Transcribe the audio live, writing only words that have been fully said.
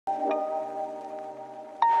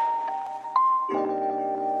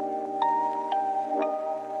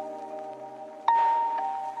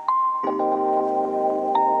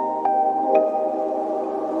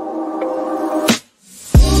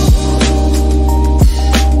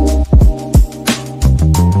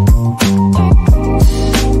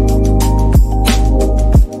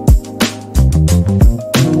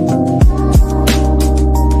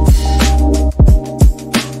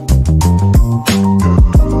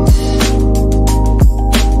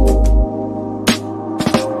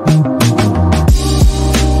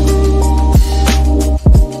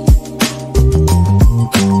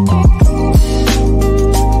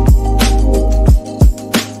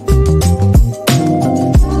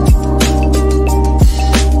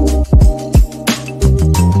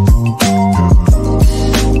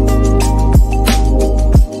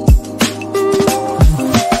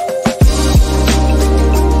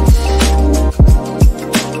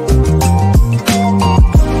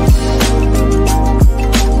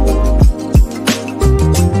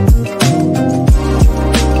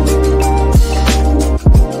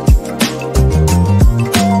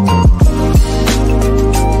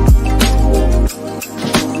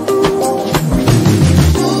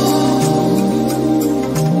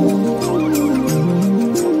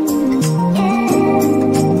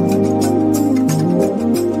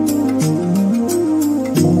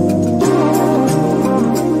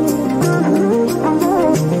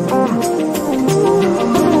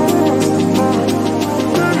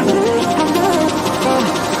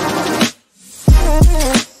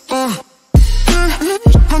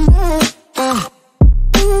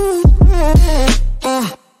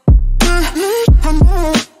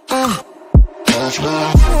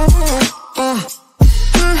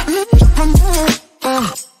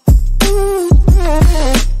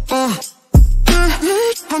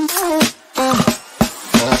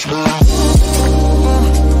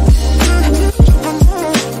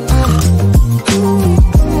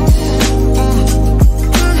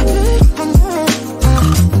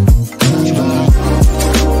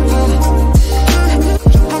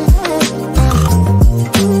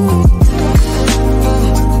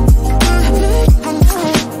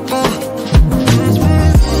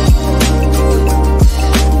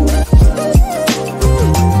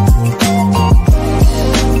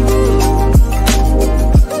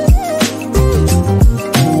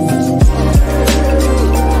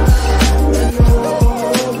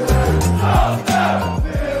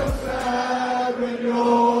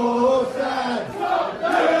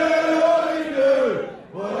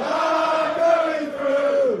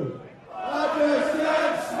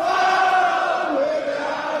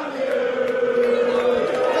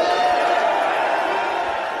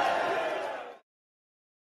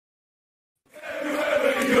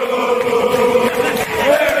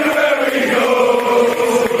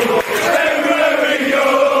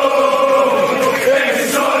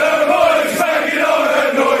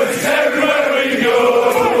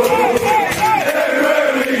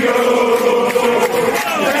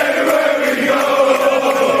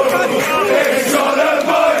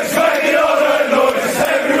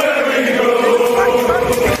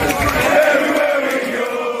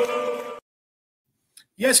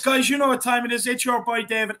Yes, guys, you know what time it is. It's your boy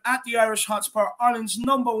David at the Irish Hotspur, Ireland's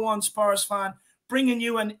 #1 Spurs fan, bringing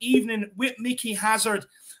you an evening with Micky Hazard.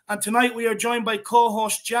 And tonight we are joined by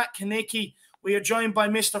co-host Jack Kinnicky. We are joined by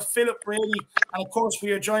Mr. Philip Brady. And, of course,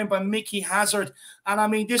 we are joined by Micky Hazard. And, I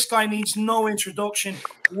mean, this guy needs no introduction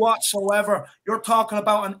whatsoever. You're talking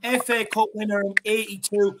about an FA Cup winner in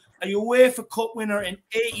 '82, a UEFA Cup winner in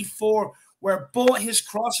 '84, where both his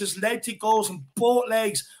crosses led to goals in both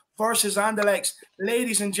legs versus Anderlecht.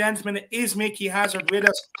 Ladies and gentlemen, it is Micky Hazard with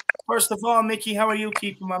us. First of all, Micky, how are you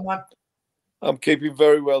keeping, my man? I'm keeping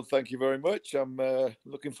very well, thank you very much. I'm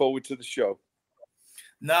looking forward to the show.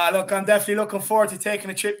 Nah, look, I'm definitely looking forward to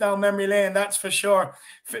taking a trip down memory lane, that's for sure.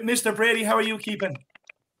 Mr. Brady, how are you keeping?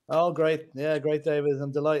 Oh, great. Yeah, great, David.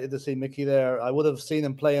 I'm delighted to see Micky there. I would have seen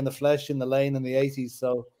him play in the flesh in the lane in the 80s,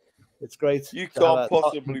 so it's great. You can't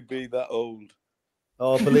possibly be that old.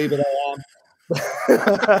 Oh, believe it, I am.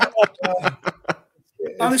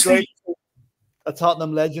 Honestly, a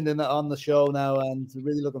Tottenham legend on the show now, and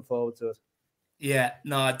really looking forward to it. Yeah,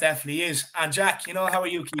 no, it definitely is. And Jack, you know, how are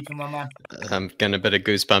you keeping, my man? I'm getting a bit of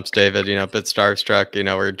goosebumps, David, a bit starstruck.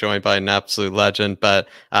 We're joined by an absolute legend. But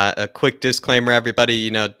a quick disclaimer, everybody,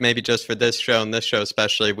 maybe just for this show and this show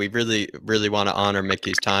especially, we really, really want to honor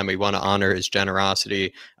Micky's time. We want to honor his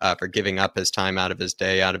generosity for giving up his time out of his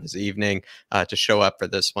day, out of his evening to show up for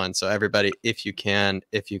this one. So everybody, if you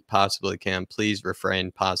possibly can, please refrain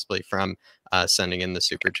possibly from sending in the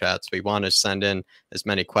super chats. We want to send in as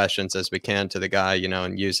many questions as we can to the guy,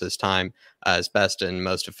 and use his time as best and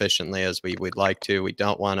most efficiently as we would like to. We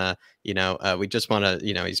don't want to, we just want to,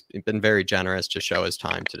 he's been very generous to show his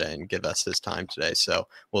time today and give us his time today. So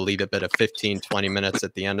we'll leave a bit of 15-20 minutes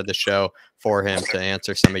at the end of the show for him to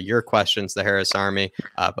answer some of your questions, the Harris Army.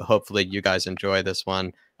 But hopefully you guys enjoy this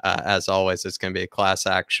one. As always, it's going to be a class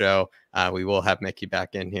act show. We will have Micky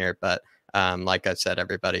back in here, but like I said,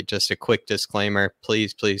 everybody, just a quick disclaimer,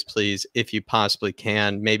 please, please, please, if you possibly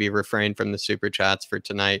can, maybe refrain from the super chats for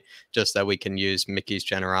tonight, just that we can use Micky's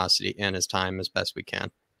generosity and his time as best we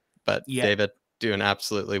can. But yeah. David, doing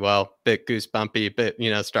absolutely well, bit goosebumpy, bit,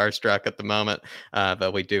 starstruck at the moment.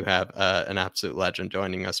 But we do have an absolute legend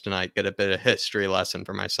joining us tonight. Get a bit of history lesson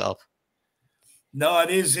for myself. No, it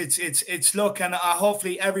is. It's look, and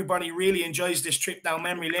hopefully everybody really enjoys this trip down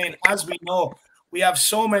memory lane. As we know, we have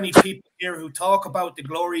so many people here who talk about the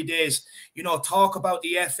glory days, talk about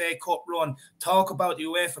the FA Cup run, talk about the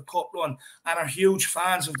UEFA Cup run, and are huge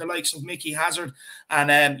fans of the likes of Micky Hazard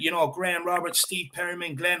and, Graham Roberts, Steve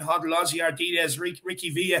Perryman, Glenn Hoddle, Ozzy Ardiles, Ricky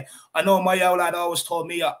Villa. I know my old lad always told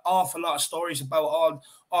me an awful lot of stories about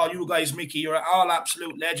all you guys, Micky. You're all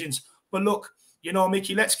absolute legends. But look,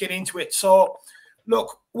 Micky, let's get into it. So,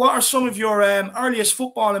 look, what are some of your earliest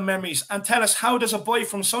footballing memories? And tell us, how does a boy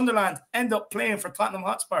from Sunderland end up playing for Tottenham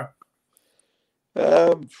Hotspur?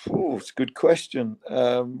 It's a good question.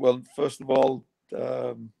 Well, first of all,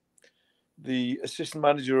 the assistant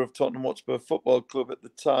manager of Tottenham Hotspur Football Club at the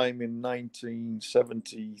time in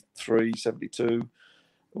 1973-72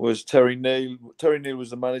 was Terry Neal. Terry Neal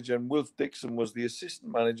was the manager, and Wilf Dixon was the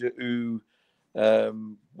assistant manager who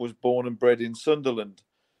was born and bred in Sunderland.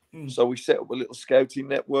 So we set up a little scouting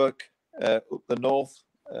network up the north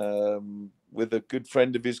with a good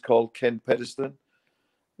friend of his called Ken Pedeston,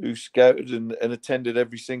 who scouted and attended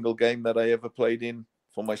every single game that I ever played in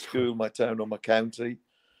for my school, my town, or my county.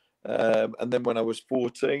 And then when I was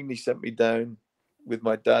 14, he sent me down with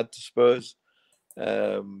my dad to Spurs,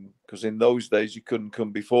 because in those days you couldn't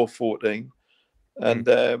come before 14.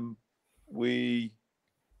 And we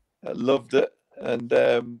loved it.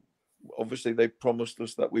 And obviously they promised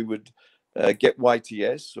us that we would get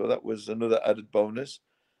YTS, so that was another added bonus.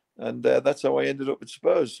 And that's how I ended up at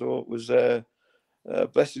Spurs. So it was a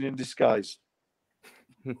blessing in disguise.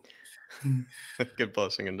 Good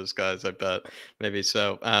blessing in disguise, I bet. Maybe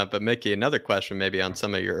so. But Micky, another question maybe on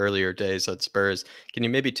some of your earlier days at Spurs. Can you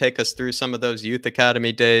maybe take us through some of those youth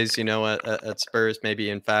academy days, at Spurs? Maybe,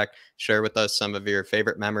 in fact, share with us some of your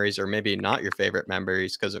favorite memories, or maybe not your favorite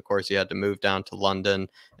memories, because, of course, you had to move down to London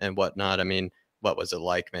and whatnot. I mean, what was it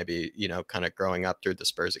like maybe, kind of growing up through the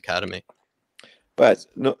Spurs Academy? But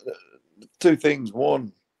no, two things.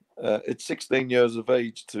 One, at 16 years of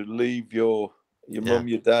age, to leave your mum,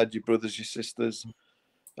 your dad, your brothers, your sisters.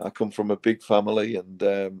 I come from a big family and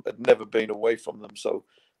had never been away from them. So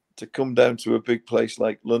to come down to a big place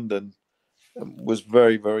like London was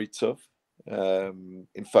very, very tough.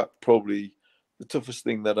 In fact, probably the toughest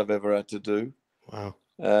thing that I've ever had to do. Wow.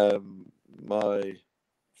 My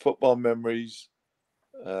football memories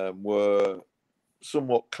were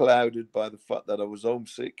somewhat clouded by the fact that I was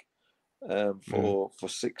homesick for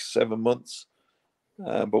 6-7 months.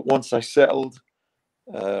 But once I settled,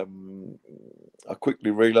 I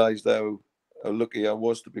quickly realised how lucky I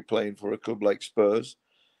was to be playing for a club like Spurs.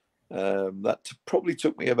 That probably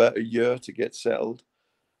took me about a year to get settled.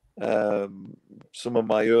 Some of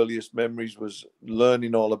my earliest memories was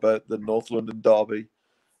learning all about the North London derby,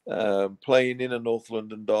 playing in a North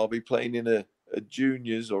London derby, playing in a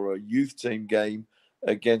juniors or a youth team game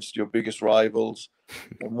against your biggest rivals,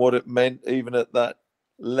 and what it meant even at that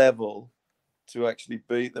level to actually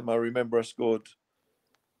beat them. I remember I scored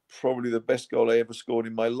probably the best goal I ever scored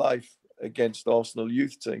in my life against Arsenal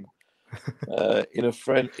youth team in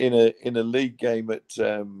a league game at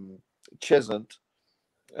Cheshunt.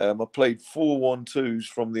 I played 4-1-2s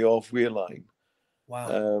from the halfway line.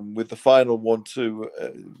 Wow. With the final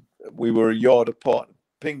 1-2, we were a yard apart,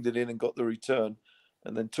 pinged it in and got the return,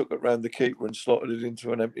 and then took it round the keeper and slotted it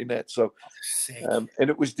into an empty net. So, and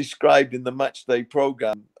it was described in the match day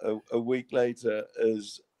program a week later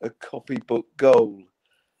as a copybook goal.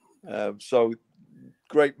 So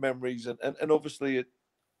great memories, and obviously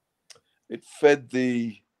it fed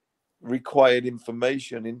the required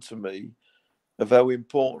information into me of how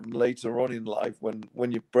important later on in life,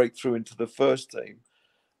 when you break through into the first team,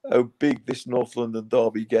 how big this North London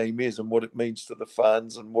derby game is and what it means to the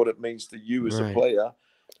fans and what it means to you as a player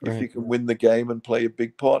if you can win the game and play a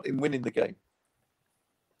big part in winning the game.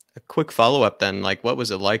 A quick follow-up then, like, what was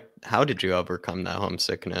it like? How did you overcome that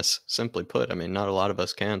homesickness? Simply put, I mean, not a lot of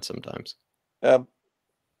us can sometimes. I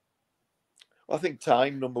think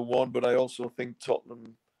time, number one, but I also think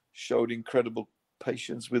Tottenham showed incredible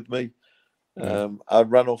patience with me. I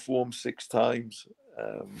ran off warm 6 times.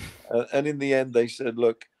 And in the end, they said,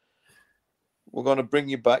 look, we're going to bring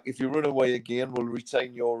you back. If you run away again, we'll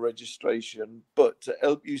retain your registration. But to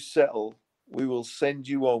help you settle, we will send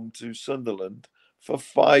you home to Sunderland for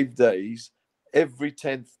 5 days every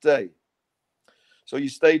 10th day. So you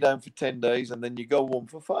stay down for 10 days and then you go home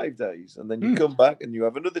for 5 days. And then you come back and you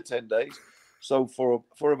have another 10 days. So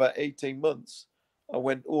for about 18 months, I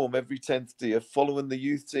went home every 10th day. Following the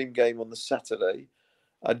youth team game on the Saturday,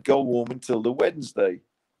 I'd go home until the Wednesday,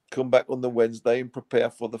 come back on the Wednesday and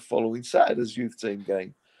prepare for the following Saturday's youth team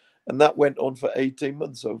game. And that went on for 18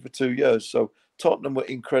 months, over 2 years. So Tottenham were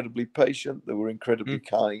incredibly patient. They were incredibly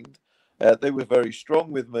kind. They were very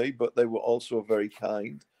strong with me, but they were also very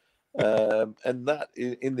kind. And that,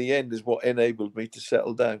 in the end, is what enabled me to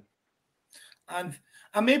settle down.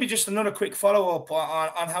 And maybe just another quick follow-up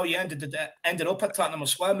on how you ended up at Tottenham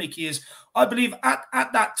as well, Micky, is I believe at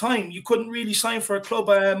that time you couldn't really sign for a club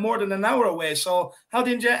more than an hour away. So how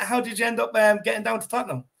did you end up getting down to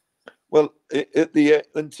Tottenham? Well, as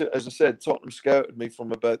I said, Tottenham scouted me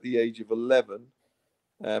from about the age of 11.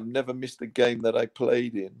 Never missed a game that I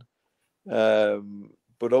played in.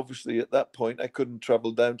 But obviously at that point I couldn't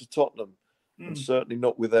travel down to Tottenham, and certainly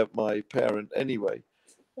not without my parent anyway.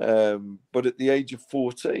 But at the age of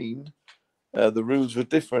 14, the rules were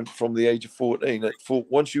different from the age of 14.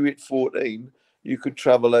 Once you hit 14, you could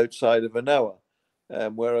travel outside of an hour.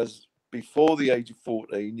 Whereas before the age of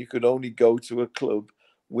 14, you could only go to a club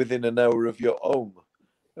within an hour of your home.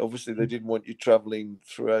 Obviously, they didn't want you traveling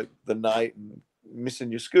throughout the night and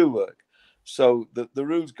missing your schoolwork. So the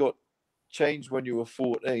rules got changed when you were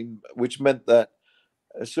 14, which meant that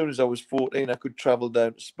as soon as I was 14, I could travel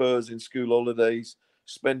down to Spurs in school holidays,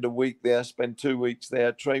 spend a week there, spend 2 weeks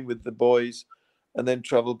there, train with the boys, and then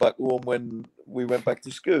travelled back home when we went back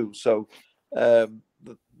to school. So that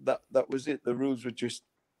was it. The rules were just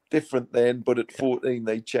different then, but at 14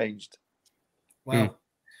 they changed. Wow.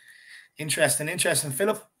 Interesting,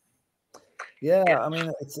 Philip. Yeah, I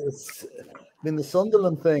mean, it's been the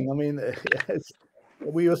Sunderland thing. I mean,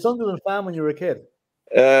 were you a Sunderland fan when you were a kid?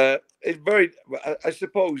 It's very, I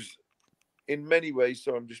suppose, in many ways.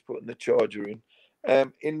 So I'm just putting the charger in.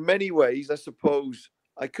 In many ways, I suppose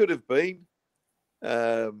I could have been.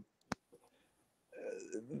 The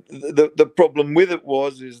problem with it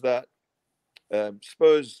is that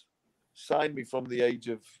Spurs signed me from the age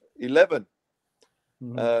of 11.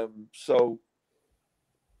 So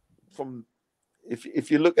from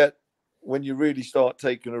if you look at when you really start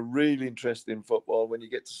taking a real interest in football, when you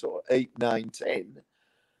get to sort of 8, 9, 10,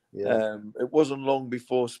 it wasn't long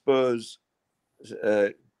before Spurs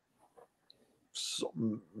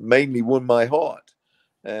mainly won my heart.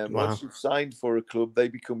 Once you've signed for a club, they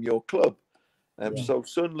become your club. So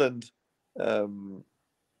Sunderland were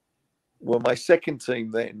my second team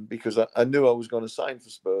then, because I knew I was going to sign for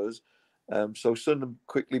Spurs. So Sunderland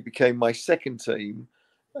quickly became my second team.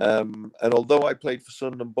 And although I played for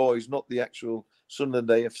Sunderland boys, not the actual Sunderland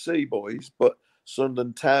AFC boys, but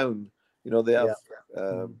Sunderland Town, they have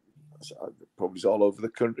probably all over the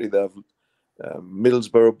country. They have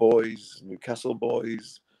Middlesbrough boys, Newcastle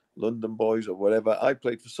boys, London boys, or whatever. I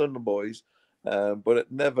played for Sunderland boys, but it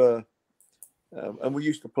never. And we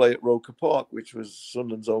used to play at Roker Park, which was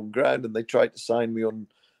Sunderland's own ground, and they tried to sign me on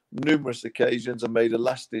numerous occasions and made a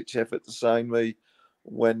last-ditch effort to sign me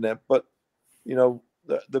but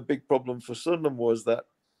the big problem for Sunderland was that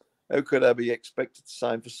how could I be expected to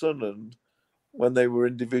sign for Sunderland when they were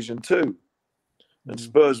in Division 2? And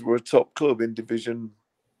Spurs were a top club in Division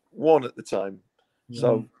 1 at the time.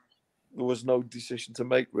 So there was no decision to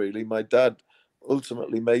make, really. My dad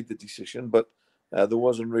ultimately made the decision, but there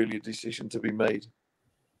wasn't really a decision to be made.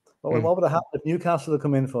 What would have happened if Newcastle had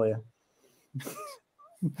come in for you?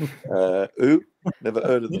 Who? Never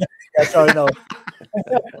heard of them. Sorry, no.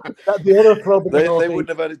 The other club. They wouldn't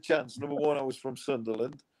have had a chance. Number one, I was from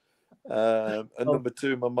Sunderland. And number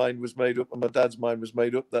two, my mind was made up, and my dad's mind was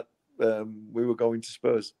made up that we were going to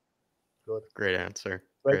Spurs. Good. Great answer.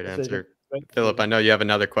 Great answer. Great Philip, I know you have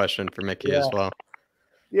another question for Micky as well.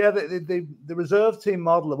 Yeah, the reserve team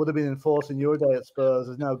model that would have been enforced in your day at Spurs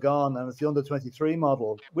is now gone, and it's the under-23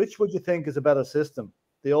 model. Which would you think is a better system,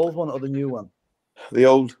 the old one or the new one? The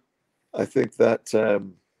old. I think that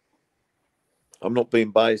I'm not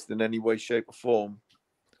being biased in any way, shape, or form,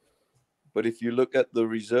 but if you look at the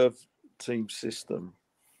reserve team system,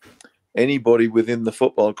 anybody within the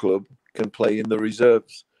football club can play in the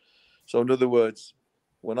reserves. So in other words,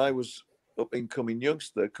 when I was up-and-coming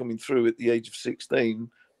youngster coming through at the age of 16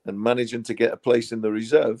 and managing to get a place in the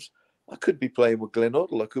reserves, I could be playing with Glenn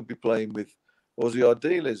Hoddle. I could be playing with Ozzy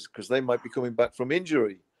Ardiles because they might be coming back from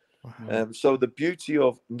injury. So the beauty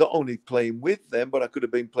of not only playing with them, but I could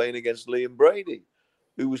have been playing against Liam Brady,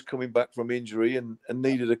 who was coming back from injury and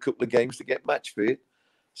needed a couple of games to get match fit.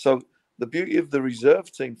 So the beauty of the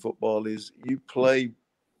reserve team football is you play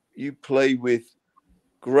with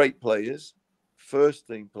great players, first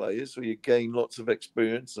team players, so you gain lots of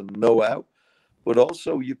experience and know-how, but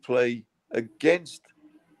also you play against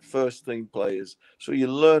first team players, so you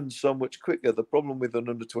learn so much quicker. The problem with an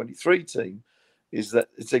under-23 team is that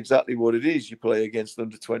it's exactly what it is. You play against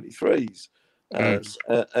under-23s.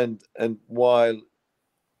 And while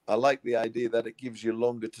I like the idea that it gives you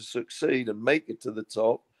longer to succeed and make it to the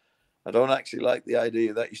top, I don't actually like the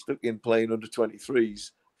idea that you're stuck in playing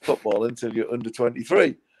under-23s football until you're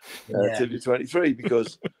under-23, till you're 23,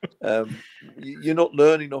 because you're not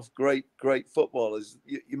learning off great footballers.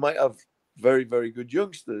 You might have very, very good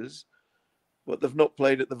youngsters, but they've not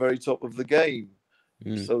played at the very top of the game.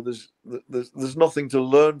 So there's nothing to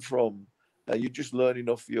learn from. You're just learning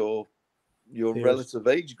off your relative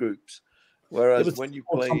age groups. Whereas when you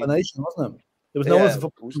play combination, wasn't it? There was no one's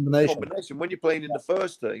combination. When you're playing in the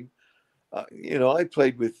first team, I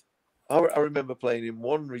played with. I remember playing in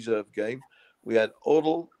one reserve game. We had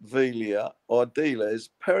Odell, Velia, Ardiles,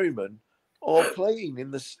 Perryman, all playing in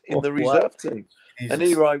the reserve team, Jesus. And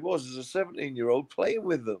here I was as a 17-year-old playing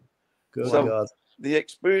with them. Good God. The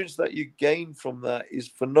experience that you gain from that is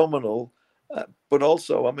phenomenal. But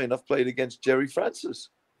also, I mean, I've played against Jerry Francis,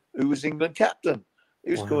 who was England captain.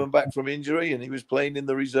 He was coming back from injury and he was playing in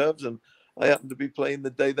the reserves, and I happened to be playing the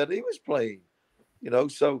day that he was playing.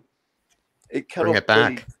 So it cannot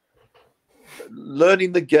be.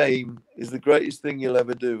 Learning the game is the greatest thing you'll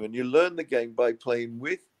ever do, and you learn the game by playing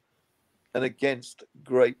with and against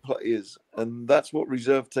great players, and that's what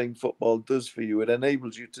reserve team football does for you. It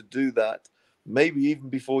enables you to do that maybe even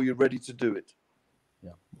before you're ready to do it.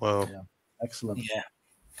 Yeah. Wow. Yeah. Excellent. Yeah.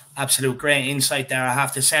 Absolute great insight there, I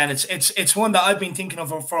have to say. And it's one that I've been thinking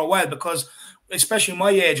of for a while, because especially my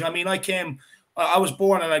age, I mean, I was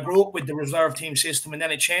born and I grew up with the reserve team system, and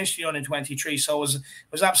then it changed to the under 23. So it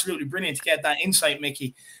was absolutely brilliant to get that insight,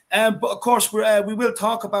 Mickey. But of course, we will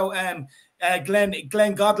talk about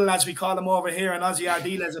Glenn Goddell, as we call him over here, and Ozzy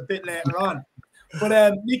Ardiles a bit later on.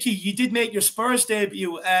 But Mickey, you did make your Spurs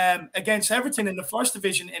debut against Everton in the First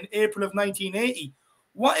Division in April of 1980.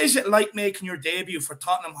 What is it like making your debut for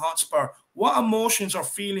Tottenham Hotspur? What emotions or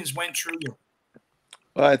feelings went through you?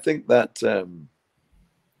 Well, I think that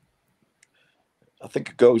I think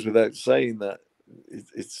it goes without saying that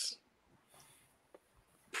it's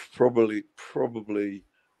probably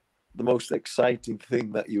the most exciting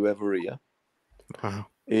thing that you ever hear. Wow.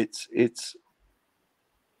 It's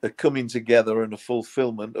a coming together and a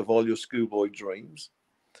fulfillment of all your schoolboy dreams,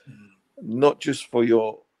 not just for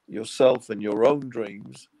yourself and your own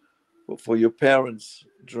dreams, but for your parents'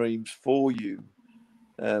 dreams for you.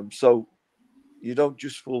 So you don't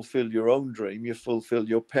just fulfill your own dream, you fulfill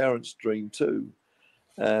your parents' dream too.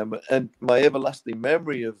 And my everlasting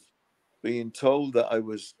memory of being told that I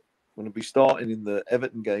was going to be starting in the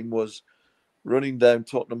Everton game was running down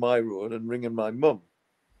Tottenham High Road and ringing my mum,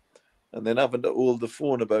 and then having to hold the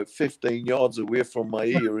phone about 15 yards away from my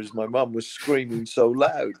ear as my mum was screaming so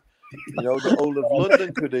loud, you know, the whole of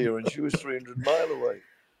London could hear, and she was 300 miles away.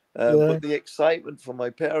 But the excitement for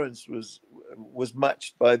my parents was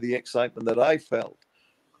matched by the excitement that I felt,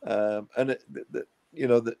 and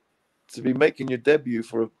to be making your debut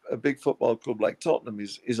for a big football club like Tottenham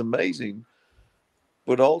is amazing,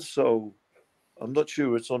 but also I'm not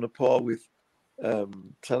sure it's on a par with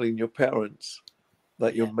telling your parents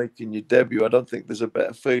that you're making your debut. I don't think there's a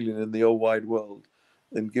better feeling in the whole wide world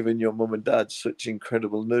than giving your mum and dad such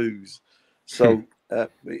incredible news. So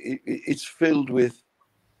it's filled with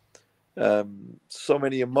so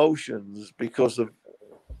many emotions because of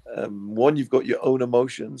one, you've got your own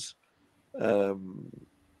emotions, and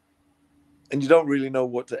you don't really know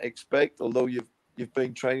what to expect. Although you've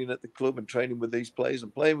been training at the club and training with these players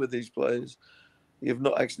and playing with these players, you've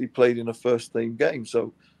not actually played in a first team game.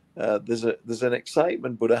 So there's an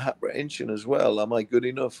excitement, but a apprehension as well. Am I good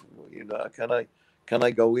enough? You know, can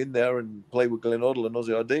I go in there and play with Glenn Hoddle and Ozzy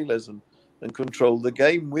Ardiles and control the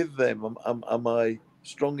game with them? Am I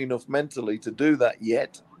strong enough mentally to do that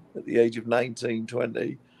yet at the age of 19,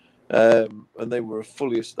 20? And they were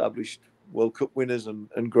fully established World Cup winners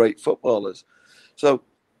and great footballers. So,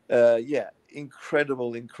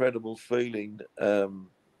 incredible feeling.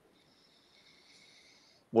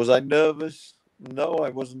 Was I nervous? No, I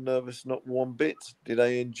wasn't nervous, not one bit. Did I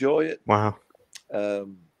enjoy it? Wow.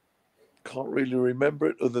 Can't really remember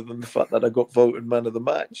it other than the fact that I got voted man of the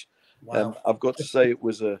match. Wow. I've got to say it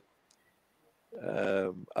was I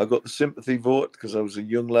got the sympathy vote because I was a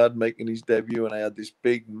young lad making his debut and I had this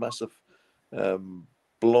big, massive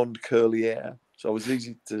blonde curly hair. So I was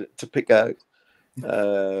easy to pick out.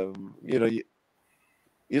 You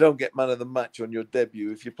don't get man of the match on your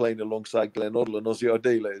debut if you're playing alongside Glenn Hoddle and Ozzy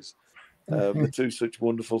Ardiles, the two such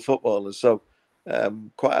wonderful footballers. So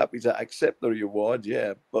quite happy to accept the award,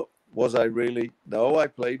 yeah. But was I really? No, I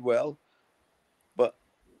played well. But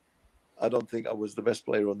I don't think I was the best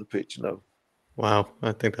player on the pitch, no. Wow,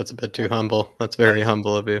 I think that's a bit too humble. That's very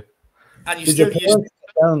humble of you. And Did your parents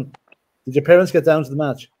get down to the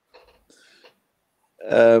match?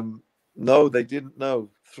 No, they didn't know.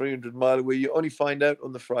 300 mile away. You only find out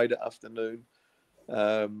on the Friday afternoon.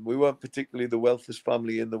 We weren't particularly the wealthiest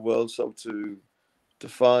family in the world, so to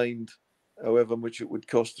find however much it would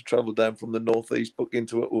cost to travel down from the northeast, book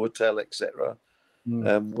into a hotel, etc.,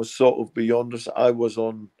 was sort of beyond us. I was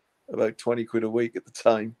on about 20 quid a week at the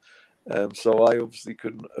time, so I obviously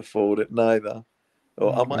couldn't afford it neither.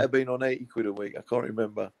 Or I might have been on 80 quid a week. I can't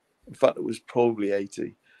remember. In fact, it was probably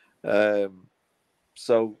 80.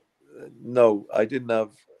 So no, I didn't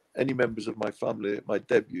have any members of my family at my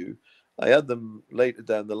debut. I had them later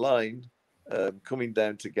down the line, coming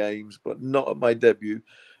down to games, but not at my debut,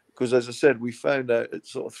 because as I said, we found out at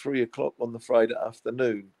sort of 3 o'clock on the Friday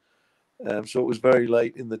afternoon. So it was very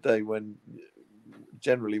late in the day when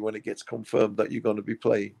it gets confirmed that you're going to be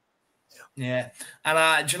playing. Yeah,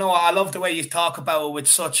 and do you know what? I love the way you talk about it with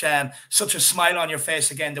such a smile on your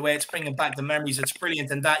face again. The way it's bringing back the memories, it's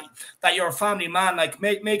brilliant, and that you're a family man. Like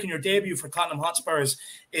making your debut for Tottenham Hotspurs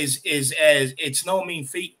is it's no mean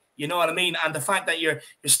feat. You know what I mean? And the fact that you're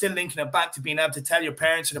still linking it back to being able to tell your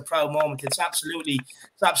parents in a proud moment, it's absolutely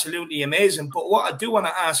amazing. But what I do want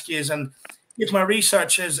to ask you is, and if my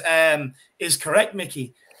research is correct,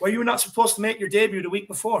 Mickey, were you not supposed to make your debut the week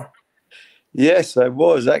before? Yes, I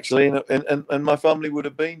was actually, and my family would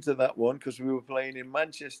have been to that one because we were playing in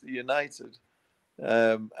Manchester United,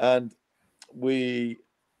 and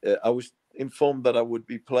I was informed that I would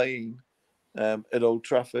be playing at Old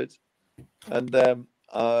Trafford, and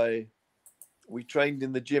we trained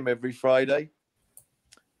in the gym every Friday,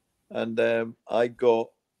 and I got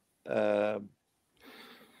um,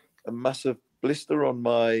 a massive blister on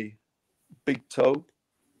my big toe,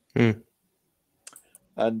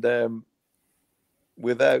 and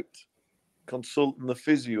without consulting the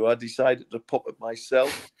physio, I decided to pop it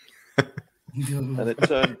myself, and it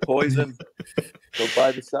turned poison. So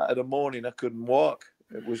by the Saturday morning, I couldn't walk.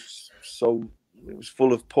 It was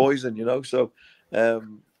full of poison, you know. So I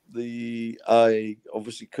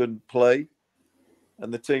obviously couldn't play,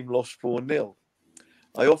 and the team lost 4-0.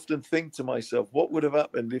 I often think to myself, what would have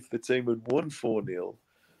happened if the team had won 4-0?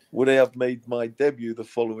 Would I have made my debut the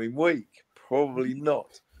following week? Probably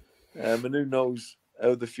not. And who knows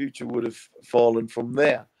how the future would have fallen from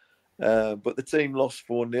there. But the team lost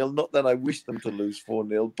 4-0. Not that I wish them to lose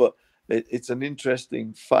 4-0, but it's an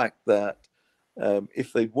interesting fact that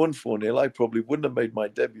if they'd won 4-0, I probably wouldn't have made my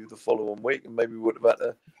debut the following week and maybe would have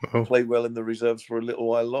had to play well in the reserves for a little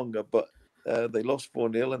while longer. But they lost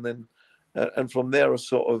 4-0, and then and from there I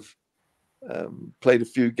sort of played a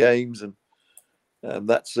few games and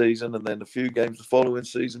that season, and then a few games the following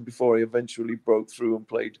season before I eventually broke through and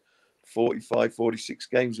played 45, 46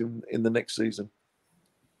 games in the next season.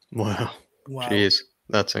 Wow. Wow. Jeez.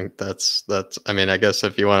 That's I mean, I guess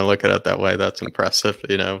if you want to look at it that way, that's impressive,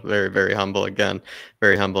 you know, very, very humble again,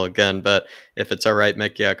 very humble again. But if it's all right,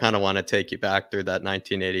 Micky, I kind of want to take you back through that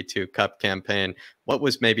 1982 Cup campaign. What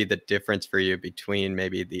was maybe the difference for you between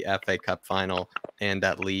maybe the FA Cup final and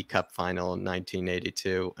that League Cup final in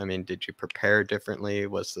 1982? I mean, did you prepare differently?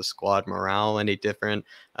 Was the squad morale any different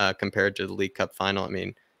compared to the League Cup final? I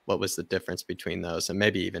mean, what was the difference between those, and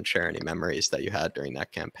maybe even share any memories that you had during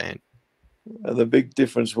that campaign? And the big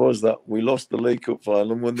difference was that we lost the League Cup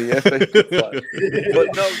final and won the FA Cup final.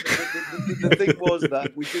 But no, the thing was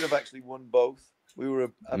that we should have actually won both. We were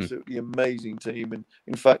an absolutely amazing team. And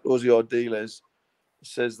in fact, Ozzy Ardiles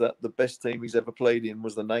says that the best team he's ever played in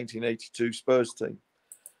was the 1982 Spurs team.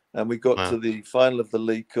 And we got to the final of the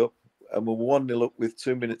League Cup and we were 1-0 up with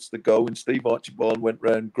 2 minutes to go. And Steve Archibald went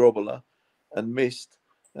round Grobbler and missed.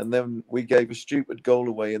 And then we gave a stupid goal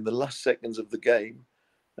away in the last seconds of the game.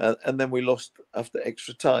 And then we lost after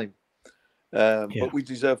extra time. But we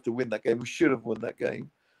deserved to win that game. We should have won that game.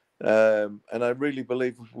 And I really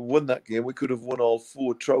believe if we won that game, we could have won all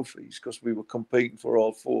 4 trophies because we were competing for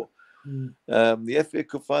all 4. The FA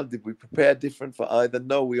Cup final, did we prepare different for either?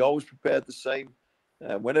 No, we always prepared the same.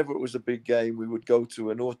 Whenever it was a big game, we would go to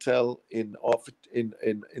an hotel in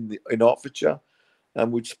Hertfordshire,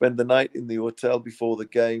 and we'd spend the night in the hotel before the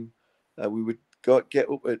game. We would get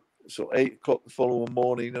up at 8 o'clock the following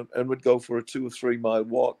morning and would go for a 2 or 3 mile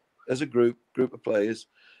walk as a group of players,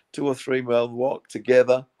 2 or 3 mile walk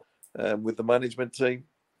together with the management team.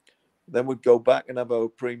 Then we'd go back and have our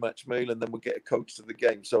pre-match meal, and then we'd get a coach to the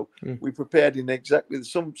game. So we prepared in exactly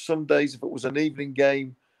some days. If it was an evening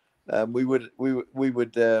game, we would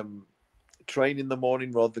train in the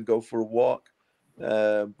morning rather than go for a walk.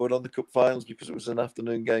 But on the cup finals, because it was an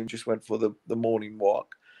afternoon game, just went for the morning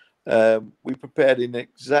walk. We prepared in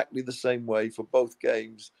exactly the same way for both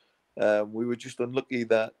games. We were just unlucky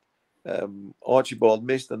that Archibald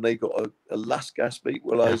missed and they got a last gasp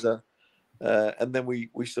equaliser. And then we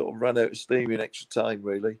sort of ran out of steam in extra time,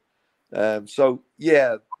 really. So,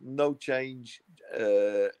 yeah, no change.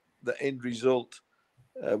 The end result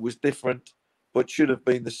was different, but should have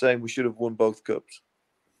been the same. We should have won both cups.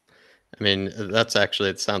 I mean, that's actually,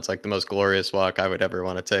 it sounds like the most glorious walk I would ever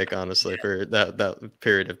want to take, honestly, for that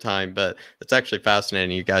period of time. But it's actually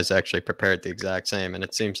fascinating. You guys actually prepared the exact same. And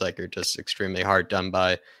it seems like you're just extremely hard done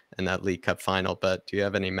by in that League Cup final. But do you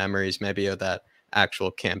have any memories maybe of that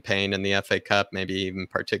actual campaign in the FA Cup, maybe even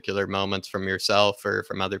particular moments from yourself or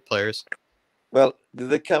from other players? Well,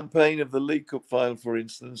 the campaign of the League Cup final, for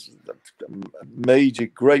instance, major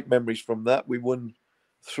great memories from that. We won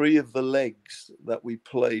 3 of the legs that we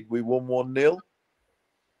played. We won 1-0,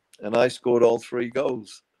 and I scored all 3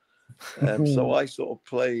 goals. So I sort of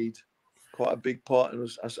played quite a big part, and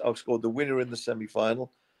I scored the winner in the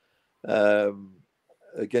semi-final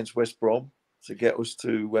against West Brom to get us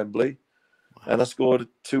to Wembley. And I scored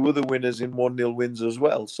 2 other winners in 1-0 wins as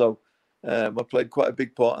well. So I played quite a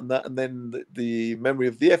big part in that. And then the memory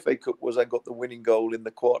of the FA Cup was I got the winning goal in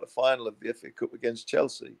the quarter-final of the FA Cup against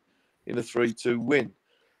Chelsea in a 3-2 win.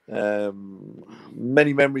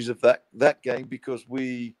 Many memories of that game because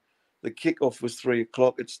the kickoff was 3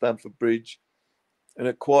 o'clock at Stamford Bridge. And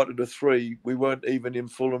at 2:45, we weren't even in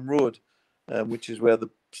Fulham Road, which is where the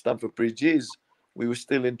Stamford Bridge is. We were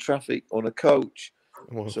still in traffic on a coach.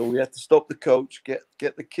 Whoa. So we had to stop the coach, get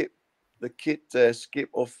the kit skip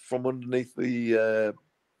off from underneath the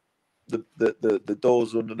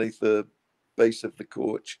doors underneath the base of the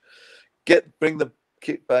coach, bring the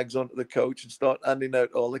kit bags onto the coach and start handing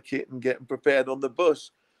out all the kit and getting prepared on the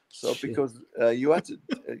bus. So because you had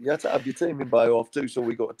to have your team in by 2:30, so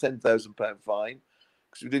we got a £10,000 fine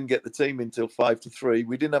because we didn't get the team in till 2:55.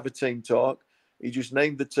 We didn't have a team talk. He just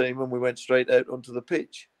named the team and we went straight out onto the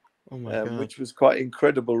pitch, Oh my God. which was quite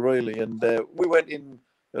incredible, really. And we went in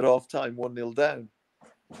at half time 1-0 down.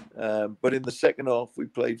 But in the second half, we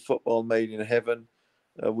played football made in heaven.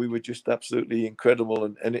 We were just absolutely incredible.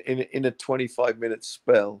 And in a 25-minute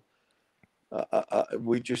spell,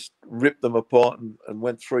 we just ripped them apart and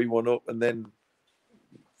went 3-1 up. And then,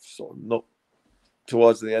 sort of not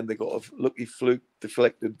towards the end, they got a lucky fluke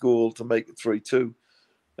deflected goal to make it 3-2.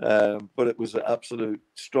 But it was an absolute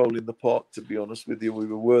stroll in the park, to be honest with you. We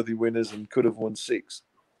were worthy winners and could have won 6.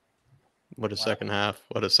 What a second half.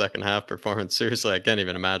 What a second half performance. Seriously, I can't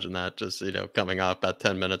even imagine that. Just, coming off about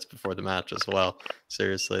 10 minutes before the match as well.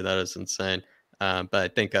 Seriously, that is insane. But I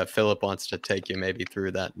think Philip wants to take you maybe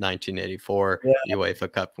through that 1984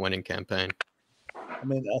 UEFA Cup winning campaign. I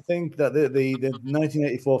mean, I think that the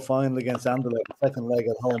 1984 final against Anderlecht, the second leg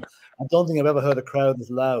at home, I don't think I've ever heard a crowd as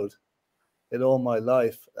loud in all my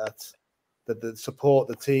life. That the support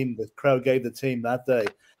the team, the crowd gave the team that day.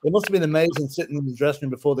 It must have been amazing sitting in the dressing room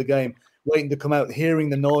before the game, waiting to come out, hearing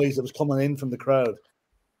the noise that was coming in from the crowd.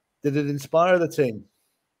 Did it inspire the team?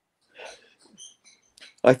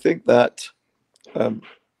 I think that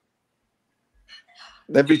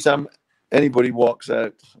every time anybody walks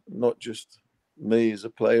out, not just me as a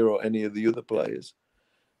player or any of the other players,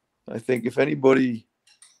 I think if anybody,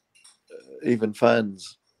 even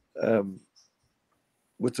fans,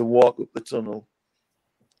 were to walk up the tunnel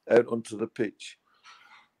out onto the pitch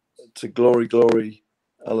to glory, glory,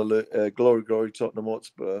 hallelujah, glory, glory, Tottenham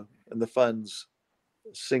Hotspur, and the fans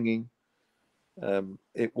singing,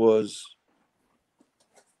 it was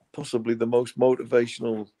possibly the most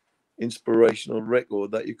motivational, inspirational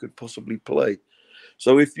record that you could possibly play.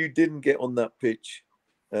 So if you didn't get on that pitch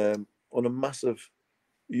on a massive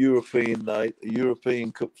European night, a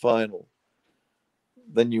European Cup final,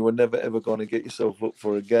 then you were never ever going to get yourself up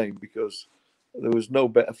for a game, because there was no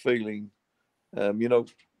better feeling.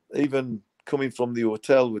 Even coming from the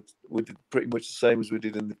hotel, we did pretty much the same as we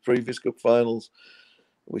did in the previous cup finals.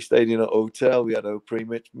 We stayed in a hotel. We had our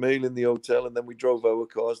pre-match meal in the hotel, and then we drove our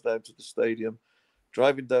cars down to the stadium.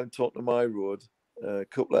 Driving down Tottenham High Road a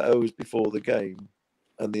couple of hours before the game,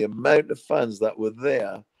 and the amount of fans that were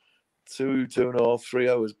there 2.5, 3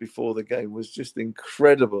 hours before the game was just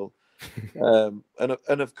incredible. And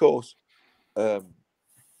of course,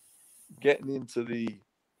 getting into the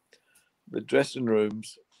dressing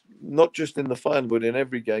rooms, not just in the final, but in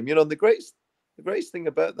every game. The greatest thing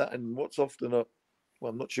about that, and what's often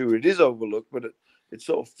I'm not sure it is overlooked, but it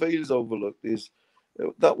sort of feels overlooked, is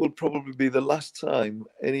that will probably be the last time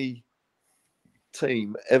any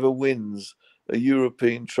team ever wins a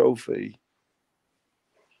European trophy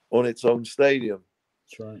on its own stadium.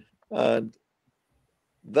 That's right. And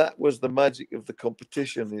that was the magic of the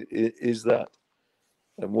competition, is that,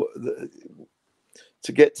 and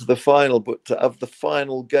to get to the final, but to have the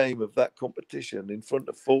final game of that competition in front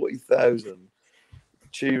of 40,000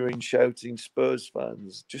 cheering, shouting Spurs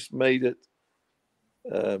fans, just made it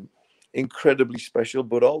incredibly special.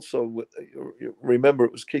 But also, remember,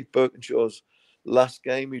 it was Keith Birkinshaw's last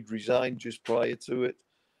game. He'd resigned just prior to it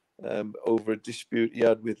over a dispute he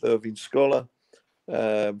had with Irving Scholar.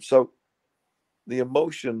 So the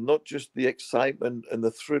emotion, not just the excitement and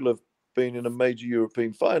the thrill of being in a major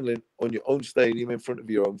European final on your own stadium in front of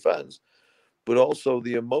your own fans, but also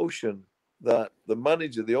the emotion that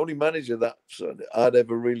the only manager that I'd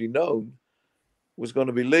ever really known, was going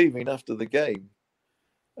to be leaving after the game.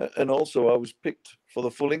 And also, I was picked for the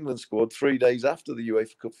full England squad 3 days after the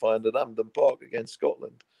UEFA Cup final at Hampden Park against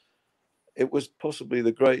Scotland. It was possibly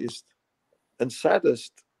the greatest and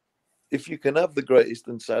saddest, if you can have the greatest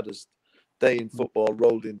and saddest day in football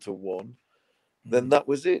rolled into one, then that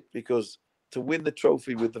was it. Because to win the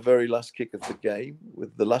trophy with the very last kick of the game,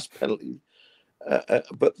 with the last penalty,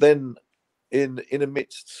 but then in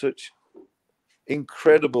amidst such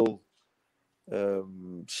incredible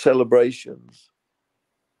celebrations,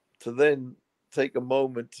 to then take a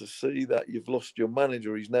moment to see that you've lost your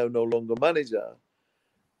manager, he's now no longer manager,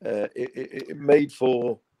 it made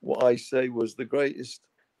for what I say was the greatest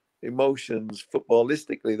emotions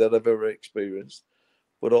footballistically that I've ever experienced,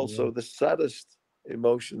 but also the saddest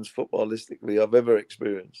emotions footballistically I've ever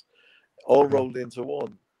experienced, all rolled into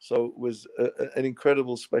one. So it was an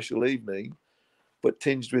incredible special evening, but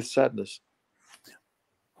tinged with sadness.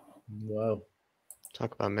 Wow.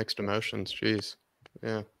 Talk about mixed emotions. Jeez.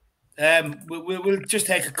 Yeah. We'll just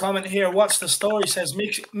take a comment here. What's the story? Says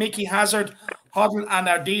Micky, Hazard, Hoddle, and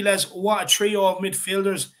Ardiles. What a trio of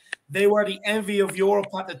midfielders. They were the envy of Europe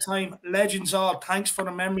at the time. Legends all. Thanks for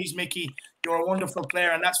the memories, Micky. You're a wonderful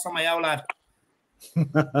player, and that's from my lad.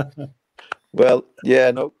 Well,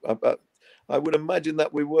 yeah, no, I would imagine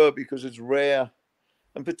that we were, because it's rare,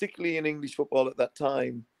 and particularly in English football at that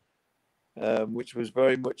time, which was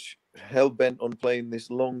very much hell-bent on playing this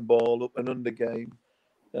long ball up and under game,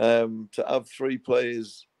 to have three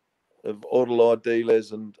players of Odell,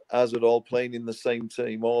 Ardiles and Hazard all playing in the same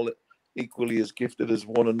team, all equally as gifted as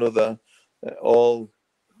one another, all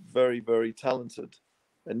very, very talented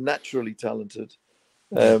and naturally talented,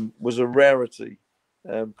 was a rarity.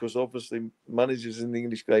 Because obviously managers in the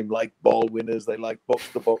English game like ball winners, they like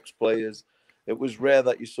box-to-box players. It was rare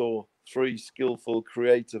that you saw three skillful,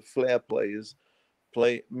 creative, flair players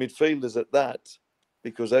play midfielders at that,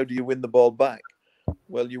 because how do you win the ball back?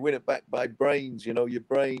 Well, you win it back by brains. You know, your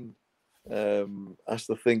brain has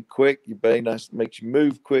to think quick. Your brain makes you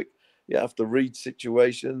move quick. You have to read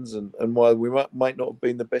situations. And while we might not have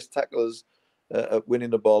been the best tacklers at winning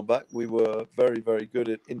the ball back, we were very, very good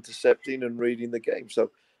at intercepting and reading the game. So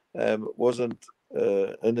it wasn't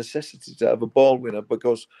a necessity to have a ball winner,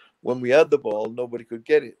 because when we had the ball, nobody could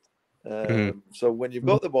get it. So when you've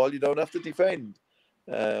got the ball, you don't have to defend.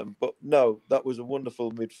 But no, that was a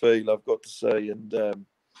wonderful midfield, I've got to say. And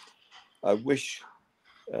I wish,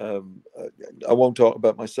 I won't talk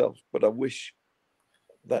about myself, but I wish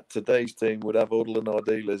that today's team would have Odell and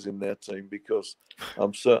Ardiles in their team, because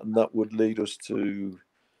I'm certain that would lead us to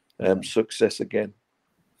success again.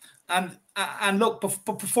 And look,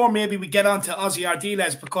 before maybe we get on to Ozzy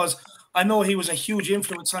Ardiles, because I know he was a huge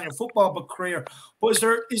influence on your football career, but is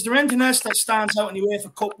there anything else that stands out in the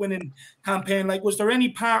UEFA Cup winning campaign? Like, was there any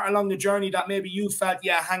part along the journey that maybe you felt,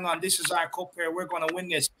 yeah, hang on, this is our cup here, we're going to win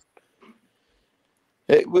this?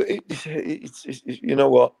 It's you know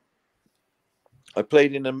what? I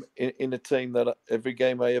played in a team that every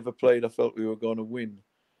game I ever played, I felt we were going to win.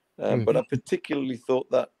 But I particularly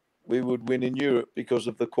thought that we would win in Europe because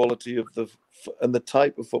of the quality of and the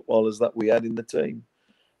type of footballers that we had in the team.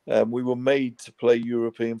 We were made to play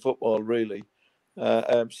European football, really.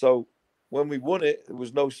 So when we won it, it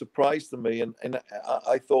was no surprise to me. And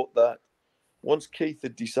I thought that once Keith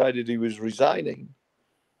had decided he was resigning,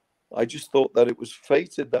 I just thought that it was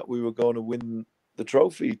fated that we were going to win the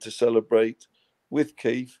trophy to celebrate with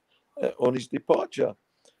Keith on his departure.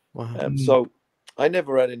 Wow. So I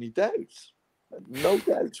never had any doubts, no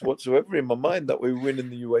doubts whatsoever in my mind that we were winning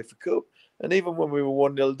the UEFA Cup. And even when we were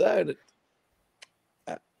 1-0 down,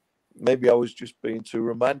 maybe I was just being too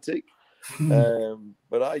romantic,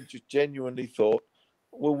 but I just genuinely thought,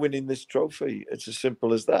 we're winning this trophy. It's as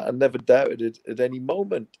simple as that. I never doubted it at any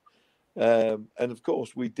moment. And of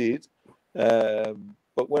course we did.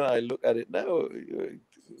 But when I look at it now,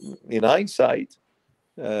 in hindsight,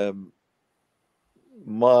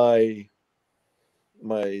 my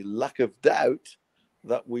lack of doubt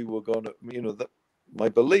that we were going to, that my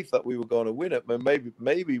belief that we were going to win it,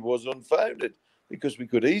 maybe was unfounded, because we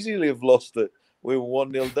could easily have lost it. We were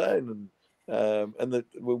 1-0 down, and we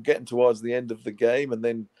were getting towards the end of the game, and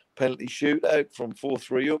then penalty shootout from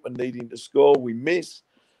 4-3 up and needing to score. We miss.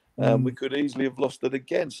 We could easily have lost it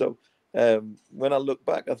again. So when I look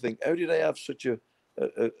back, I think, how did I have such an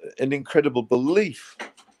incredible belief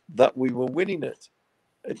that we were winning it?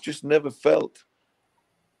 It just never felt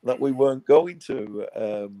that we weren't going to.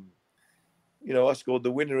 I scored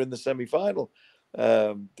the winner in the semi-final.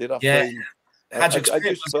 Did I feel? I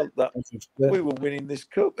just felt that we were winning this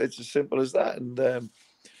cup. It's as simple as that. And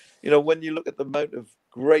when you look at the amount of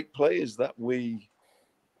great players that we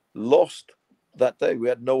lost that day, we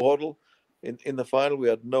had no Hoddle in the final. We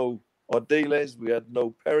had no Ardiles. We had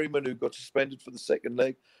no Perryman, who got suspended for the second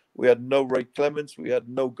leg. We had no Ray Clements. We had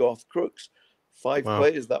no Garth Crooks. 5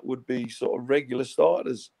 players that would be sort of regular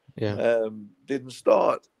starters didn't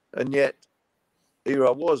start. And yet here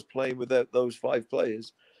I was playing without those 5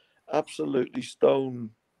 players, absolutely stone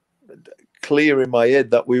clear in my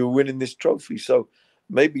head that we were winning this trophy. So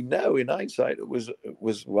maybe now in hindsight, it was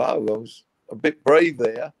wow, I was a bit brave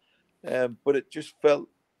there. But it just felt,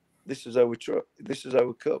 this is our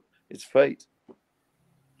cup. It's fate.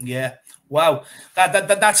 Yeah. Wow.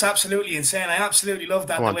 That's absolutely insane. I absolutely love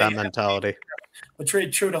that. I want that mentality. but through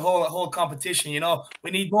the whole competition.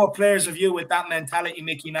 We need more players of you with that mentality,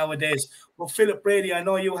 Micky, nowadays. Well, Philip Brady, I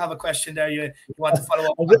know you have a question there. You want to follow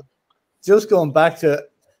up on. Just going back to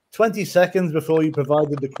 20 seconds before you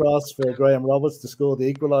provided the cross for Graham Roberts to score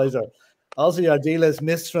the equaliser, Ozzy Ardiles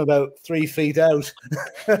missed from about 3 feet out.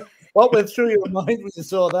 What went through your mind when you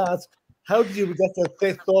saw that? How did you get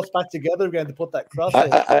the thoughts back together again to put that cross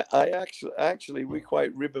in? I actually, we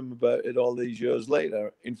quite rib him about it all these years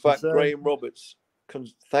later. In fact, Graham Roberts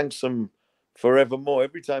thanks him forevermore.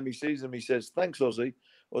 Every time he sees him, he says, "Thanks, Ozzy."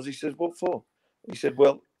 Ozzy says, "What for?" He said,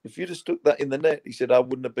 "Well, if you'd have stuck that in the net," he said, "I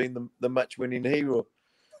wouldn't have been the match-winning hero."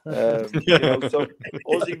 So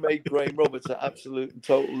Ozzy made Graham Roberts an absolute and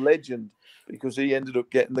total legend because he ended up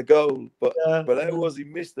getting the goal. But how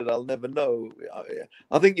Ozzy missed it, I'll never know.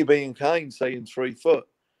 I think you're being kind saying 3 foot.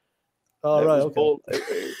 Oh, right, okay.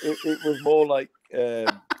 It was more like a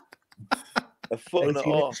foot and a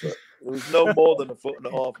half. There was no more than a foot and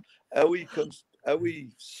a half. How he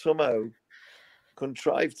somehow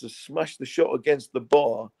contrived to smash the shot against the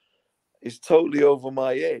bar is totally over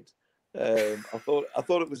my head. I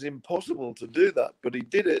thought it was impossible to do that, but he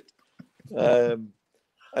did it.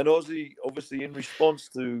 And Ozzy, obviously, in response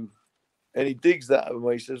to any digs that at him,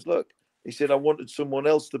 he says, "Look," he said, "I wanted someone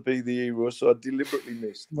else to be the hero, so I deliberately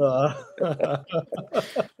missed." But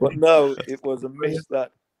no, it was a miss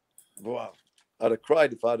that, wow, I'd have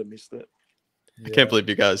cried if I'd have missed it. I can't believe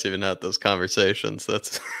you guys even had those conversations.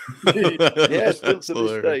 That's yeah, still to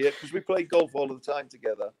this day, because we play golf all the time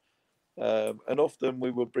together, and often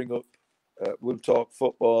we will bring up, we'll talk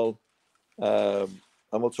football, and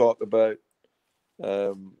we'll talk about,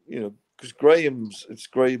 because Graham's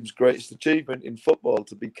greatest achievement in football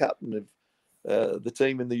to be captain of the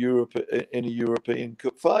team in a European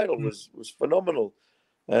Cup final was phenomenal.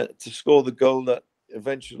 To score the goal that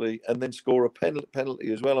eventually, and then score a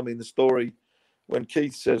penalty as well. I mean, the story when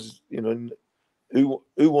Keith says, who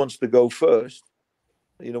wants to go first?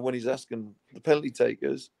 When he's asking the penalty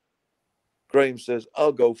takers, Graham says,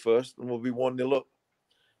 "I'll go first," and we'll be 1-0 up.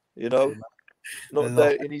 Not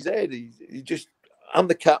there in his head. He just, "I'm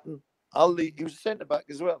the captain. I'll lead." He was a centre back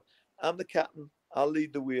as well. "I'm the captain. I'll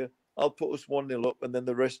lead the way. I'll put us 1-0 up, and then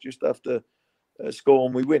the rest just have to score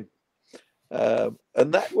and we win."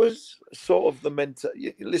 And that was sort of the mental.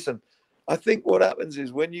 Listen, I think what happens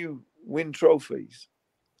is when you win trophies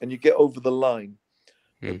and you get over the line,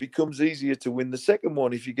 it becomes easier to win the second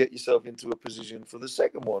one if you get yourself into a position for the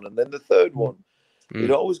second one, and then the third one.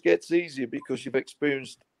 It always gets easier because you've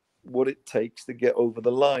experienced what it takes to get over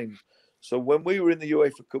the line. So when we were in the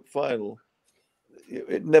UEFA Cup final,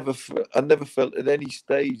 I never felt at any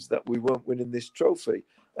stage that we weren't winning this trophy.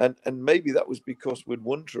 And maybe that was because we'd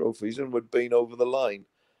won trophies and we'd been over the line.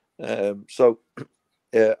 So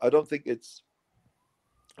I don't think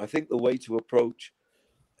I think the way to approach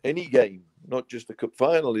any game, not just the cup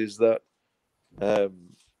final, is that we're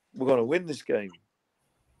going to win this game.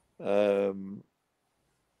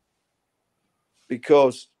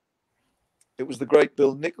 Because it was the great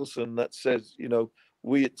Bill Nicholson that says,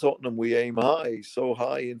 we at Tottenham, we aim high, so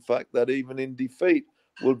high, in fact, that even in defeat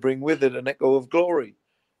will bring with it an echo of glory,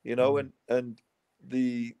 and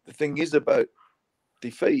the thing is about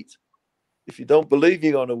defeat. If you don't believe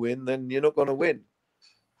you're going to win, then you're not going to win.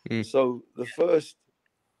 So the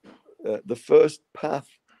first path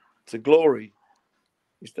to glory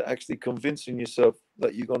is to actually convincing yourself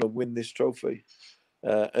that you're going to win this trophy,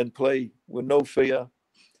 and play with no fear,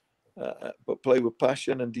 but play with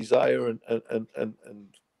passion and desire, and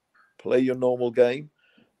play your normal game,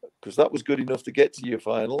 because that was good enough to get to your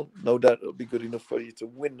final. No doubt it'll be good enough for you to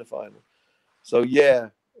win the final. So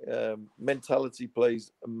mentality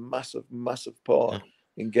plays a massive, massive part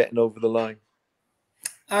in getting over the line.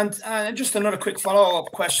 And just another quick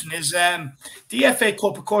follow-up question is the FA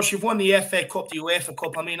Cup. Of course, you've won the FA Cup, the UEFA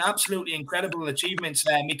Cup. I mean, absolutely incredible achievements,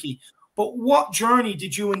 Micky. But what journey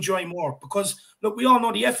did you enjoy more? Because, look, we all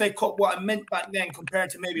know the FA Cup, what it meant back then compared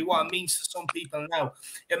to maybe what it means to some people now.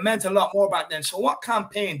 It meant a lot more back then. So what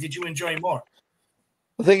campaign did you enjoy more?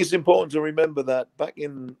 I think it's important to remember that back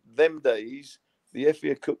in them days, the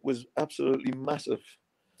FA Cup was absolutely massive.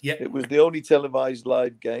 Yeah, it was the only televised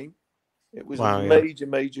live game. It was a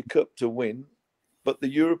major cup to win, but the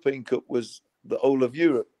European Cup was the whole of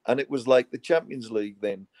Europe, and it was like the Champions League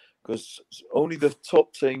then, because only the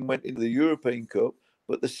top team went into the European Cup,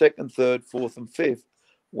 but the second, third, fourth, and fifth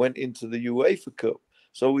went into the UEFA Cup.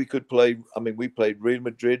 So we could play. I mean, we played Real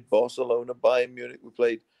Madrid, Barcelona, Bayern Munich. We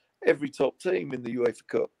played every top team in the UEFA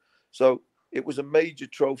Cup. So it was a major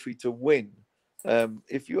trophy to win.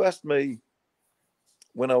 If you asked me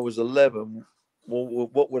when I was 11,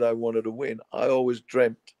 what would I wanted to win? I always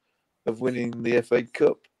dreamt of winning the FA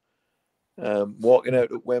Cup. Walking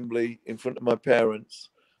out at Wembley in front of my parents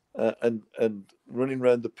and running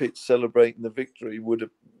around the pitch celebrating the victory would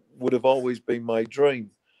have always been my dream.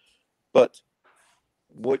 But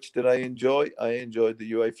which did I enjoy? I enjoyed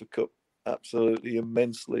the UEFA Cup absolutely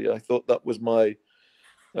immensely. I thought that was my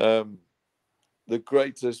the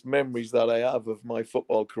greatest memories that I have of my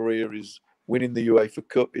football career is winning the UEFA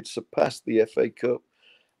Cup. It surpassed the FA Cup.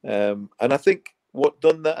 And I think what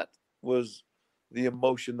done that was the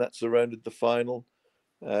emotion that surrounded the final.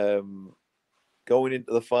 Going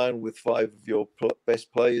into the final with 5 of your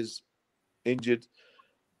best players injured,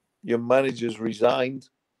 your managers resigned.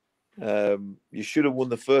 You should have won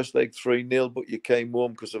the first leg 3-0, but you came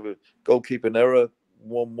home because of a goalkeeping error,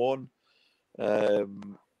 1-1.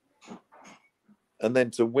 And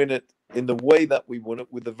then to win it in the way that we won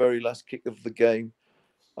it with the very last kick of the game,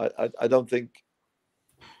 I don't think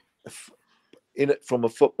in it from a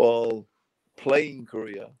football playing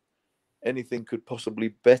career, anything could possibly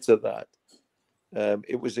better that.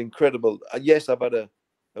 It was incredible. Yes, I've had a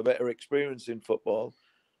better experience in football,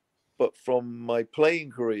 but from my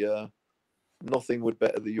playing career, nothing would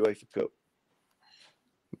better the UEFA Cup.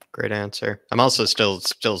 Great answer. I'm also still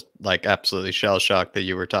like absolutely shell shocked that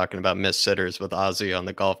you were talking about missed sitters with Ozzy on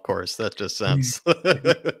the golf course. That just sounds.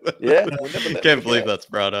 Yeah, we'll never let Can't believe that's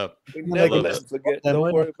brought up. We never let them forget. Don't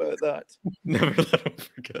worry about that. Never let them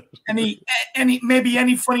forget. Maybe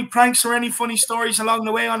any funny pranks or any funny stories along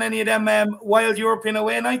the way on any of them wild European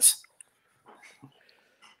away nights?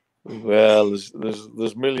 Well,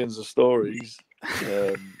 there's millions of stories.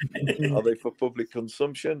 Are they for public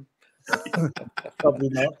consumption? Probably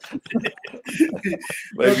not.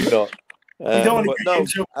 Maybe not. But no,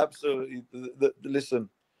 into... absolutely. Listen,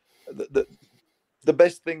 the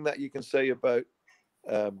best thing that you can say about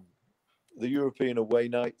the European away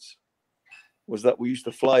nights was that we used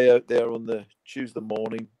to fly out there on the Tuesday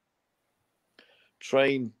morning,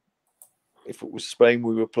 train. If it was Spain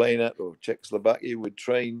we were playing at, or Czechoslovakia, would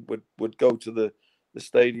go to the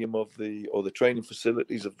stadium or the training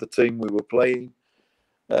facilities of the team we were playing.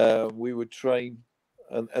 We would train,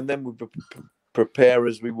 and then we'd prepare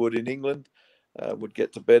as we would in England. Would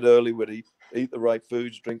get to bed early, would eat the right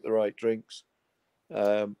foods, drink the right drinks,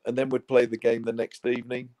 and then we'd play the game the next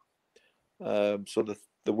evening. So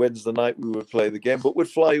the Wednesday night we would play the game, but we'd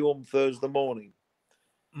fly home Thursday morning.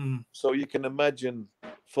 So you can imagine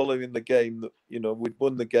following the game that, we'd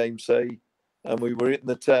won the game, say, and we were in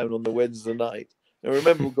the town on the Wednesday night. And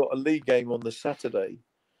remember, we got a league game on the Saturday,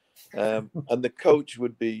 and the coach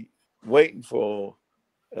would be waiting for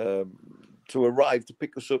to arrive to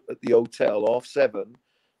pick us up at the hotel 7:30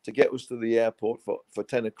 to get us to the airport for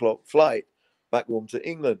 10 o'clock flight back home to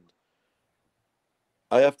England.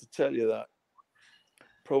 I have to tell you that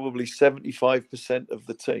probably 75% of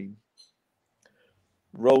the team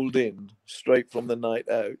rolled in straight from the night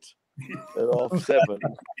out at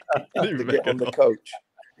 7:30 to get on the coach.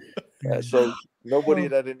 So nobody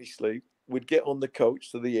had any sleep. We'd get on the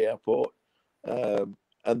coach to the airport, and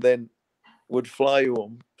then would fly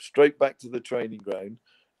home straight back to the training ground,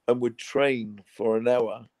 and would train for an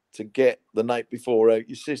hour to get the night before out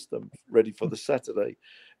your system ready for the Saturday.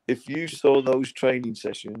 If you saw those training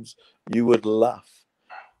sessions, you would laugh.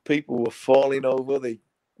 People were falling over. They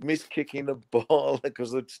missed kicking a ball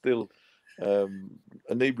because they'd still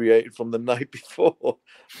inebriated from the night before.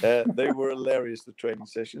 They were hilarious, the training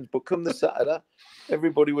sessions. But come the Saturday,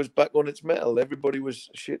 everybody was back on its mettle. Everybody was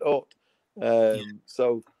shit hot.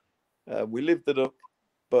 So we lived it up,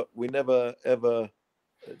 but we never, ever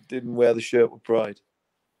didn't wear the shirt with pride.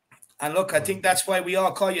 And look, I think that's why we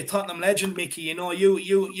all call you Tottenham legend, Micky.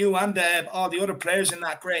 You and all the other players in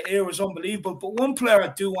that great era was unbelievable. But one player I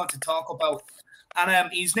do want to talk about,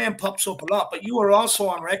 and his name pops up a lot, but you were also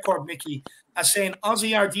on record, Micky, as saying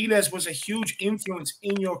Ozzy Ardiles was a huge influence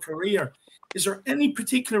in your career. Is there any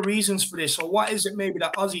particular reasons for this, or what is it maybe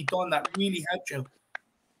that Ozzy done that really helped you?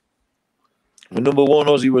 Well, number one,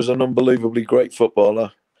 Ozzy was an unbelievably great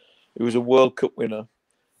footballer. He was a World Cup winner.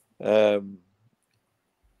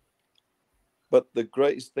 But the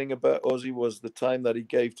greatest thing about Ozzy was the time that he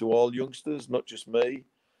gave to all youngsters, not just me,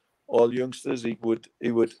 all youngsters. He would,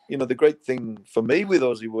 the great thing for me with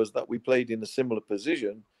Ozzy was that we played in a similar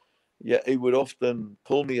position, yet he would often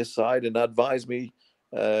pull me aside and advise me.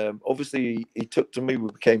 Obviously, he took to me. We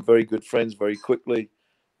became very good friends very quickly.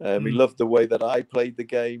 He loved the way that I played the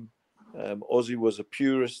game. Ozzy was a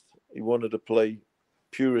purist. He wanted to play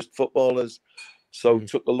purist footballers. So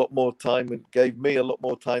took a lot more time and gave me a lot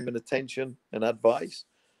more time and attention and advice.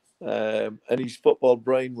 And his football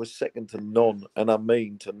brain was second to none, and I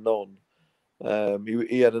mean to none.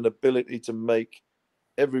 He had an ability to make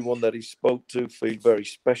everyone that he spoke to feel very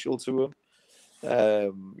special to him.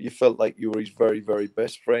 You felt like you were his very, very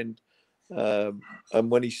best friend.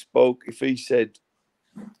 And when he spoke, if he said,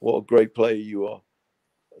 "What a great player you are,"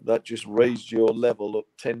 that just raised your level up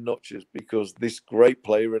 10 notches, because this great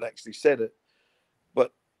player had actually said it.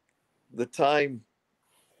 But the time,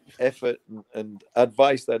 effort, and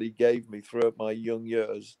advice that he gave me throughout my young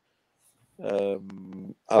years,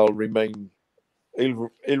 I'll remain. He'll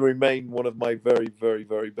remain one of my very, very,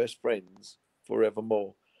 very best friends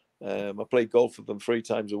forevermore. I play golf with them 3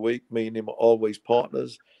 times a week. Me and him are always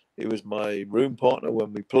partners. He was my room partner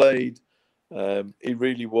when we played. He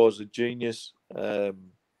really was a genius,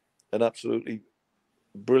 an absolutely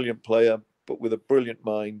brilliant player, but with a brilliant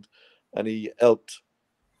mind, and he helped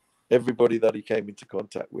everybody that he came into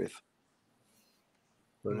contact with.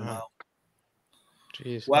 Wow.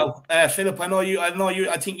 Jeez. Well, Philip,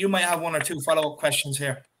 I think you might have 1 or 2 follow-up questions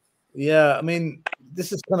here. Yeah, I mean,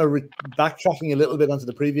 this is kind of backtracking a little bit onto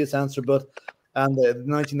the previous answer, but and the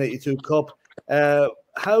 1982 Cup.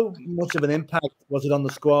 How much of an impact was it on the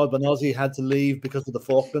squad when Ozzy had to leave because of the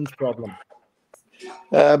Falklands problem?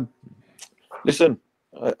 Listen,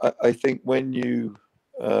 I think when you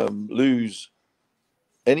lose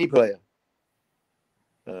any player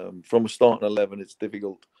from a starting 11, it's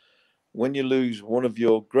difficult. When you lose one of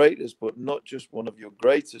your greatest, but not just one of your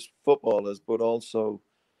greatest footballers, but also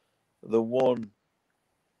the one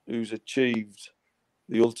who's achieved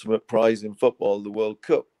the ultimate prize in football, the World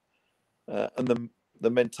Cup, and the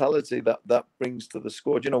mentality that brings to the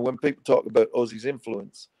squad. You know, when people talk about Ozzy's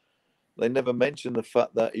influence, they never mention the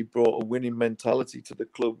fact that he brought a winning mentality to the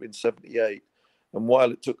club in '78. And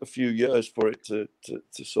while it took a few years for it to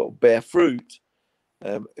sort of bear fruit,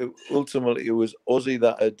 ultimately it was Ozzy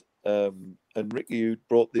that had and Micky who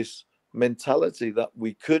brought this mentality that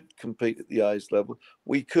we could compete at the highest level,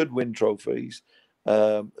 we could win trophies.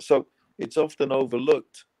 So it's often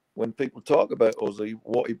overlooked when people talk about Ozzy,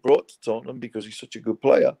 what he brought to Tottenham, because he's such a good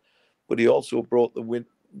player, but he also brought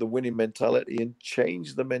the winning mentality and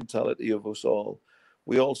changed the mentality of us all.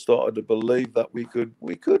 We all started to believe that we could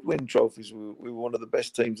win trophies. We were one of the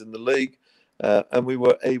best teams in the league, and we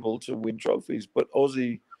were able to win trophies. But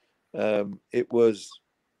Ozzy, it was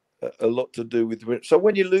a lot to do with. So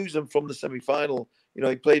when you lose him from the semi-final, you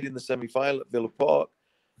know, he played in the semi-final at Villa Park,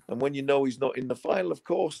 and when you know he's not in the final, of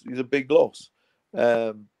course, he's a big loss.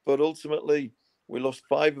 But ultimately, we lost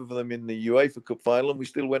 5 of them in the UEFA Cup final, and we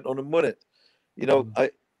still went on and won it. You know,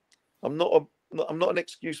 I'm not an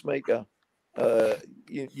excuse maker.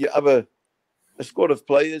 You have a squad of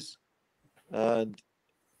players, and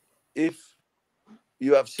if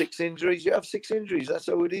you have 6 injuries, you have 6 injuries. That's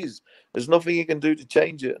how it is. There's nothing you can do to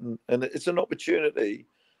change it, and it's an opportunity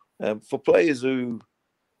for players who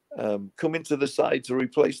come into the side to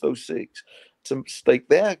replace those 6, to stake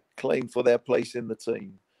their claim for their place in the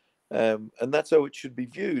team, and that's how it should be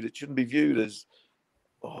viewed. It shouldn't be viewed as,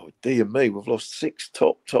 oh dear me, we've lost 6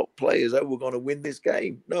 top players. Oh, we're going to win this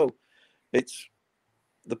game. No, it's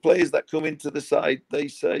the players that come into the side. They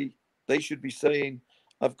should be saying,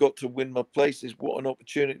 I've got to win my places. What an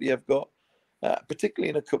opportunity I've got, particularly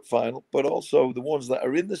in a cup final. But also the ones that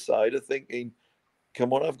are in the side are thinking,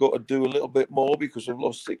 come on, I've got to do a little bit more because we've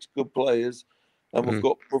lost 6 good players, and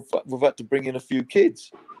we've had to bring in a few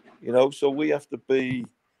kids. You know, so we have to be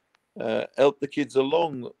help the kids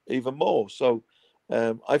along even more. So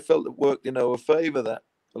I felt it worked in our favour that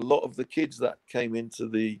a lot of the kids that came into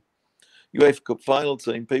the UEFA Cup final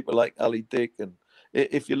team, people like Ali Dick, and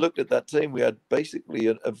if you looked at that team, we had basically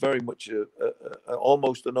a very much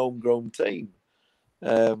almost an homegrown team,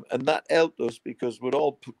 and that helped us because we'd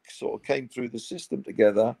all sort of came through the system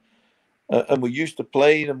together, and we're used to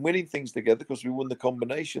playing and winning things together because we won the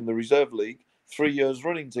combination, the reserve league, 3 years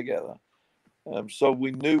running together. So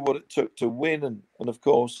we knew what it took to win, and of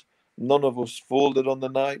course, none of us folded on the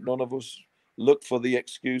night. None of us look for the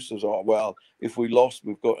excuses. Oh, well, if we lost,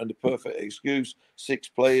 we've got the perfect excuse. 6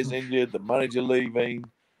 players injured, the manager leaving.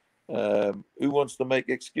 Who wants to make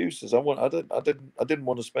excuses? I didn't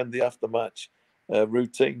want to spend the aftermatch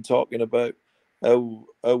routine talking about how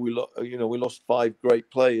we lost 5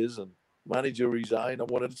 great players and manager resigned. I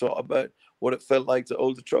wanted to talk about what it felt like to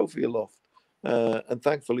hold the trophy aloft, and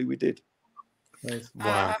thankfully we did.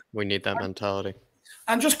 Wow, we need that mentality.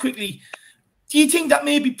 And just quickly, do you think that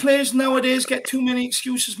maybe players nowadays get too many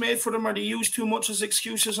excuses made for them, or they use too much as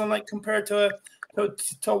excuses, unlike compared to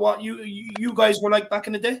what you guys were like back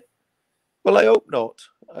in the day? Well, I hope not.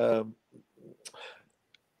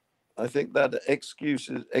 I think that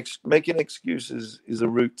making excuses is a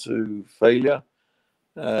route to failure.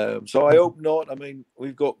 So I hope not. I mean,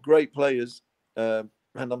 we've got great players, and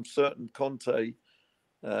I'm certain Conte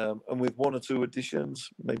and with one or two additions,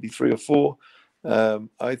 maybe 3 or 4,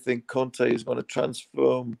 I think Conte is going to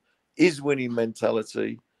transform his winning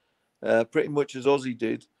mentality pretty much as Ozzy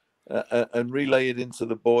did, and relay it into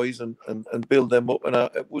the boys and build them up. And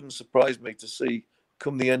it wouldn't surprise me to see,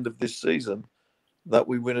 come the end of this season, that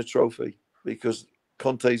we win a trophy, because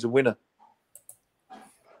Conte's a winner.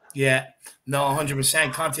 Yeah, no,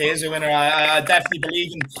 100%. Conte is a winner. I definitely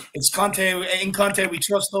believe it's Conte. In Conte, we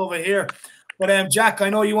trust over here. But Jack, I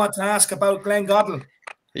know you want to ask about Glenn Goddard.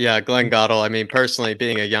 Yeah, Glenn Goddard. I mean, personally,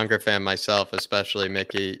 being a younger fan myself, especially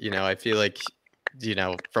Micky, I feel like,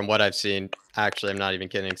 from what I've seen, actually, I'm not even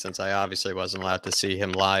kidding, since I obviously wasn't allowed to see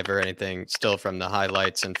him live or anything, still from the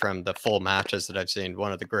highlights and from the full matches that I've seen,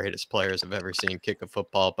 one of the greatest players I've ever seen kick a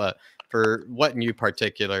football. But for what in you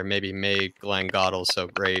particular maybe made Glenn Goddard so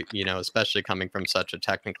great, especially coming from such a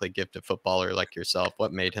technically gifted footballer like yourself,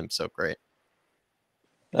 what made him so great?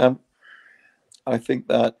 I think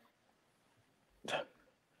that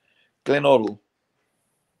Glenn Hoddle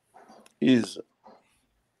is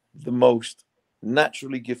the most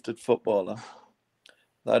naturally gifted footballer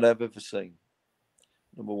that I've ever seen.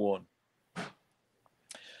 Number one,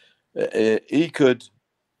 he could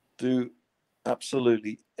do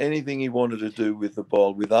absolutely anything he wanted to do with the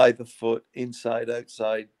ball, with either foot, inside,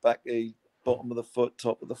 outside, back, bottom of the foot,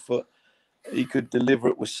 top of the foot. He could deliver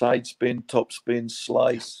it with side spin, top spin,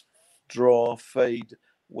 slice, draw, fade,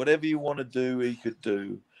 whatever you want to do, he could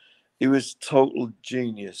do. He was total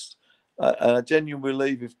genius. And I genuinely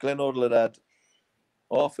believe if Glenn Hoddle had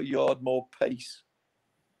half a yard more pace,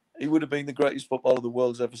 he would have been the greatest footballer the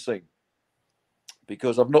world's ever seen.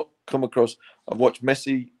 Because I've not come across, I've watched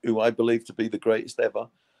Messi, who I believe to be the greatest ever,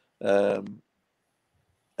 and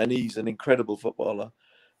he's an incredible footballer.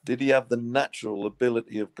 Did he have the natural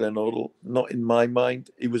ability of Glenn Hoddle? Not in my mind.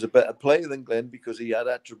 He was a better player than Glenn because he had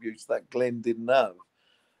attributes that Glenn didn't have.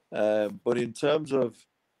 But in terms of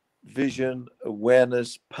vision,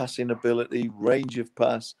 awareness, passing ability, range of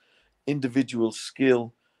pass, individual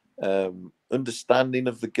skill, understanding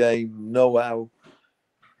of the game, know-how,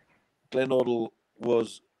 Glenn Hoddle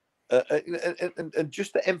was, and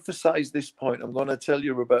just to emphasize this point, I'm going to tell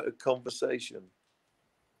you about a conversation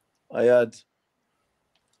I had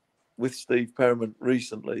with Steve Perriman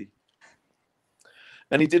recently.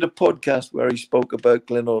 And he did a podcast where he spoke about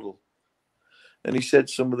Glenn Hoddle. And he said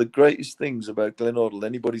some of the greatest things about Glenn Hoddle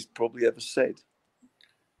anybody's probably ever said.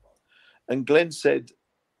 And Glenn said,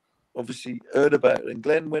 obviously heard about it. And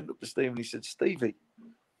Glenn went up to Steve and he said, Stevie,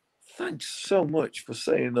 thanks so much for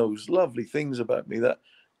saying those lovely things about me. That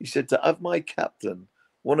he said, to have my captain,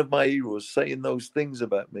 one of my heroes, saying those things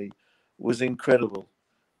about me was incredible.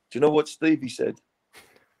 Do you know what Stevie said?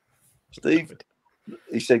 Steve,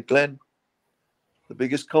 he said, Glenn, the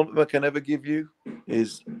biggest compliment I can ever give you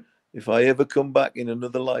is if I ever come back in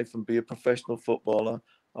another life and be a professional footballer,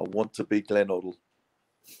 I want to be Glenn Hoddle.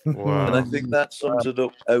 Wow. And I think that sums it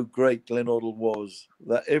up how great Glenn Hoddle was,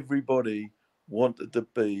 that everybody wanted to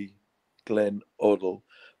be Glenn Hoddle.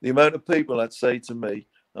 The amount of people that say to me,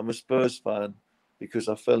 I'm a Spurs fan because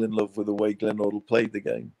I fell in love with the way Glenn Hoddle played the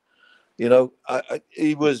game.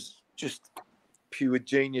 He was just pure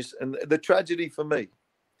genius. And the tragedy for me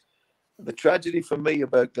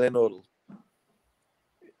about Glenn Hoddle,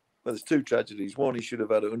 well, there's two tragedies. One, he should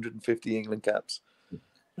have had 150 England caps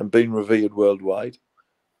and been revered worldwide.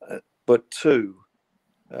 But two,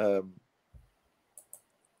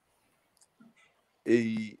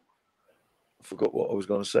 he forgot what I was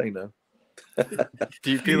going to say now.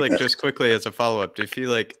 Do you feel like, just quickly as a follow-up, do you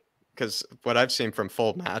feel like, because what I've seen from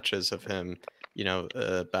full matches of him,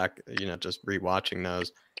 back, just rewatching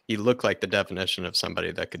those, he looked like the definition of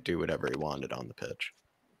somebody that could do whatever he wanted on the pitch.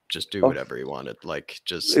 Just do whatever he wanted. Like,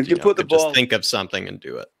 just, if you put the ball, just think of something and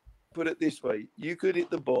do it. Put it this way, you could hit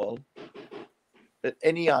the ball at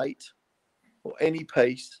any height or any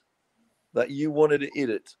pace that you wanted to hit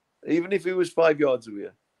it, even if it was 5 yards away,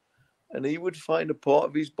 and he would find a part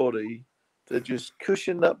of his body to just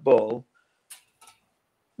cushion that ball.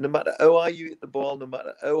 No matter how high you hit the ball, no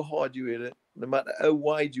matter how hard you hit it, no matter how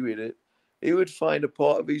wide you hit it, he would find a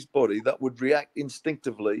part of his body that would react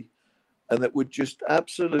instinctively and that would just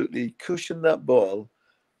absolutely cushion that ball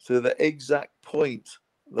to the exact point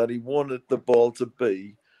that he wanted the ball to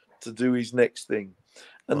be to do his next thing.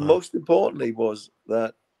 And most importantly was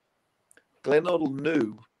that Glenn Hoddle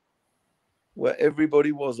knew where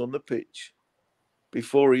everybody was on the pitch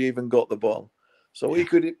before he even got the ball. So he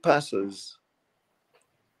could hit passes.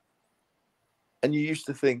 And you used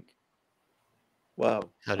to think, wow.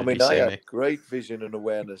 I had great vision and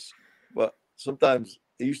awareness, but sometimes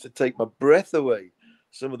it used to take my breath away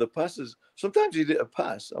some of the passes. Sometimes he did a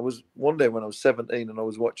pass. I was one day when I was 17 and I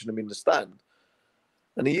was watching him in the stand,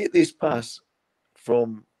 and he hit this pass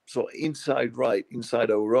from sort of inside right,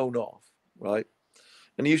 inside our own half, right?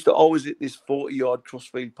 And he used to always hit this 40-yard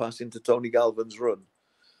crossfield pass into Tony Galvin's run.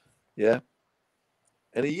 Yeah.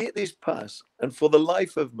 And he hit this pass, and for the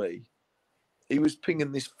life of me, he was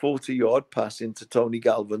pinging this 40-yard pass into Tony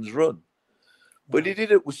Galvin's run. But he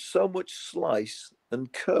did it with so much slice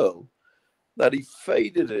and curl that he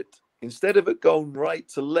faded it. Instead of it going right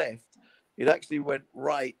to left, it actually went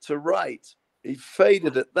right to right. He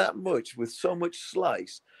faded it that much with so much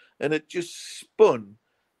slice, and it just spun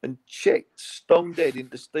and checked stone dead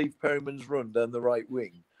into Steve Perryman's run down the right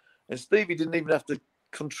wing. And Stevie didn't even have to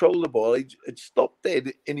control the ball. It stopped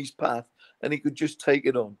dead in his path, and he could just take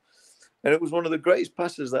it on. And it was one of the greatest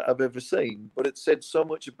passes that I've ever seen. But it said so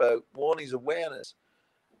much about, one, his awareness,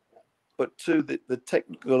 but two, the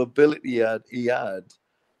technical ability he had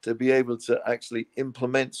to be able to actually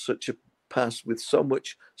implement such a pass with so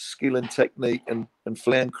much skill and technique and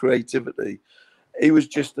flair and creativity. He was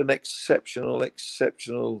just an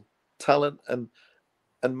exceptional talent. And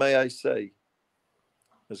may I say,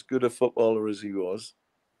 as good a footballer as he was,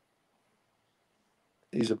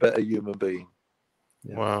 he's a better human being.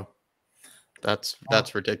 Yeah. Wow. That's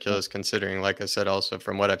ridiculous, considering, like I said, also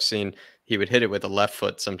from what I've seen, he would hit it with a left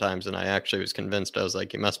foot sometimes, and I actually was convinced. I was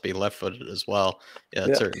like, he must be left-footed as well. Yeah,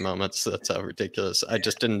 at certain moments. That's how ridiculous. I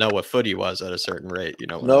just didn't know what foot he was at a certain rate. You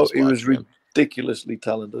know, when no, he was ridiculously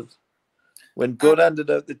talented. When God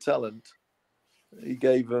handed out the talent, he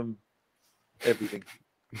gave him everything.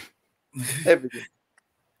 Everything.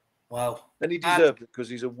 Wow. And he deserved it because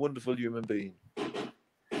he's a wonderful human being.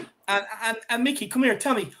 And Micky, come here,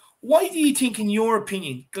 tell me, why do you think, in your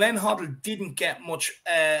opinion, Glenn Hoddle didn't get much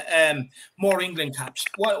more England caps?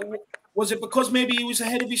 What, was it because maybe he was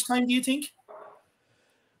ahead of his time, do you think?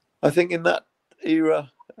 I think in that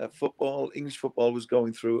era, English football was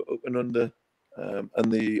going through up and under,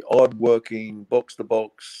 and the hard-working,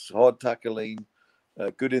 box-to-box, hard tackling,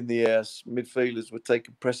 good in the air, midfielders were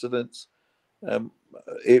taking precedence.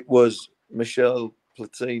 It was Michel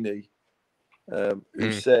Platini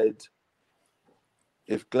who said,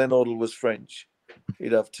 if Glenn Hoddle was French,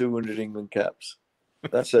 he'd have 200 England caps.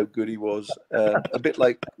 That's how good he was. A bit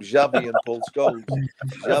like Xavi and Paul Scholes.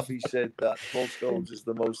 Xavi said that Paul Scholes is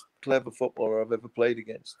the most clever footballer I've ever played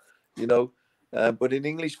against. You know, but in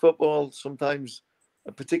English football, sometimes,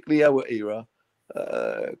 particularly our era,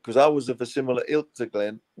 because I was of a similar ilk to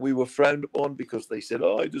Glenn, we were frowned upon because they said,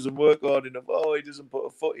 "Oh, he doesn't work hard enough. Oh, he doesn't put a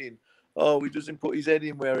foot in. Oh, he doesn't put his head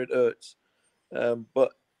in where it hurts."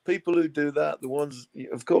 But people who do that, the ones,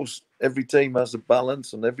 of course, every team has a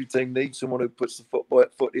balance, and every team needs someone who puts the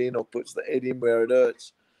foot in or puts the head in where it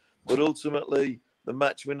hurts. But ultimately, the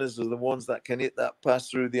match winners are the ones that can hit that pass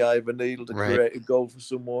through the eye of a needle to create a goal for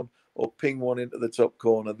someone, or ping one into the top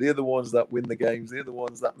corner. They're the ones that win the games. They're the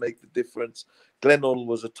ones that make the difference. Glenn Hoddle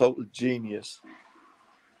was a total genius.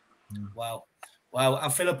 Wow.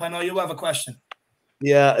 And Philip, I know you have a question.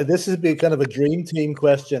 Yeah, this would be kind of a dream team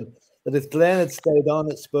question. That if Glenn had stayed on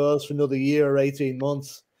at Spurs for another year or 18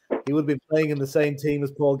 months, he would have been playing in the same team as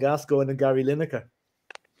Paul Gascoigne and Gary Lineker.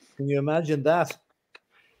 Can you imagine that?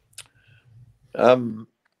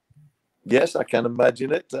 Yes, I can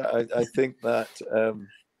imagine it. I think that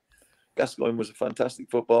Gascoigne was a fantastic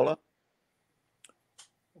footballer.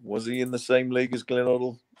 Was he in the same league as Glenn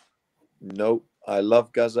Hoddle? No. I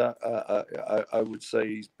love Gaza. I would say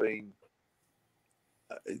he's been...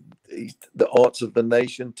 the arts of the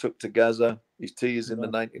nation took to Gaza. His tears in the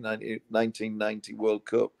 1990 World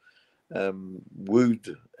Cup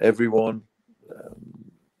wooed everyone.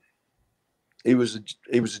 He was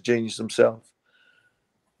a genius himself,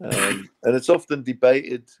 and it's often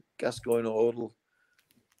debated, Gascoigne or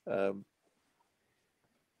Hoddle.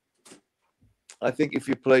 I think if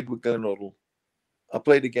you played with Glenn Hoddle, I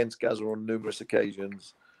played against Gaza on numerous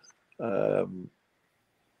occasions.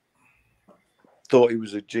 Thought he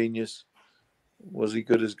was a genius. Was he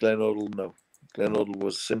good as Glenn Hoddle? No. Glenn Hoddle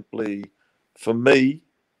was simply, for me,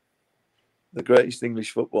 the greatest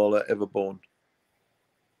English footballer ever born.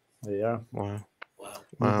 Yeah. Wow.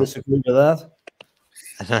 You disagree with that?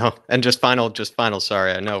 I know. And just final,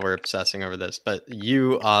 sorry, I know we're obsessing over this, but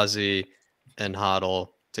you, Ozzy, and Hoddle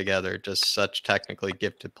together, just such technically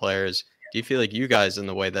gifted players. Do you feel like you guys, in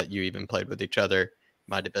the way that you even played with each other,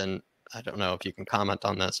 might have been, I don't know if you can comment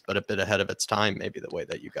on this, but a bit ahead of its time, maybe, the way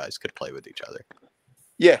that you guys could play with each other?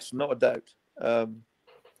 Yes, not a doubt.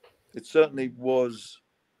 It certainly was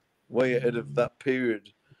way ahead of that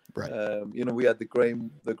period. Right. We had the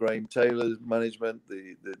Graham Taylor management,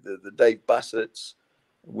 the Dave Bassett's,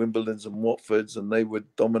 Wimbledons and Watfords, and they were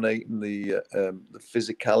dominating the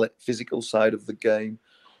physical side of the game,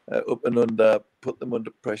 up and under, put them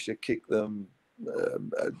under pressure, kick them,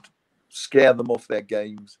 scare them off their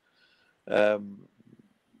games.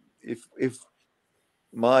 If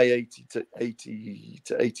my 80 to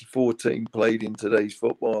 84 team played in today's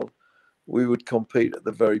football, we would compete at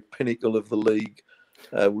the very pinnacle of the league.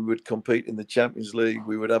 We would compete in the Champions League.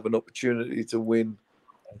 We would have an opportunity to win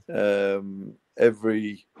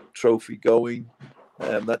every trophy going.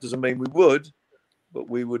 That doesn't mean we would, but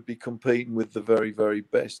we would be competing with the very, very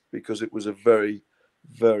best, because it was a very,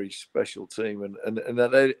 very special team, and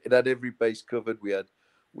it had every base covered. We had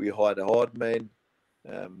hard men,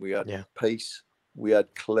 we had pace, we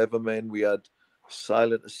had clever men, we had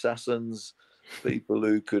silent assassins, people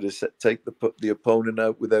who could take the opponent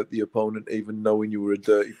out without the opponent even knowing you were a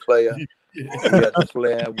dirty player. We had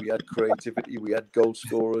flair, we had creativity, we had goal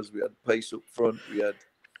scorers, we had pace up front,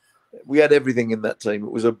 we had everything in that team.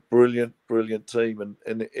 It was a brilliant, brilliant team, and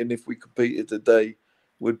if we competed today,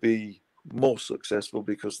 would be more successful,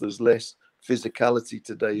 because there's less physicality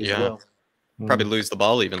today as well. Probably lose the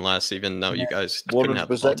ball even less, even though you guys couldn't have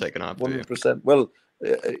the ball taken off. 100%. Well,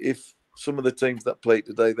 if some of the teams that play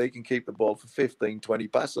today, they can keep the ball for 15, 20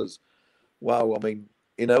 passes. Wow, I mean,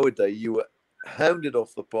 in our day, you were hounded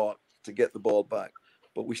off the park to get the ball back,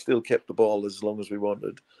 but we still kept the ball as long as we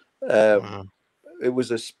wanted. Wow. It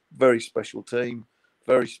was a very special team,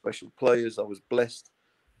 very special players. I was blessed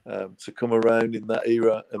to come around in that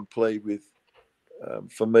era and play with,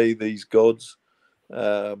 for me, these gods.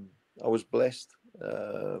 I was blessed.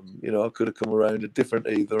 I could have come around a different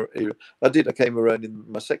era. I came around in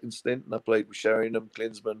my second stint, and I played with Sheringham,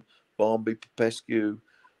 Klinsmann, Barnby, Popescu,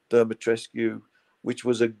 Dermatrescu, which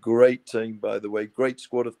was a great team, by the way. Great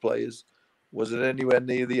squad of players. Was it anywhere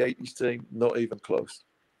near the 80s team? Not even close.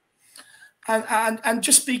 And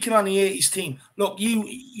just speaking on the 80s team, look,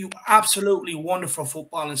 you absolutely wonderful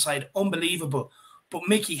footballing side, unbelievable. But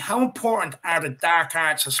Micky, how important are the dark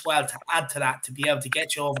arts as well to add to that, to be able to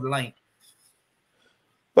get you over the line?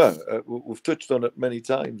 Well, we've touched on it many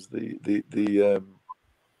times. The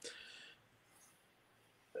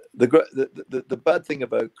bad thing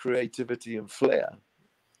about creativity and flair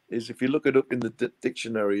is, if you look it up in the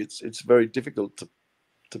dictionary, it's very difficult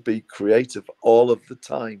to be creative all of the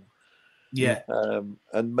time. Yeah.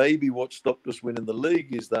 And maybe what stopped us winning the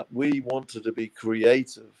league is that we wanted to be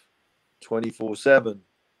creative 24/7.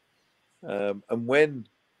 And when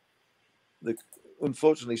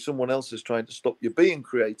unfortunately someone else is trying to stop you being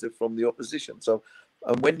creative from the opposition. So,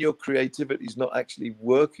 and when your creativity is not actually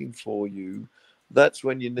working for you, that's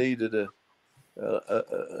when you needed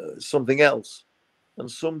something else. And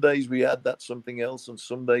some days we had that something else, and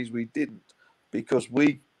some days we didn't, because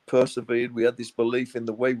we persevered. We had this belief in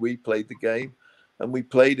the way we played the game, and we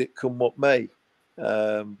played it come what may.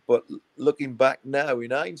 But looking back now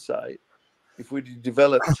in hindsight, if we'd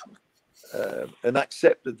developed and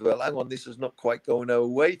accepted, well, hang on, this is not quite going our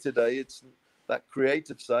way today. It's that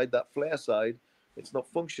creative side, that flair side. It's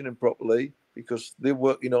not functioning properly because they're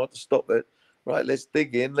working hard to stop it. Right, let's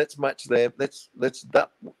dig in. Let's match them. Let's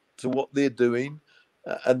adapt to what they're doing,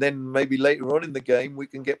 and then maybe later on in the game we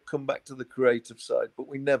can come back to the creative side. But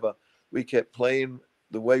we never. We kept playing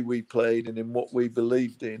the way we played and in what we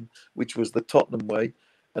believed in, which was the Tottenham way.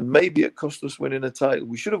 And maybe it cost us winning a title.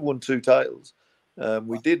 We should have won 2 titles.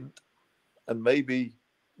 We didn't. And maybe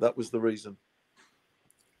that was the reason.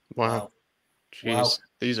 Wow. Jeez. Wow.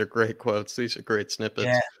 These are great quotes. These are great snippets.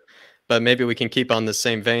 Yeah. But maybe we can keep on the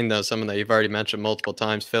same vein, though, someone that you've already mentioned multiple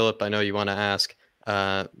times. Philip, I know you want to ask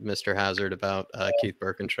Mr. Hazard about Keith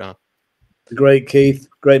Birkinshaw. Great Keith,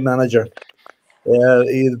 great manager.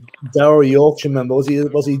 He dour Yorkshireman. Was he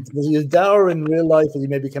a dour in real life, as he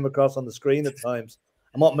maybe came across on the screen at times?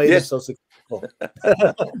 And what made him so successful?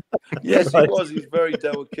 Yes, right. He was. He's very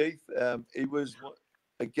dour, Keith. He was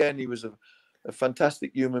a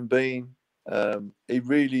fantastic human being. He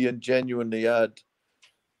really and genuinely had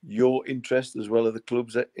your interest as well as the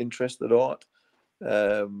club's interest at heart.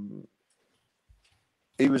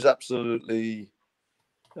 He was absolutely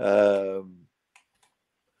very,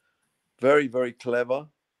 very clever.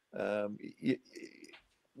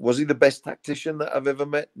 Was he the best tactician that I've ever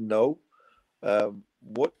met? No.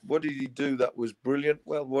 What did he do that was brilliant?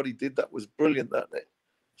 Well, what he did that was brilliant, that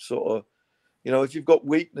sort of, if you've got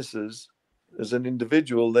weaknesses as an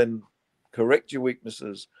individual, then correct your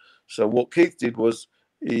weaknesses. So what Keith did was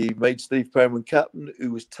he made Steve Perryman captain,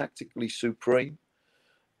 who was tactically supreme.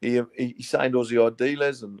 He signed Ozzy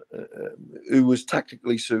Ardiles, and who was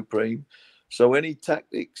tactically supreme. So any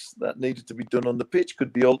tactics that needed to be done on the pitch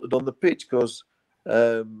could be altered on the pitch, because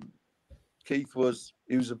Keith was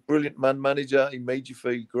a brilliant man manager. He made you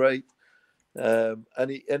feel great, and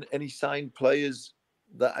he signed players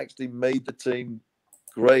that actually made the team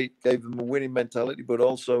great, gave them a winning mentality, but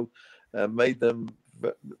also made them,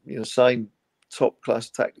 sign top class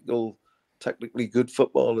tactically good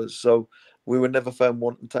footballers. So we were never found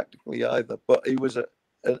wanting tactically either. But he was a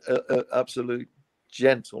absolute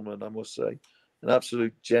gentleman, I must say, an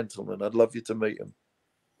absolute gentleman. I'd love you to meet him.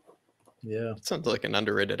 Yeah, it sounds like an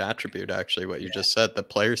underrated attribute, actually, what you just said, the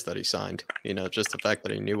players that he signed, just the fact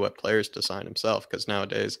that he knew what players to sign himself, because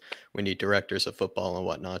nowadays we need directors of football and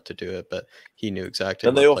whatnot to do it, but he knew exactly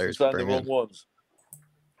and what they often players to sign the bring wrong in. ones.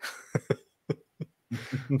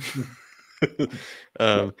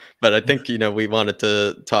 But I think, we wanted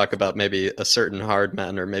to talk about maybe a certain hard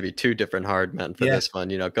man, or maybe two different hard men for this one,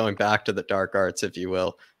 going back to the dark arts, if you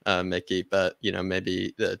will, Micky, but,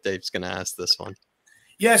 maybe Dave's going to ask this one.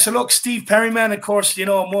 Yeah, so look, Steve Perryman, of course,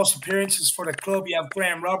 most appearances for the club. You have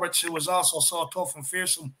Graham Roberts, who was also so tough and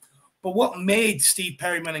fearsome. But what made Steve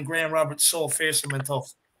Perryman and Graham Roberts so fearsome and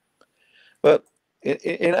tough? But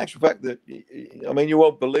in actual fact, you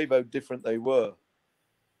won't believe how different they were.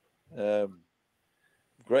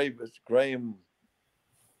 Graham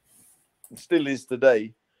still is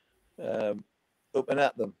today, up and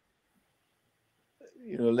at them.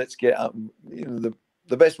 Let's get up. The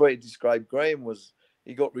best way to describe Graham was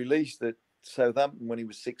he got released at Southampton when he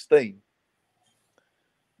was 16.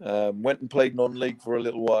 Went and played non-league for a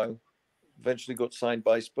little while. Eventually got signed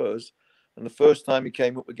by Spurs. And the first time he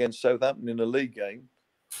came up against Southampton in a league game,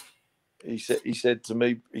 he said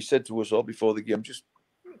to us all before the game,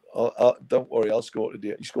 don't worry, I'll score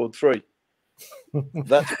today. He scored 3.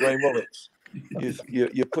 That's Graham Roberts.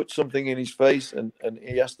 You put something in his face, and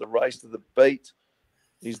he has to rise to the bait.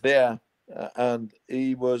 He's there, and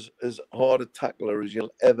he was as hard a tackler as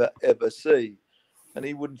you'll ever see. And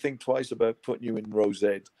he wouldn't think twice about putting you in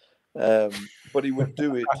rosette, but he would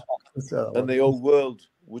do it, and the whole world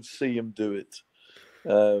would see him do it.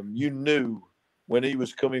 You knew when he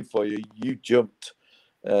was coming for you, you jumped,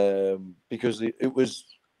 because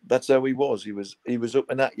that's how he was. He was up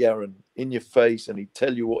and at you and in your face, and he'd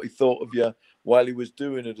tell you what he thought of you while he was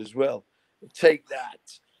doing it as well. Take that,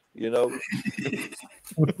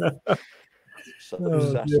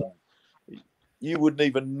 You wouldn't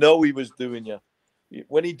even know he was doing you.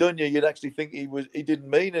 When he done you, you'd actually think he didn't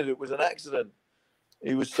mean it. It was an accident.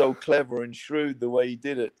 He was so clever and shrewd the way he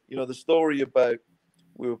did it. The story about,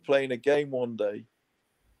 we were playing a game one day,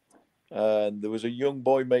 and there was a young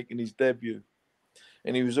boy making his debut,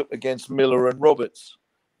 and he was up against Miller and Roberts,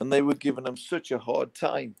 and they were giving him such a hard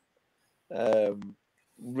time,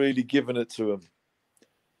 really giving it to him.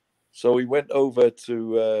 So he went over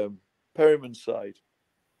to Perryman's side,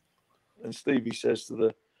 and Stevie says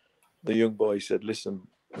to the young boy, he said, "Listen,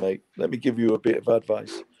 mate, let me give you a bit of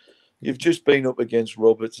advice. You've just been up against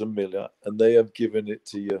Roberts and Miller, and they have given it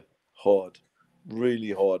to you hard,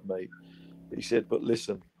 really hard, mate." He said, "But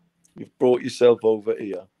listen, you've brought yourself over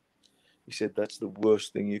here." He said, "That's the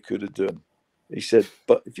worst thing you could have done." He said,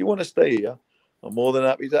 "But if you want to stay here, I'm more than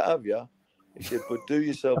happy to have you." He said, "But do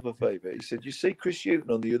yourself a favour." He said, "You see Chris Hughton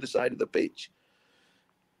on the other side of the pitch?"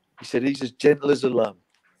 He said, "He's as gentle as a lamb."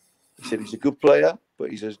 He said, "He's a good player, but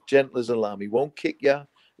he's as gentle as a lamb. He won't kick you.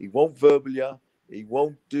 He won't verbal you. He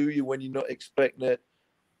won't do you when you're not expecting it.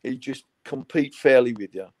 He just compete fairly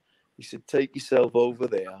with you." He said, "Take yourself over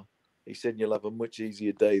there." He said, "You'll have a much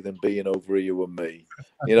easier day than being over here with me."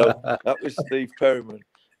 That was Steve Perryman.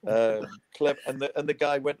 Clever, and the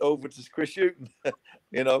guy went over to Chris Hughton.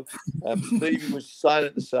 Stevie was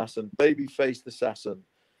silent assassin, baby-faced assassin.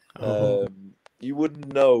 You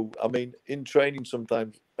wouldn't know. I mean, in training,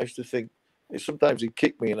 sometimes I used to think, sometimes he'd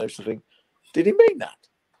kick me, and I used to think, did he mean that,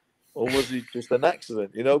 or was he just an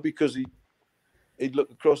accident? Because he'd look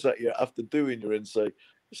across at you after doing you and say,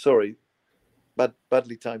 "Sorry,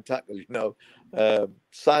 badly timed tackle."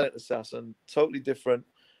 Silent assassin, totally different,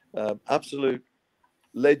 absolute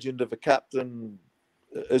legend of a captain,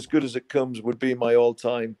 as good as it comes. Would be my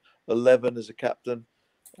all-time 11 as a captain.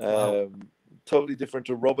 Wow. Totally different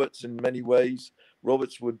to Roberts in many ways.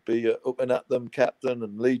 Roberts would be up and at them captain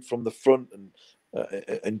and lead from the front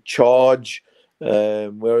and charge,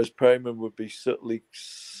 whereas Perryman would be subtly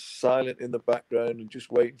silent in the background and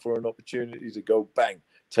just waiting for an opportunity to go bang,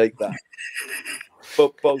 take that.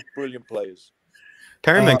 But both brilliant players.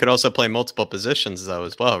 Perryman could also play multiple positions, though,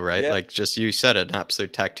 as well, right? Yeah. Like, just you said, an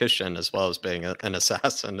absolute tactician as well as being an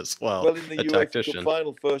assassin as well. Well, in the a UEFA tactician. Cup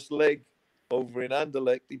final first leg over in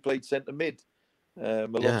Anderlecht, he played centre mid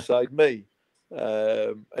alongside me,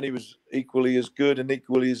 and he was equally as good and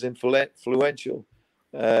equally as influential.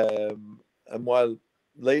 And while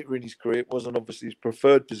later in his career, it wasn't obviously his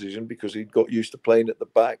preferred position because he'd got used to playing at the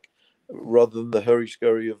back rather than the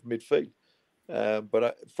hurry-scurry of midfield.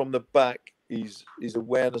 But from the back, his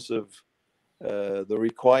awareness of the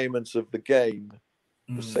requirements of the game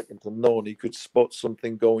was second to none. He could spot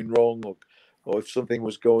something going wrong, or if something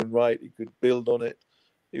was going right, he could build on it.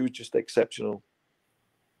 He was just exceptional.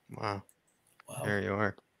 Wow. There you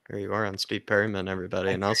are. There you are on Steve Perryman,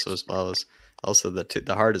 everybody, and also as well as the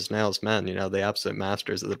hard as nails men. You know, the absolute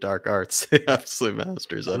masters of the dark arts, the absolute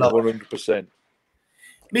masters. I love 100%.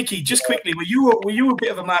 Micky, just quickly, were you a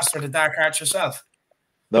bit of a master of the dark arts yourself?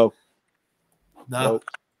 No.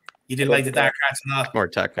 You didn't like the dark arts at all. More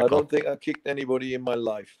technical. I don't think I kicked anybody in my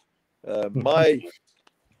life.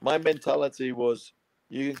 My mentality was,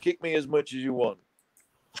 you can kick me as much as you want,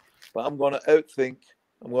 but I'm going to outthink,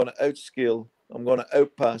 I'm going to outskill, I'm going to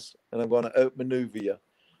outpass, and I'm going to outmaneuver you,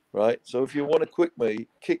 right? So if you want to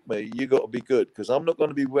kick me, you got to be good, because I'm not going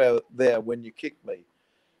to be there when you kick me.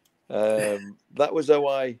 That was how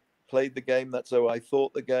I played the game. That's how I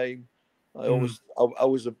thought the game. I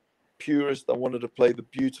was a purist. I wanted to play the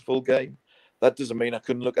beautiful game. That doesn't mean I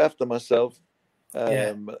couldn't look after myself.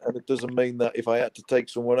 And it doesn't mean that if I had to take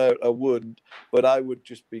someone out, I wouldn't, but I would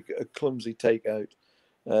just be a clumsy takeout.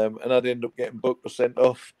 And I'd end up getting booked or sent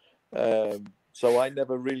off. So I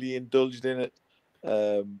never really indulged in it,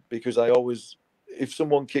 because I always, if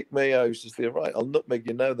someone kicked me, I used to say, right, I'll nutmeg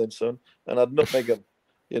you now then, son. And I'd nutmeg them,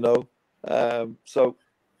 you know. So,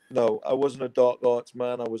 no, I wasn't a dark arts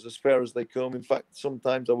man. I was as fair as they come. In fact,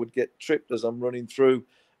 sometimes I would get tripped as I'm running through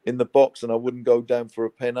in the box, and I wouldn't go down for a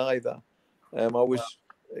pen either. I was,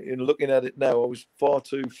 in looking at it now, I was far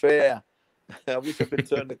too fair. I wish I could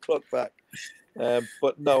turn the clock back.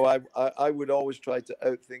 But no, I would always try to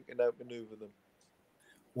outthink and outmaneuver them.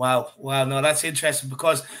 Wow. No, that's interesting,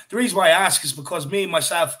 because the reason why I ask is because me,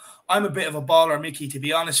 myself, I'm a bit of a baller, Micky, to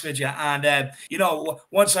be honest with you. And, you know,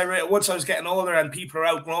 once I was getting older and people are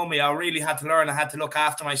outgrowing me, I really had to learn. I had to look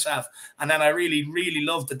after myself. And then I really, really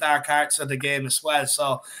loved the dark arts of the game as well.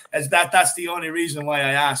 So that's the only reason why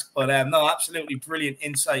I ask. But no, absolutely brilliant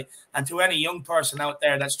insight. And to any young person out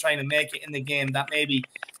there that's trying to make it in the game, that maybe,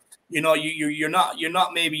 you know, you're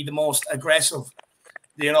not maybe the most aggressive,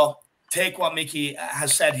 you know, take what Micky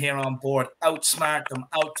has said here on board, outsmart them,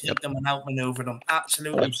 outtake them, and outmaneuver them.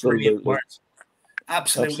 Absolutely brilliant words.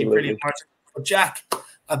 Absolutely brilliant words. But Jack,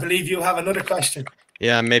 I believe you have another question.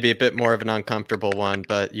 Yeah, maybe a bit more of an uncomfortable one,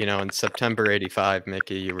 but you know, in September '85,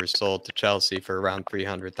 Micky, you were sold to Chelsea for around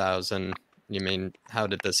 300,000. You mean, how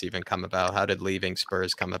did this even come about? How did leaving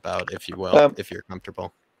Spurs come about, if you will, if you're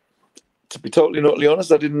comfortable? To be totally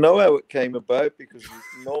honest, I didn't know how it came about, because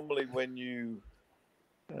normally when you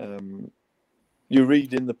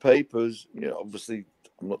read in the papers, you know, obviously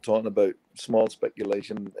I'm not talking about small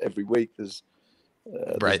speculation every week. There's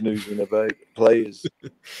news in about players,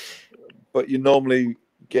 but you normally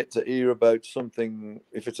get to hear about something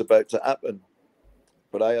if it's about to happen.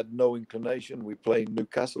 But I had no inclination. We played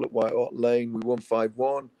Newcastle at White Hart Lane. We won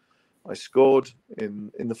 5-1. I scored in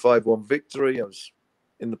the 5-1 victory. I was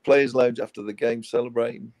in the players' lounge after the game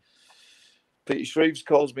celebrating. Peter Shreves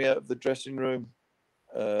calls me out of the dressing room.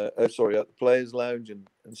 At the players' lounge, and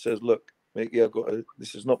says, "Look, Micky,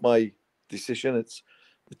 this is not my decision. It's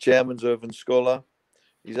the chairman's, Irvin Scholar.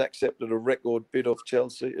 He's accepted a record bid off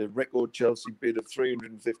Chelsea, a record Chelsea bid of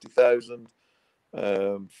 350,000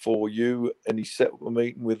 for you, and he set up a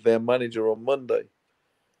meeting with their manager on Monday."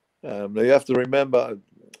 Now you have to remember,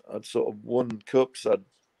 I'd sort of won cups. I'd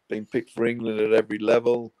been picked for England at every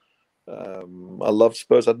level. I loved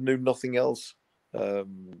Spurs. I knew nothing else.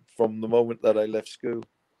 From the moment that I left school,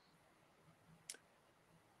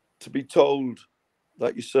 to be told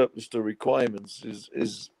that you surplus to requirements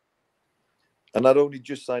is, and I'd only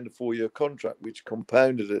just signed a 4-year contract, which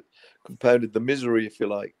compounded the misery, if you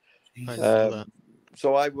like.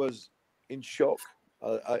 So I was in shock.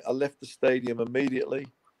 I left the stadium immediately.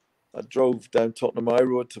 I drove down Tottenham High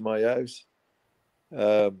Road to my house,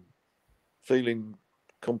 feeling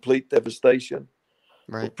complete devastation.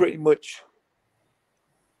 Right. But pretty much,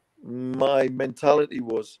 my mentality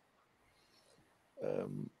was,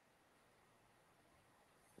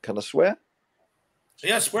 can I swear?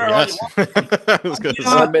 Yeah, swear all you want. I was going to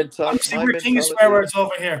say. Honestly, we're king of swear words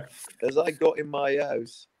over here. As I got in my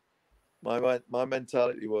house, my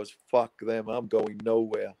mentality was, fuck them. I'm going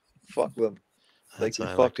nowhere. Fuck them. They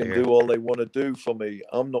can fucking do all they want to do for me.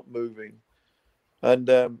 I'm not moving. And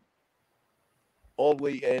all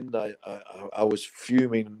weekend, I was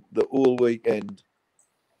fuming the whole weekend.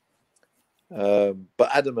 But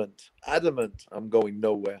adamant, I'm going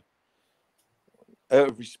nowhere. out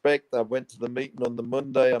of respect, I went to the meeting on the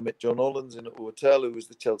Monday. I met John Hollins in a hotel, who was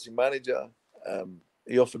the Chelsea manager.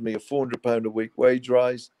 He offered me a £400 a week wage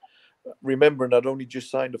rise, remembering I'd only just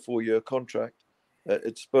signed a 4-year contract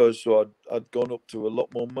at Spurs, so I'd gone up to a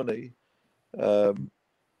lot more money.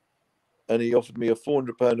 And he offered me a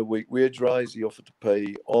 £400 a week wage rise. He offered to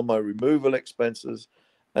pay all my removal expenses,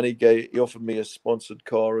 and he offered me a sponsored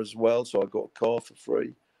car as well, so I got a car for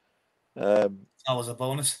free. That was a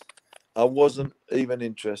bonus. I wasn't even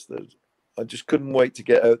interested. I just couldn't wait to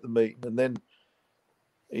get out the meeting. And then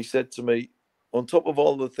he said to me, on top of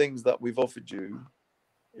all the things that we've offered you,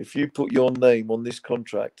 if you put your name on this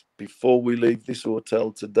contract before we leave this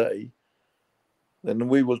hotel today, then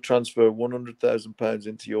we will transfer £100,000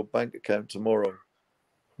 into your bank account tomorrow.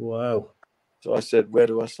 Wow. So I said, where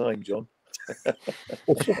do I sign, John?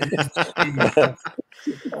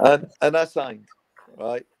 and I signed,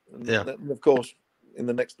 right? And, and of course, in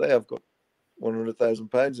the next day, I've got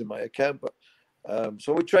 £100,000 in my account. But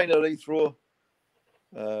so we train at Heathrow,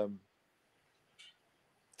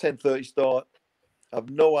 10:30 start. I have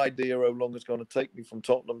no idea how long it's going to take me from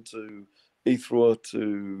Tottenham to Heathrow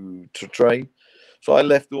to train. So I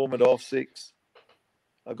left home at 6:30.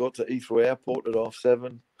 I got to Heathrow Airport at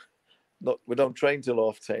 7:30. We don't train till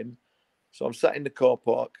 10:30. So I'm sat in the car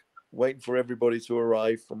park waiting for everybody to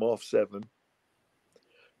arrive from 7:30.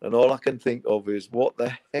 And all I can think of is, what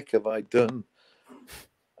the heck have I done?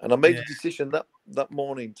 And I made a decision that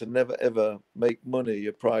morning to never, ever make money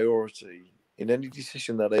a priority in any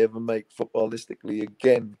decision that I ever make footballistically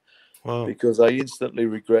again. Wow. Because I instantly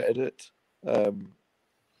regretted it. I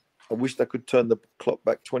wished I could turn the clock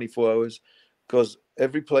back 24 hours, because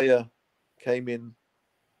every player came in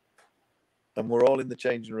and we're all in the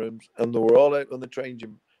changing rooms, and they were all out on the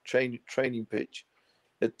training pitch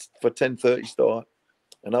for 10:30 start,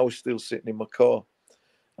 and I was still sitting in my car.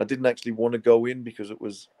 I didn't actually want to go in because it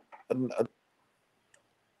was,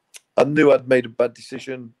 I knew I'd made a bad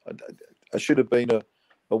decision. I should have been a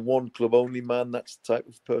one club only man. That's the type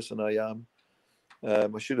of person I am.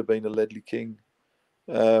 I should have been a Ledley King.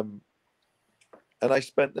 And I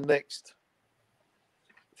spent the next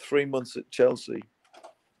 3 months at Chelsea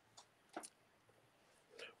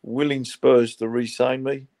willing Spurs to re-sign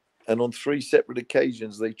me. And on 3 separate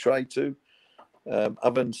occasions, they tried to.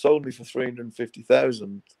 Having sold me for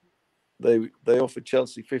 350,000, they offered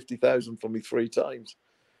Chelsea 50,000 for me 3 times.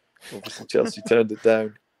 Obviously, Chelsea turned it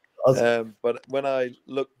down. But when I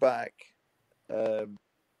look back,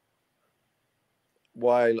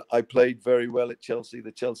 while I played very well at Chelsea,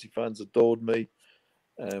 the Chelsea fans adored me.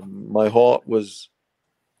 My heart was.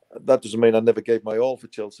 That doesn't mean I never gave my all for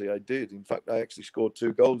Chelsea. I did. In fact, I actually scored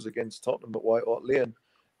 2 goals against Tottenham at White Hart Lane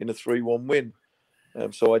in a 3-1 win.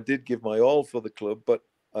 So I did give my all for the club, but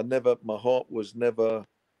my heart was never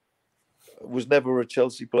a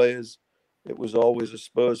Chelsea player's. It was always a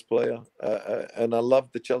Spurs player. And I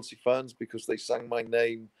loved the Chelsea fans because they sang my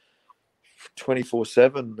name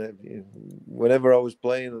 24/7. Whenever I was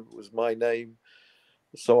playing, it was my name.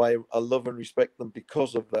 So I love and respect them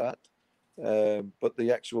because of that. But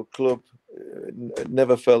the actual club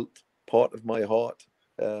never felt part of my heart.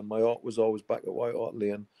 My heart was always back at White Hart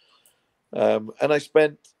Lane. And I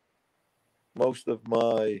spent most of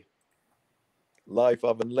my life,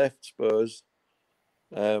 having left Spurs,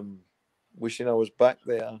 wishing I was back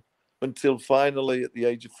there, until finally at the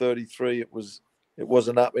age of 33, it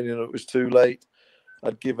wasn't happening, and it was too late.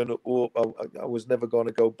 I'd given up hope. I was never going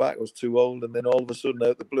to go back. I was too old. And then all of a sudden,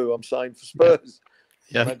 out the blue, I'm signed for Spurs.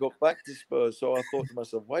 Yeah. And I got back to Spurs. So I thought to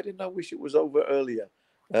myself, why didn't I wish it was over earlier?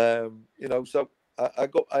 So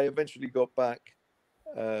I eventually got back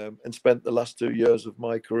and spent the last 2 years of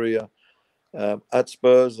my career at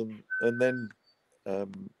Spurs. And then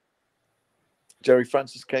Jerry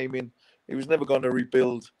Francis came in. He was never going to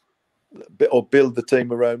rebuild or build the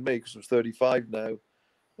team around me because I was 35 now.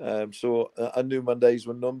 So I knew my days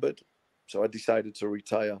were numbered. So I decided to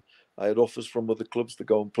retire. I had offers from other clubs to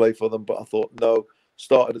go and play for them, but I thought, no,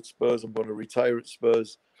 started at Spurs, I'm going to retire at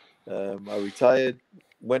Spurs. I retired,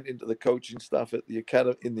 went into the coaching staff at the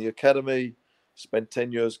academy, spent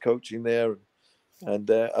 10 years coaching there. And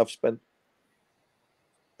I've spent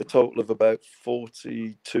a total of about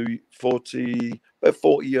 40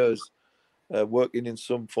 years working in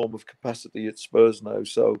some form of capacity at Spurs now.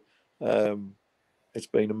 So it's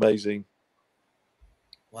been amazing.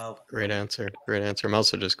 Wow. Great answer. I'm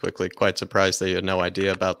also just quickly quite surprised that you had no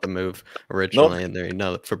idea about the move originally. And there,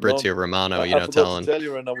 Fabrizio Romano, I forgot to tell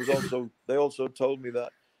you, and they also told me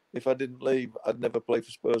that if I didn't leave, I'd never play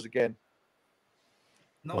for Spurs again.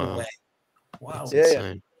 No way. Wow.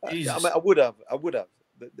 Yeah. I mean, I would have,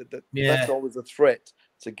 That's always a threat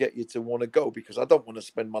to get you to want to go, because I don't want to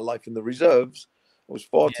spend my life in the reserves. I was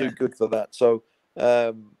far too good for that. So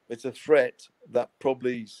it's a threat that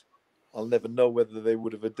probably I'll never know whether they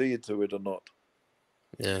would have adhered to it or not.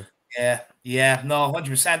 Yeah, no,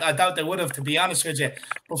 100%. I doubt they would have, to be honest with you.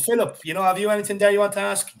 But Philip, have you anything there you want to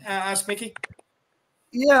ask Micky?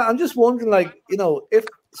 Yeah, I'm just wondering, like, if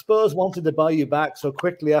Spurs wanted to buy you back so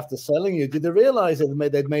quickly after selling you, did they realize that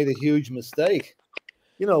they'd made a huge mistake?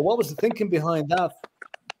 What was the thinking behind that?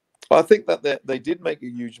 I think that they did make a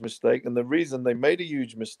huge mistake, and the reason they made a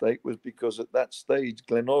huge mistake was because at that stage,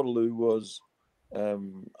 Glenn who was,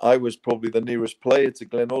 I was probably the nearest player to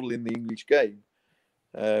Glenn in the English game,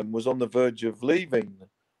 was on the verge of leaving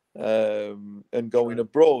and going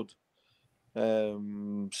abroad.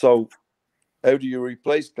 So how do you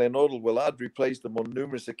replace Glenn? Well, I'd replaced him on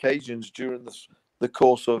numerous occasions during the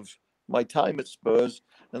course of my time at Spurs,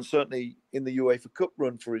 and certainly in the UEFA Cup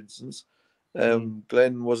run, for instance.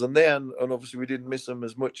 Glenn wasn't there, and obviously we didn't miss him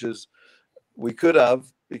as much as we could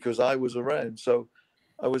have because I was around. So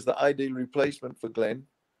I was the ideal replacement for Glenn.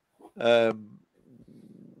 But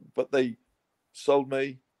they sold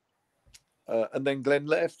me, and then Glenn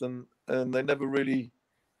left, and they never really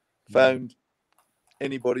found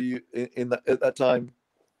anybody at that time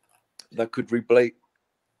that could replace,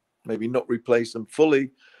 maybe not replace them fully,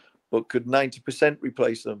 but could 90%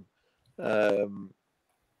 replace them.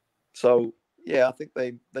 So yeah, I think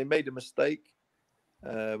they made a mistake,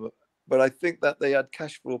 but I think that they had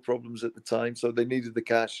cash flow problems at the time, so they needed the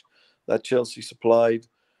cash that Chelsea supplied,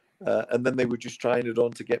 and then they were just trying it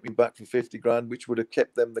on to get me back for 50 grand, which would have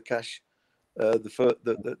kept them the cash,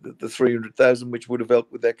 the 300,000, which would have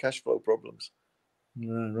helped with their cash flow problems.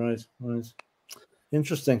 Right.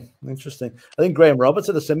 Interesting. I think Graham Roberts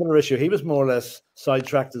had a similar issue. He was more or less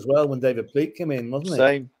sidetracked as well when David Pleat came in, wasn't he?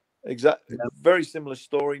 Same, exactly. Yeah. Very similar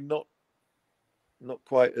story. Not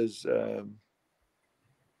quite as.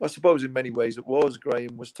 I suppose in many ways it was.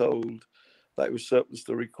 Graham was told that it was surplus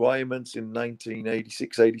to requirements in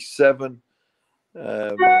 1986-87,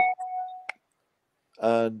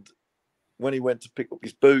 and when he went to pick up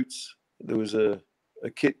his boots, there was a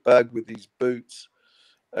kit bag with his boots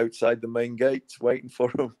outside the main gates waiting for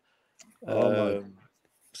him.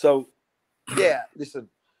 So, yeah, listen,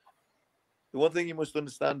 the one thing you must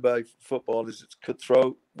understand by football is it's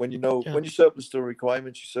cutthroat. When when you surplus to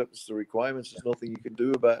requirements, you surplus to requirements. There's nothing you can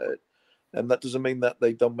do about it. And that doesn't mean that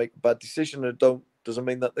they don't make a bad decision, or doesn't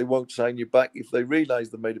mean that they won't sign you back if they realize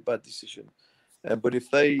they made a bad decision. But if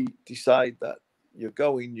they decide that you're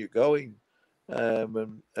going, you're going.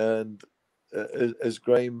 As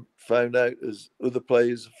Graham found out, as other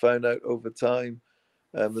players have found out over time,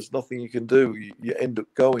 there's nothing you can do. You end up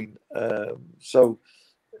going. So,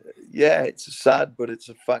 yeah, it's sad, but it's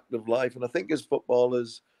a fact of life. And I think as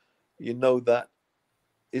footballers, that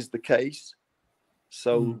is the case.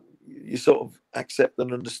 So you sort of accept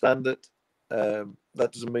and understand it.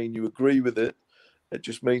 That doesn't mean you agree with it. It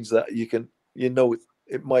just means that you can,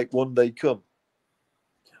 it might one day come.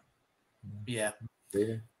 Yeah.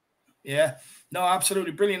 Yeah, no,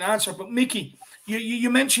 absolutely brilliant answer. But Micky, you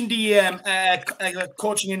mentioned the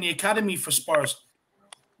coaching in the academy for Spurs.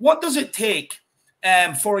 What does it take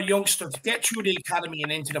for a youngster to get through the academy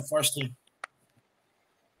and into the first team?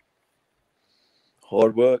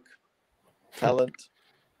 Hard work, talent,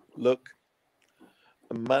 luck,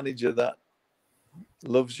 a manager that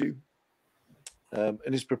loves you and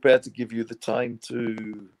is prepared to give you the time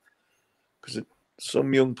to, because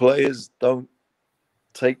some young players don't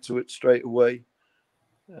take to it straight away.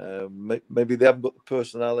 Maybe they haven't got the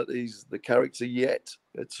personalities, the character yet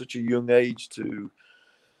at such a young age to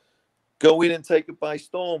go in and take it by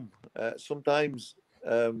storm. Sometimes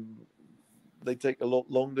they take a lot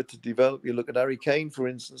longer to develop. You look at Harry Kane, for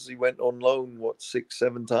instance. He went on loan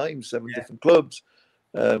 6-7 times, seven different clubs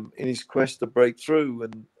in his quest to break through,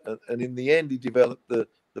 and in the end he developed the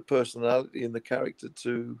personality and the character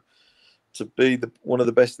to be one of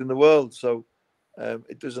the best in the world. So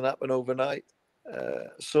it doesn't happen overnight.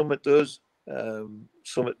 Some it does,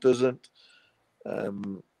 some it doesn't.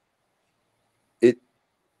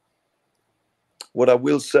 What I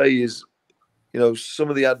will say is, some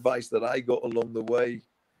of the advice that I got along the way,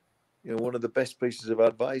 one of the best pieces of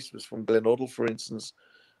advice was from Glenn Hoddle, for instance.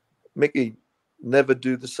 Micky, never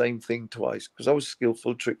do the same thing twice, because I was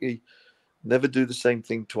skillful, tricky. Never do the same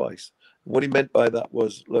thing twice. What he meant by that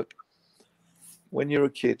was, look, when you're a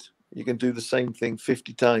kid, you can do the same thing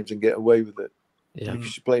 50 times and get away with it. Yeah.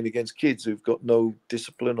 Because you're playing against kids who've got no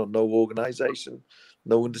discipline or no organization,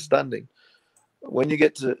 no understanding. When you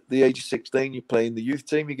get to the age of 16, you play in the youth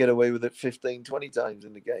team, you get away with it 15, 20 times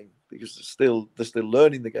in the game because they're still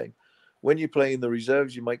learning the game. When you play in the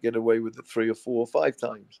reserves, you might get away with it 3 or 4 or 5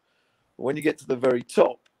 times. But when you get to the very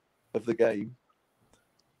top of the game,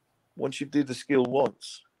 once you do the skill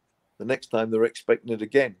once, the next time they're expecting it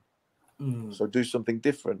again. So do something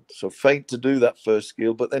different. So feint to do that first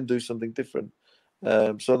skill, but then do something different,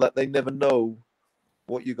 so that they never know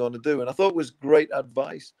what you're going to do. And I thought it was great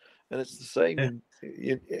advice. And it's the same. And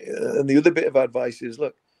the other bit of advice is,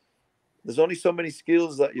 look, there's only so many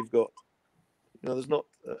skills that you've got. You know,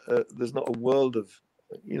 there's not a world of,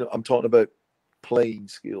 you know, I'm talking about playing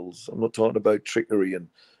skills. I'm not talking about trickery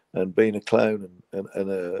and being a clown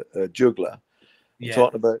and a juggler. I'm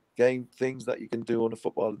talking about game things that you can do on a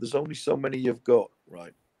football. There's only so many you've got,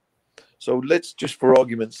 right? So let's just, for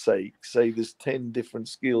argument's sake, say there's 10 different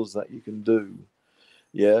skills that you can do.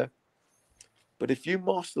 Yeah. But if you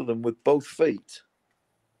master them with both feet,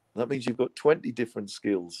 that means you've got 20 different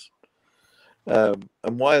skills. And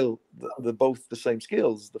while they're both the same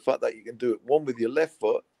skills, the fact that you can do it one with your left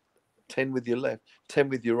foot, 10 with your left, 10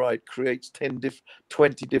 with your right, creates 20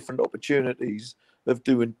 different opportunities of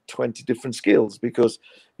doing 20 different skills. Because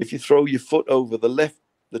if you throw your foot over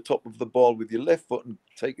the top of the ball with your left foot and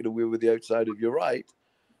take it away with the outside of your right,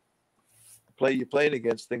 player you're playing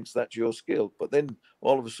against thinks that's your skill. But then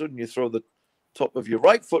all of a sudden you throw the top of your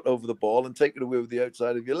right foot over the ball and take it away with the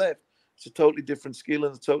outside of your left. It's a totally different skill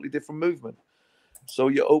and a totally different movement. So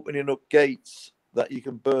you're opening up gates that you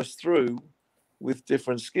can burst through with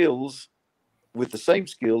different skills, with the same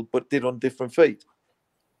skill, but did on different feet.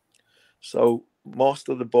 So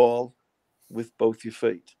master the ball with both your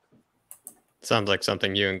feet. Sounds like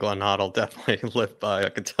something you and Glenn Hoddle definitely live by. I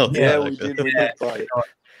can tell. Yeah, we did. We lived by it.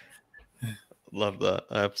 Love that.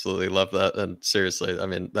 I absolutely love that. And seriously, I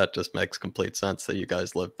mean, that just makes complete sense that you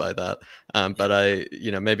guys live by that. But I,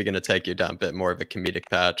 maybe going to take you down a bit more of a comedic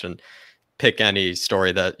patch and pick any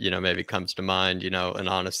story that, maybe comes to mind, and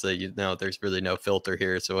honestly, there's really no filter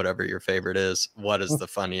here. So whatever your favorite is, what is the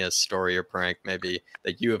funniest story or prank maybe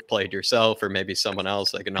that you have played yourself, or maybe someone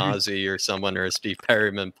else like an Ozzy or someone or a Steve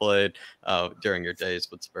Perryman played during your days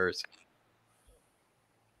with Spurs?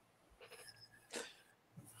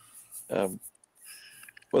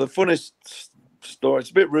 Well, the funniest story, it's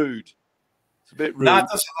a bit rude. It's a bit rude.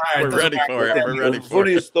 We're ready for it. We're ready for it. The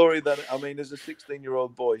funniest story that, as a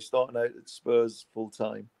 16-year-old boy starting out at Spurs full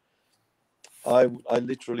time, I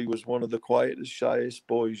literally was one of the quietest, shyest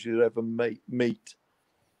boys you'd ever meet.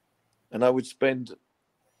 And I would spend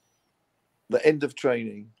the end of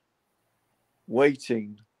training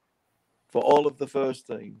waiting for all of the first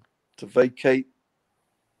team to vacate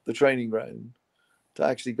the training ground to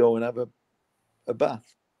actually go and have a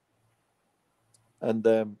bath.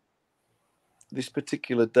 And this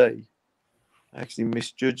particular day, I actually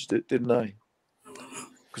misjudged it, didn't I?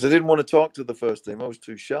 Because I didn't want to talk to the first team. I was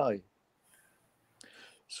too shy.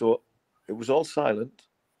 So it was all silent.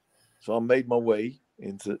 So I made my way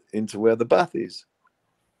into where the bath is.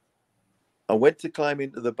 I went to climb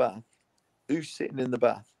into the bath. Who's sitting in the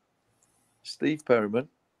bath? Steve Perryman,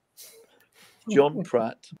 John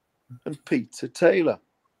Pratt, and Peter Taylor.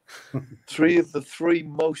 3 of the 3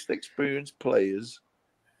 most experienced players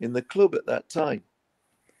in the club at that time.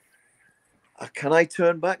 Can I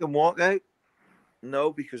turn back and walk out?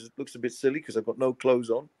 No, because it looks a bit silly because I've got no clothes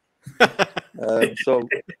on. So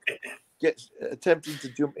attempting to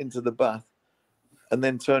jump into the bath and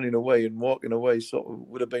then turning away and walking away sort of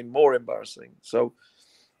would have been more embarrassing. So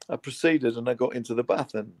I proceeded and I got into the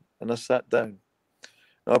bath and I sat down.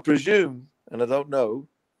 Now I presume, and I don't know,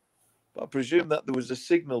 but I presume that there was a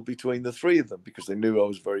signal between the 3 of them because they knew I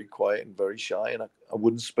was very quiet and very shy and I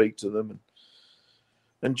wouldn't speak to them.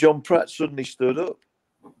 And John Pratt suddenly stood up.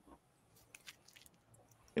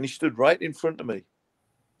 And he stood right in front of me.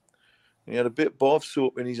 And he had a bit of bar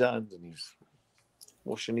soap in his hand and he's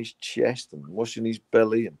washing his chest and washing his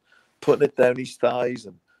belly and putting it down his thighs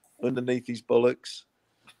and underneath his buttocks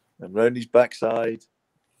and round his backside.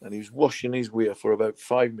 And he was washing his weir for about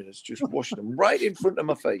 5 minutes, just washing them right in front of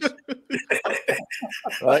my face.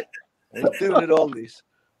 Right? And he's doing all this.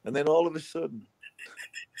 And then all of a sudden,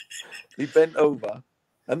 he bent over.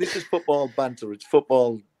 And this is football banter. It's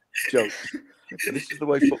football jokes. And this is the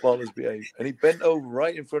way footballers behave. And he bent over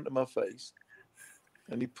right in front of my face.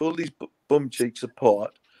 And he pulled his bum cheeks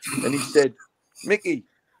apart. And he said, "Micky,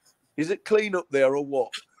 is it clean up there or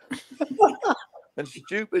what?" And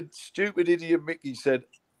stupid idiot Micky said,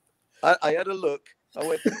 I had a look. I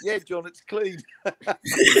went, "Yeah, John, it's clean."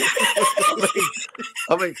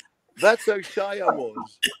 I mean, that's how shy I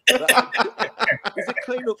was. Is it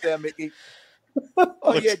clean up there, Micky?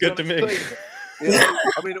 "Oh, looks yeah, good John, to me." clean. You know,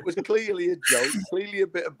 I mean, it was clearly a joke, clearly a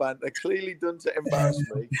bit of banter, clearly done to embarrass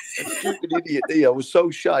me. And stupid idiot Theo was so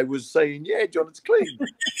shy, was saying, "Yeah, John, it's clean."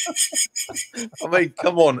 I mean,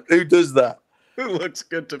 come on, who does that? Who looks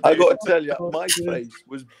good to me? I got to tell you, my face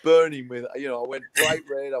was burning with, you know, I went bright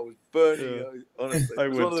red. I was burning. Yeah. Honestly, I it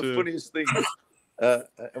was would one of the too. funniest things.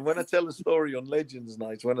 And when I tell a story on Legends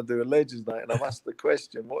Night, when I do a Legends Night, and I'm asked the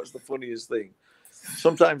question, "What's the funniest thing?"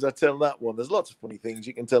 Sometimes I tell that one. There's lots of funny things.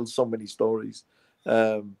 You can tell so many stories,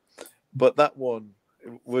 but that one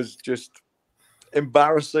was just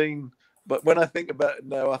embarrassing. But when I think about it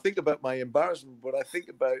now, I think about my embarrassment, but I think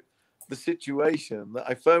about the situation that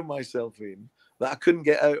I found myself in that I couldn't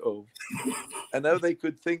get out of, and how they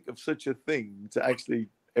could think of such a thing to actually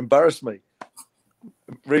embarrass me.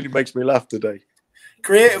 It really makes me laugh today.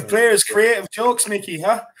 Creative players, creative jokes, Mickey,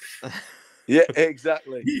 huh? Yeah,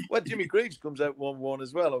 exactly. Well, Jimmy Greaves comes out 1-1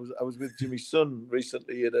 as well. I was with Jimmy's son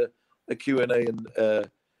recently at a Q&A, and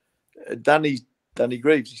Danny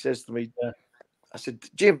Greaves, he says to me, I said,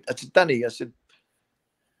 "Jim," I said, "Danny," I said,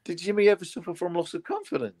 "did Jimmy ever suffer from loss of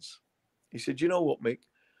confidence?" He said, "You know what, Mick?"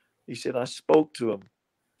 He said, "I spoke to him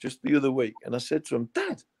just the other week, and I said to him,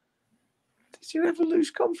 'Dad, did you ever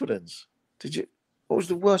lose confidence? What was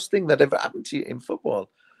the worst thing that ever happened to you in football?'"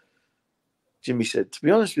 Jimmy said, "To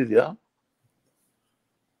be honest with you,"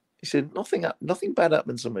 he said, nothing bad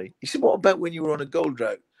happened to me." He said, "What about when you were on a goal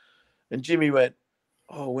drought?" And Jimmy went,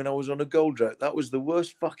 "Oh, when I was on a goal drought, that was the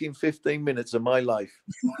worst fucking 15 minutes of my life."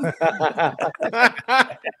 I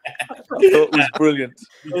thought it was brilliant.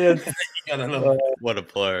 What a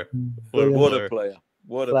player. What a player.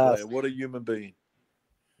 What a player. What a human being.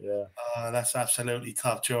 Yeah. Oh, that's absolutely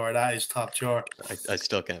top drawer. That is top drawer. I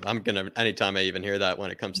still can't. I'm gonna, anytime I even hear that when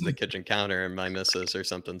it comes to the kitchen counter and my missus or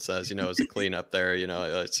something says, you know, "Is a clean up there?" You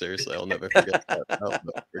know, seriously, I'll never forget that. I'll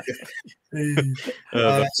never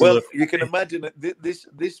forget. Well, you can imagine that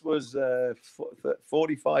this was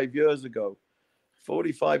 45 years ago.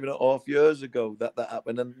 45 and a half years ago that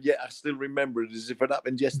happened, and yet I still remember it as if it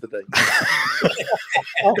happened yesterday.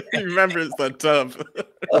 He remembers that tub.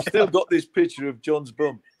 I've still got this picture of John's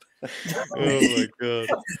bum. Oh my god!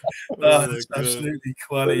 Oh, that's absolutely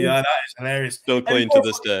quality. Yeah, that is hilarious. Still clean to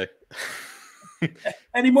this day.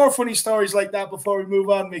 Any more funny stories like that before we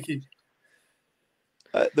move on, Mickey?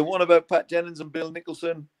 The one about Pat Jennings and Bill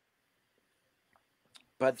Nicholson.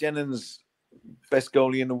 Pat Jennings, best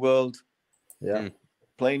goalie in the world. Yeah.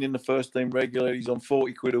 Playing in the first team regular. He's on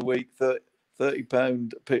 40 quid a week,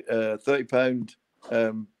 £30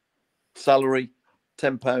 salary,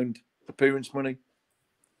 £10 appearance money.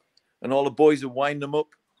 And all the boys are winding them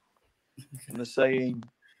up. And they're saying,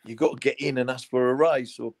 "You got to get in and ask for a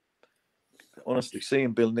rise." So honestly,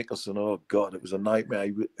 seeing Bill Nicholson, oh God, it was a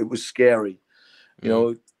nightmare. It was scary. You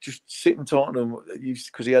know, just sitting talking to him,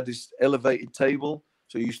 because he had this elevated table.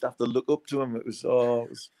 So you used to have to look up to him. So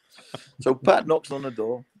Pat knocks on the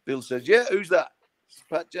door. Bill says, "Yeah, who's that?" It's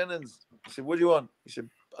Pat Jennings. I said, "What do you want?" He said,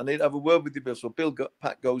 "I need to have a word with you, Bill." So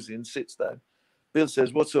Pat goes in, sits down. Bill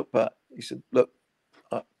says, "What's up, Pat?" He said, "Look,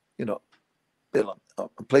 Bill,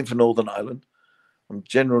 I'm playing for Northern Ireland. I'm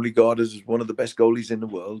generally regarded as one of the best goalies in the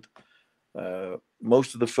world.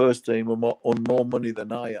 Most of the first team are on more money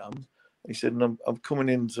than I am." He said, "And I'm coming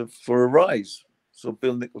in for a rise." So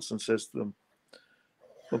Bill Nicholson says to him,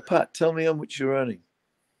 "Well, Pat, tell me how much you're earning.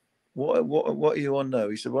 What are you on now?"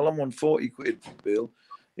 He said, "Well, I'm on 40 quid, Bill."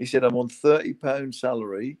 He said, "I'm on £30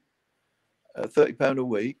 salary, £30 a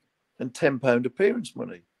week, and £10 appearance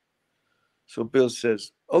money." So Bill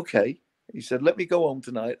says, "Okay." He said, "Let me go home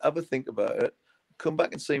tonight, have a think about it, come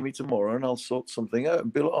back and see me tomorrow, and I'll sort something out."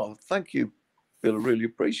 And Bill, "Oh, thank you, Bill, I really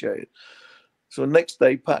appreciate it." So next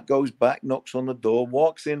day, Pat goes back, knocks on the door,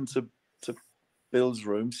 walks into Bill's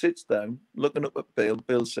room, sits down, looking up at Bill.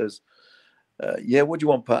 Bill says, "Yeah, what do you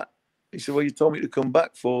want, Pat?" He said, "Well, you told me to come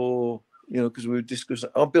back for, because we were discussing."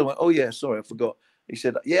 Oh, Bill went, "Oh, yeah, sorry, I forgot." He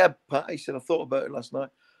said, "Yeah, Pat," he said, "I thought about it last night,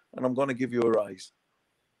 and I'm going to give you a rise."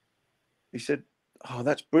 He said, "Oh,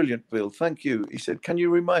 that's brilliant, Bill. Thank you." He said, "Can you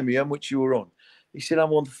remind me how much you were on?" He said,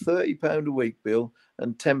 "I'm on £30 a week, Bill,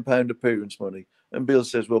 and £10 appearance money." And Bill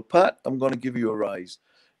says, "Well, Pat, I'm going to give you a rise."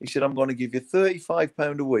 He said, "I'm going to give you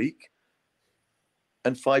 £35 a week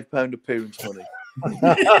and £5 appearance money."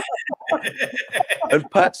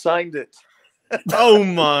 And Pat signed it. Oh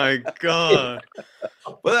my god!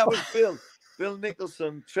 But that was Bill. Bill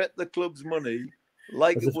Nicholson treated the club's money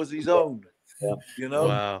like it was his own. Yeah.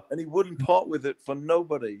 Wow. And he wouldn't part with it for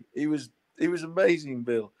nobody. He was amazing,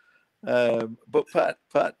 Bill. But Pat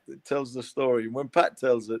tells the story. And when Pat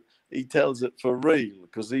tells it, he tells it for real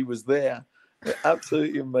because he was there.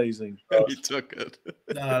 Absolutely amazing. He took it.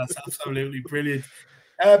 No, that's absolutely brilliant.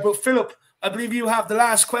 But Philip, I believe you have the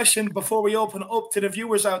last question before we open up to the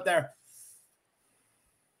viewers out there.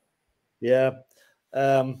 Yeah.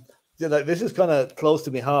 This is kind of close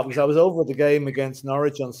to my heart because I was over at the game against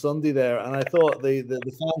Norwich on Sunday there, and I thought the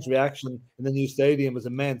fans' reaction in the new stadium was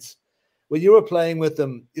immense. When you were playing with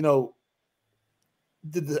them, you know,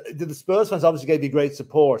 did the Spurs fans obviously gave you great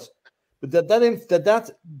support, but did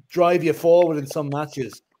that drive you forward in some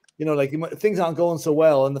matches? You know, like things aren't going so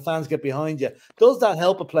well and the fans get behind you. Does that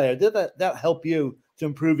help a player? Did that help you to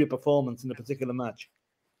improve your performance in a particular match?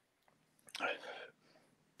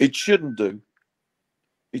 It shouldn't do.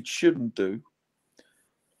 It shouldn't do.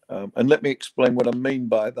 And let me explain what I mean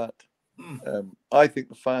by that. I think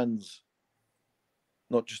the fans,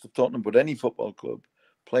 not just of Tottenham, but any football club,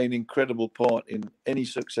 play an incredible part in any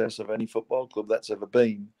success of any football club that's ever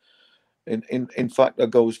been. In fact, I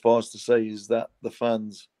go as far as to say is that the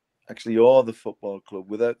fans actually are the football club.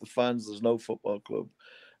 Without the fans, there's no football club.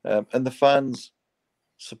 And the fans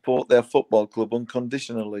support their football club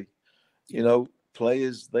unconditionally. You know,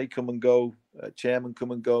 players, they come and go, chairmen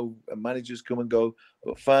come and go, managers come and go,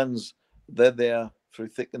 but fans, they're there through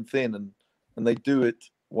thick and thin, and they do it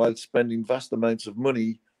while spending vast amounts of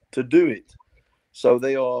money to do it. So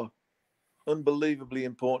they are unbelievably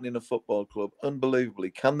important in a football club,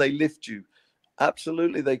 unbelievably. Can they lift you?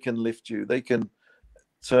 Absolutely, they can lift you. They can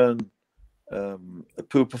turn a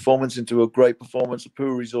poor performance into a great performance, a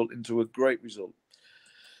poor result into a great result.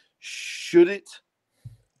 Should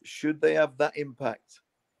they have that impact?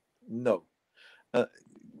 No.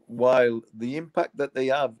 While the impact that they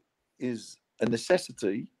have is a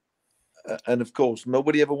necessity, and of course,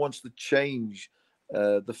 nobody ever wants to change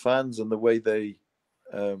the fans and the way they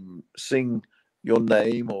sing your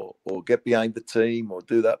name or get behind the team or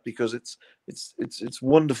do that, because it's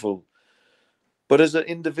wonderful. But as an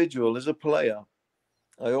individual, as a player,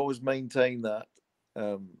 I always maintain that,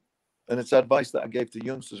 and it's advice that I gave to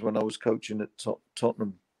youngsters when I was coaching at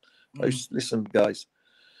Tottenham. I used to, listen, guys,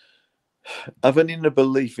 have an inner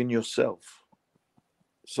belief in yourself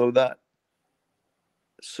so that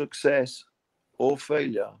success or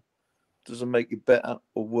failure doesn't make you better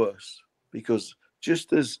or worse. Because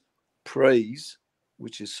just as praise,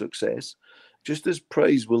 which is success, just as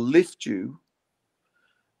praise will lift you,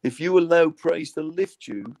 if you allow praise to lift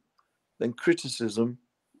you, then criticism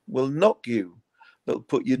will knock you. That'll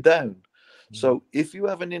put you down. So if you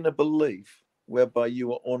have an inner belief whereby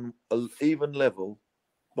you are on an even level,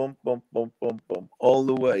 bump, bump, bump, bump, bump, all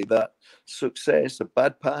the way, that success, a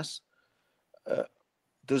bad pass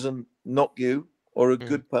doesn't knock you, or a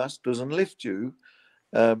good pass doesn't lift you.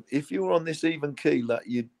 If you're on this even keel, that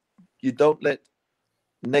you don't let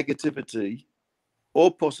negativity or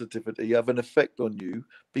positivity have an effect on you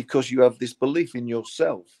because you have this belief in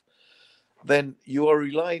yourself, then you are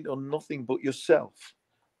relying on nothing but yourself.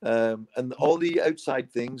 And all the outside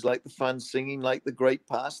things, like the fans singing, like the great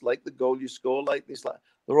pass, like the goal you score, like this, like,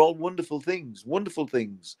 they're all wonderful things, wonderful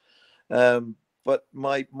things. But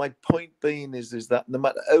my point being is that no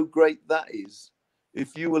matter how great that is,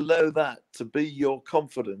 if you allow that to be your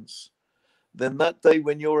confidence, then that day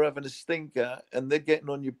when you're having a stinker and they're getting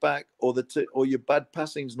on your back, or or your bad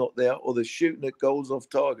passing's not there, or they're shooting at goals off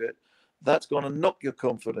target, that's going to knock your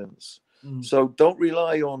confidence. So don't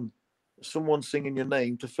rely on someone singing your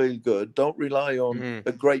name to feel good. Don't rely on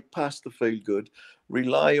a great pass to feel good.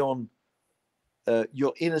 Rely on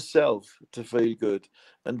your inner self to feel good.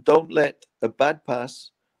 And don't let a bad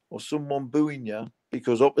pass or someone booing you,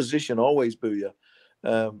 because opposition always boo you.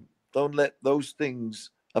 Don't let those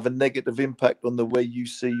things have a negative impact on the way you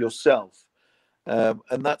see yourself.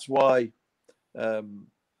 And that's why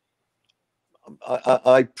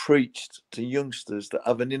I preached to youngsters that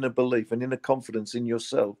have an inner belief, an inner confidence in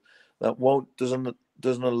yourself that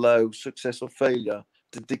doesn't allow success or failure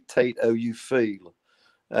to dictate how you feel.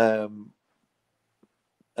 And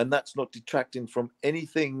that's not detracting from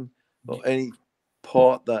anything or any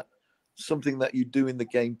part that something that you do in the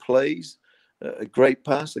game plays. A great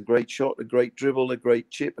pass, a great shot, a great dribble, a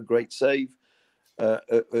great chip, a great save,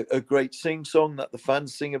 a great sing song that the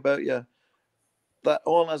fans sing about you. That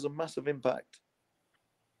all has a massive impact.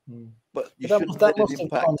 But you shouldn't let it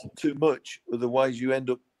impact too much. Otherwise, you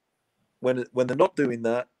end up, when they're not doing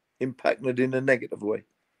that, impacting it in a negative way.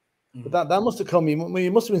 But that must have come.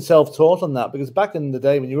 You must have been self-taught on that, because back in the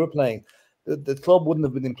day when you were playing, the club wouldn't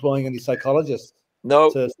have been employing any psychologists.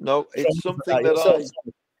 No, it's something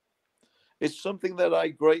it's something that I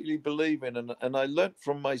greatly believe in, and I learned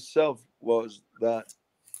from myself was that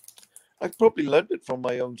I probably learned it from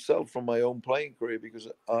my own self, from my own playing career, because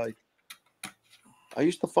I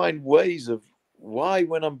used to find ways of why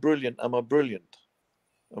when I'm brilliant, am I brilliant,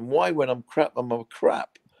 and why when I'm crap, I'm a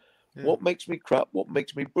crap. What makes me crap? What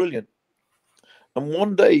makes me brilliant? And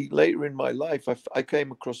one day later in my life, I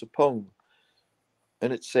came across a poem,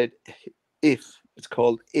 and it said, "If." It's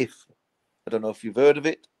called "If." I don't know if you've heard of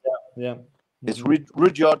it. Yeah. It's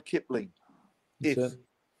Rudyard Kipling. That's If. it.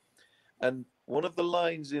 And one of the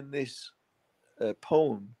lines in this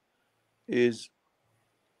poem is,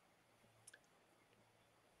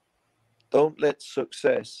 "Don't let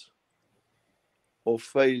success or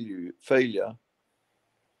failure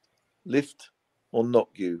lift or knock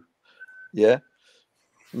you." Yeah,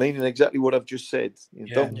 meaning exactly what I've just said. You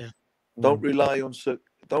know, don't rely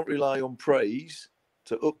on praise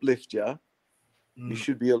to uplift you. You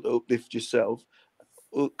should be able to uplift yourself,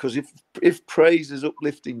 because if praise is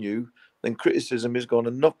uplifting you, then criticism is going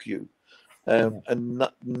to knock you. And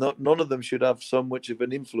none of them should have so much of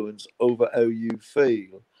an influence over how you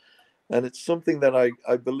feel. And it's something that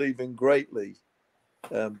I believe in greatly,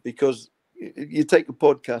 because you take a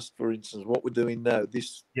podcast, for instance, what we're doing now,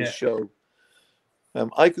 this show.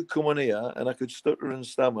 I could come on here and I could stutter and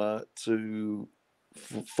stammer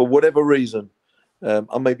for whatever reason.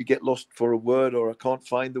 I maybe get lost for a word, or I can't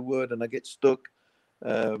find the word and I get stuck.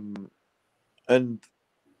 And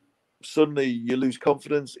suddenly you lose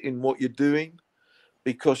confidence in what you're doing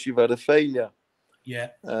because you've had a failure.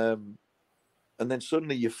 And then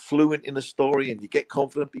suddenly you're fluent in a story and you get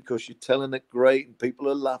confident because you're telling it great and people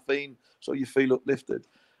are laughing, so you feel uplifted.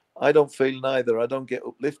 I don't feel neither. I don't get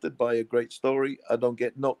uplifted by a great story. I don't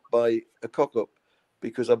get knocked by a cock-up,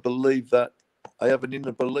 because I believe that I have an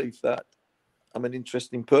inner belief that I'm an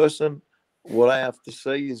interesting person. What I have to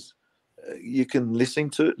say is you can listen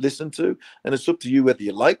to, and it's up to you whether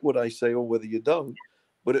you like what I say or whether you don't.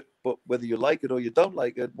 But whether you like it or you don't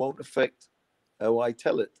like it won't affect how I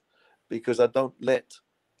tell it, because I don't let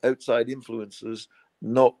outside influences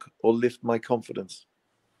knock or lift my confidence.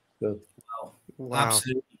 Good. Wow.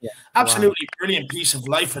 Absolutely brilliant piece of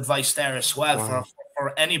life advice there as well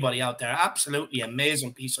for anybody out there. Absolutely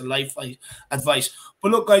amazing piece of life advice.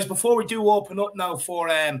 But look, guys, before we do open up now for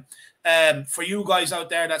you guys out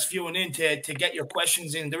there that's viewing in to get your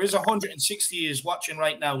questions in, there is 160 is watching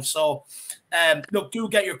right now. So look, do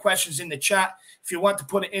get your questions in the chat. If you want to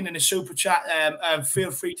put it in the super chat,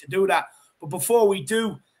 feel free to do that. But before we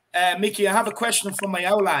do, Micky, I have a question from my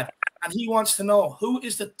old lad, and he wants to know, who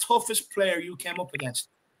is the toughest player you came up against?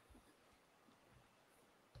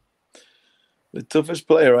 The toughest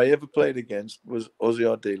player I ever played against was Ozzy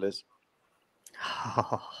Ardiles.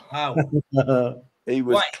 Wow. He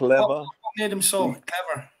was clever. What made him so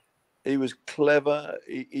clever? He was clever.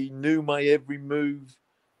 He knew my every move.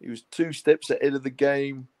 He was 2 steps ahead of the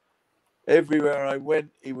game. Everywhere I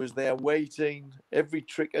went, he was there waiting. Every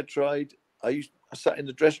trick I tried, I sat in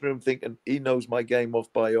the dressing room thinking, he knows my game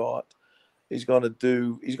off by heart. He's going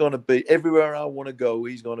to be everywhere I want to go.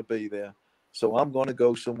 He's going to be there. So I'm going to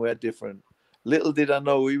go somewhere different. Little did I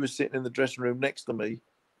know he was sitting in the dressing room next to me,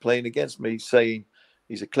 playing against me, saying,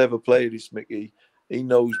 he's a clever player, this Micky. He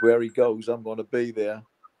knows where he goes. I'm going to be there.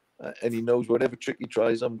 And he knows whatever trick he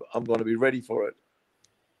tries, I'm going to be ready for it.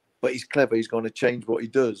 But he's clever. He's going to change what he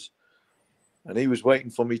does. And he was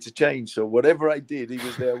waiting for me to change. So whatever I did, he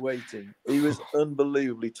was there waiting. He was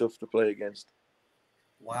unbelievably tough to play against.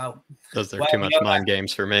 Wow. Those are too much mind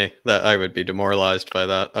games for me. That I would be demoralized by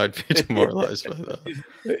that. I'd be demoralized by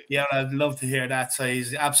that. Yeah, I'd love to hear that. So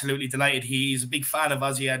he's absolutely delighted. He's a big fan of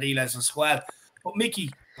Ozzy Ardiles as well. But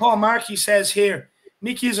Micky, Paul Markey says here,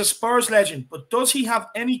 Micky is a Spurs legend, but does he have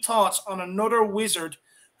any thoughts on another wizard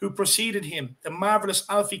who preceded him, the marvelous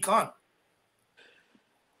Alfie Conn?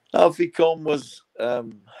 Alfie Conn was,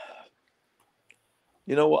 you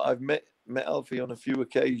know what, I've met Alfie on a few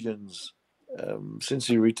occasions since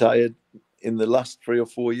he retired in the last 3 or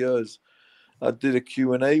 4 years. I did a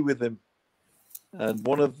Q&A with him. And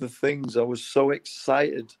one of the things, I was so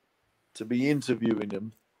excited to be interviewing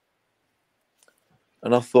him.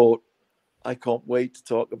 And I thought, I can't wait to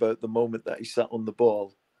talk about the moment that he sat on the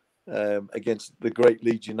ball against the great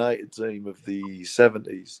Leeds United team of the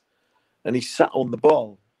 70s. And he sat on the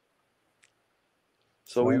ball.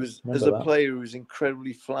 So he was, as a player, he was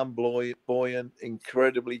incredibly flamboyant,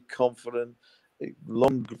 incredibly confident,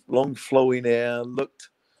 long flowing hair, looked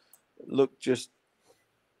just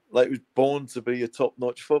like he was born to be a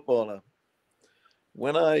top-notch footballer.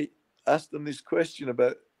 When I asked him this question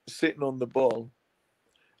about sitting on the ball,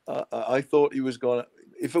 I thought he was going to,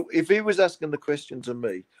 if he was asking the question to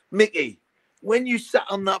me, Micky, when you sat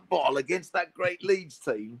on that ball against that great Leeds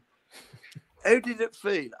team, how did it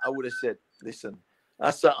feel? I would have said, listen, I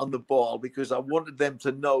sat on the ball because I wanted them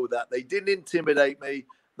to know that they didn't intimidate me.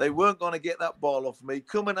 They weren't going to get that ball off me.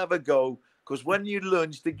 Come and have a go, because when you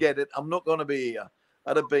lunge to get it, I'm not going to be here.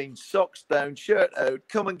 I'd have been socks down, shirt out,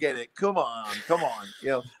 come and get it, come on, come on. You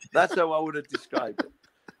know, that's how I would have described it.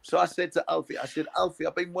 So I said to Alfie, Alfie,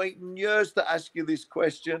 I've been waiting years to ask you this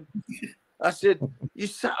question. I said, you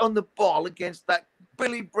sat on the ball against that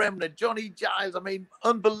Billy Bremner, Johnny Giles. I mean,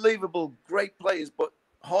 unbelievable, great players, but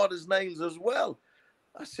hard as nails as well.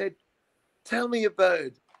 I said, tell me about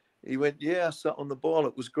it. He went, yeah, I sat on the ball.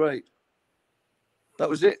 It was great. That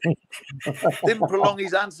was it. Didn't prolong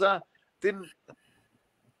his answer.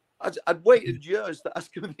 I'd waited years to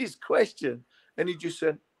ask him this question. And he just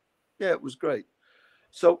said, yeah, it was great.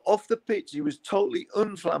 So off the pitch, he was totally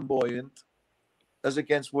unflamboyant as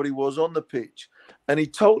against what he was on the pitch. And he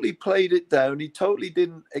totally played it down. He totally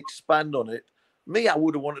didn't expand on it. Me, I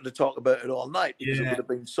would have wanted to talk about it all night because it would have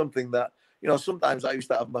been something that, you know, sometimes I used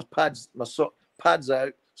to have my pads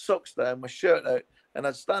out, socks down, my shirt out, and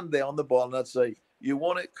I'd stand there on the ball and I'd say, you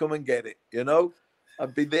want it, come and get it, you know?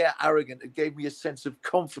 I'd be there arrogant. It gave me a sense of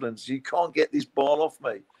confidence. You can't get this ball off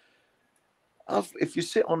me. If you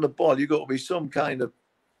sit on the ball, you've got to be some kind of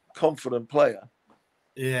confident player.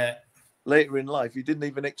 Yeah. Later in life, you didn't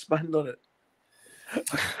even expand on it.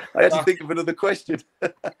 I had to think of another question.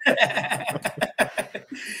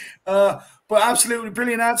 But absolutely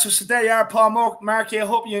brilliant answers. So there you are, Paul Markey. I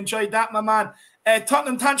hope you enjoyed that, my man.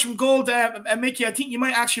 Tottenham Tantrum Gold, Micky, I think you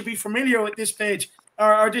might actually be familiar with this page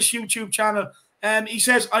or this YouTube channel. He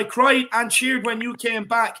says, I cried and cheered when you came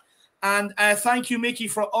back. And thank you, Micky,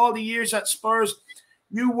 for all the years at Spurs.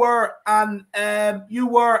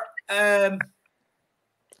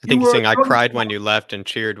 I think he's saying I cried when you left and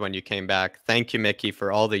cheered when you came back. Thank you, Micky,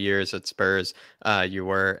 for all the years at Spurs you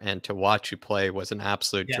were, and to watch you play was an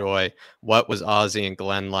absolute joy. What was Ozzy and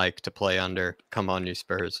Glenn like to play under? Come on, you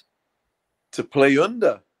Spurs. To play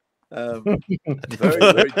under? Very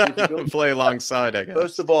difficult. Play alongside, I guess.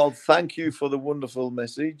 First of all, thank you for the wonderful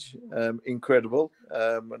message. Incredible.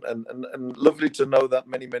 And lovely to know that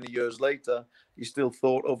many years later, you're still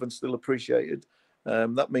thought of and still appreciated.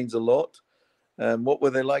 That means a lot. What were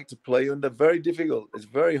they like to play under? Very difficult. It's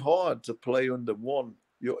very hard to play under, one,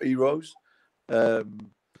 your heroes, and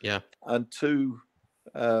two,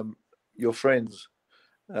 your friends.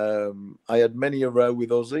 I had many a row with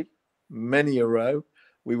Ozzy, many a row.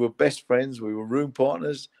 We were best friends. We were room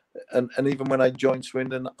partners. And even when I joined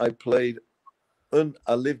Swindon, I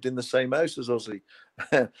lived in the same house as Ozzy.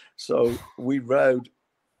 So we rowed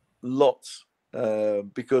lots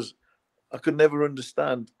because I could never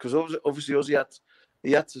understand, because obviously Ozzy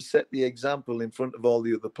had to set the example in front of all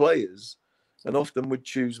the other players, and often would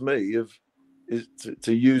choose me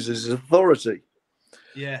to use as his authority.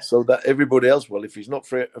 Yeah. So that everybody else, well, if he's not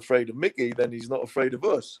afraid of Micky, then he's not afraid of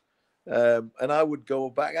us. And I would go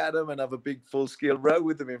back at him and have a big full-scale row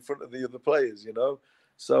with him in front of the other players, you know.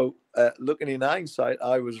 So looking in hindsight,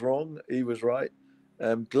 I was wrong. He was right.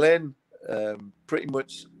 Glenn, pretty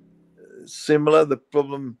much similar. The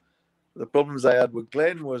problems I had with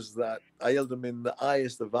Glenn was that I held him in the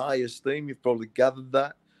highest of high esteem. You've probably gathered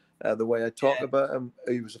that the way I talk about him.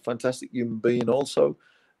 He was a fantastic human being also.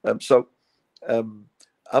 So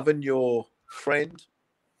having your friend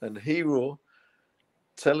and hero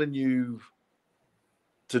telling you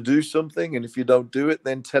to do something, and if you don't do it,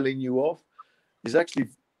 then telling you off, is actually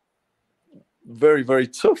very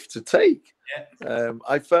tough to take.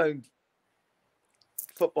 I found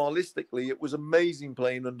footballistically it was amazing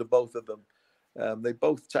playing under both of them. They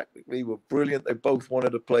both tactically were brilliant. They both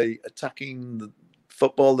wanted to play attacking the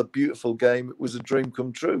football, the beautiful game. It was a dream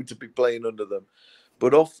come true to be playing under them.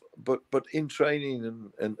 But in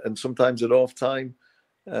training and sometimes at off time,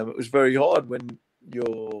 it was very hard when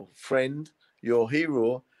your friend, your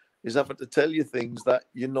hero, is having to tell you things that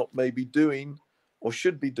you're not maybe doing or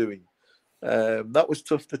should be doing. That was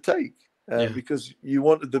tough to take because you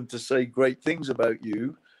wanted them to say great things about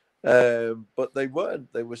you, but they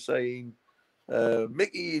weren't. They were saying,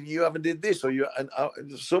 Micky, you haven't did this, or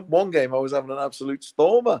one game I was having an absolute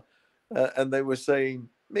stormer, and they were saying,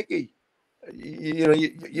 Micky,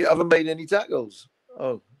 you haven't made any tackles.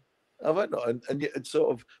 Oh, have I not? And it's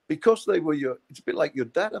sort of, because they were it's a bit like your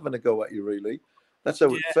dad having a go at you, really. That's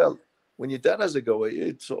how it felt. When your dad has a go at you,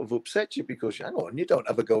 it sort of upsets you because, hang on, you don't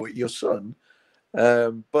have a go at your son.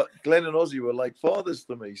 But Glenn and Ozzy were like fathers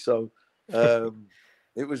to me. So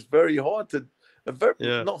it was very hard to,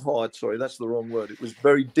 not hard, sorry, that's the wrong word. It was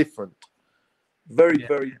very different.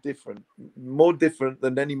 Very different. More different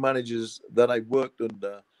than any managers that I worked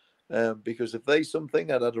under. Because if they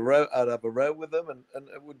something, I'd have a row with them and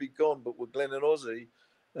it would be gone. But with Glenn and Ozzy,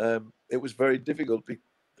 it was very difficult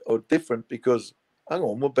or different because, hang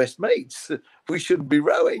on, we're best mates. We shouldn't be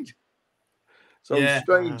rowing. So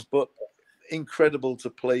strange, but incredible to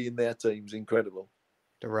play in their teams. Incredible.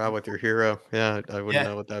 To row with your hero. Yeah, I wouldn't Yeah.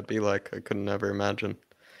 know what that'd be like. I couldn't ever imagine.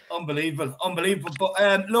 Unbelievable, unbelievable.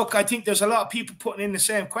 But look, I think there's a lot of people putting in the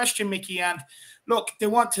same question, Mickey. And look, they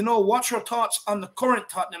want to know what's your thoughts on the current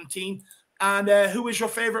Tottenham team, and who is your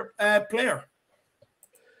favourite player?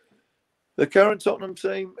 The current Tottenham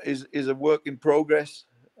team is a work in progress.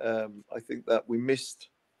 I think that we missed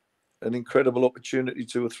an incredible opportunity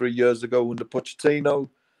 2 or 3 years ago under Pochettino,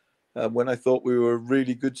 when I thought we were a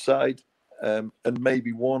really good side, and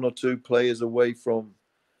maybe 1 or 2 players away from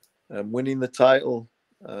winning the title,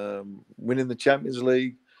 winning the Champions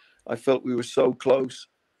League. I felt we were so close.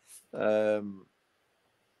 As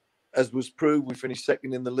was proved, we finished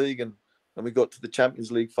second in the league, and we got to the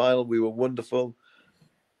Champions League final. We were wonderful.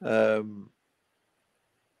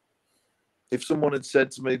 If someone had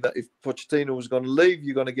said to me that if Pochettino was going to leave,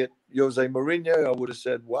 you're going to get Jose Mourinho, I would have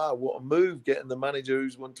said, wow, what a move, getting the manager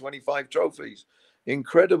who's won 25 trophies.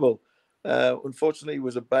 Incredible. Unfortunately, it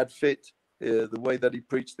was a bad fit. The way that he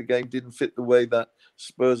preached the game didn't fit the way that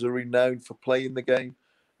Spurs are renowned for playing the game.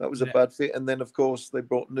 That was a bad fit. And then, of course, they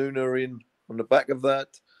brought Nuno in on the back of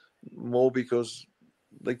that, more because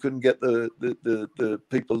they couldn't get the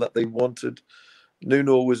people that they wanted.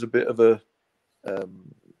 Nuno was a bit of a...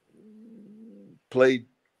 played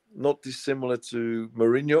not dissimilar to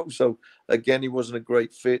Mourinho. So, again, he wasn't a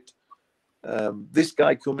great fit. This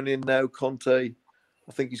guy coming in now, Conte,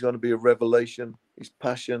 I think he's going to be a revelation. His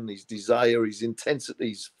passion, his desire, his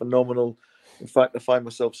intensity is phenomenal. In fact, I find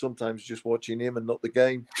myself sometimes just watching him and not the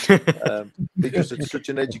game, because it's such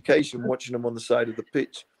an education watching him on the side of the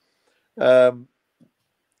pitch.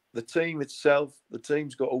 The team itself, the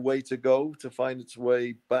team's got a way to go to find its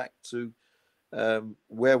way back to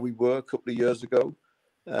where we were a couple of years ago.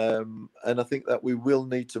 And I think that we will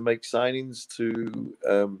need to make signings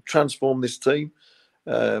to transform this team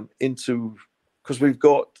into, because we've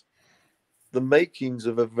got the makings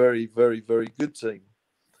of a very, very, very good team.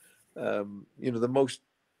 The most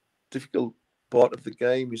difficult part of the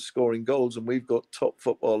game is scoring goals, and we've got top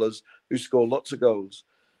footballers who score lots of goals.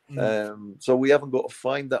 So we haven't got to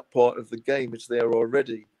find that part of the game. It's there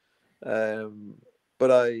already.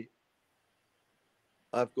 But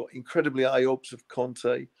I've got incredibly high hopes of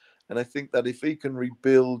Conte, and I think that if he can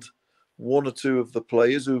rebuild 1 or 2 of the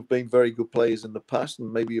players who have been very good players in the past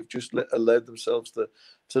and maybe have just allowed themselves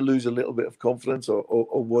to lose a little bit of confidence or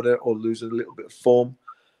whatever, or lose a little bit of form,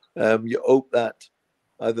 you hope that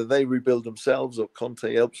either they rebuild themselves or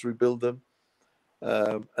Conte helps rebuild them.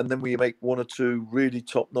 And then we make 1 or 2 really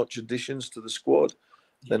top-notch additions to the squad,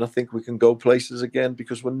 then I think we can go places again,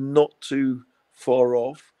 because we're not too far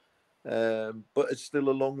off. But it's still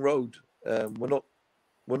a long road. We're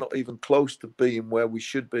not even close to being where we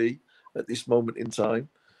should be at this moment in time.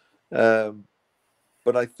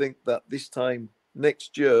 But I think that this time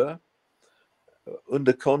next year,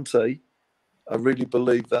 under Conte, I really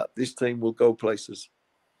believe that this team will go places.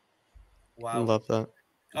 Wow. Love that.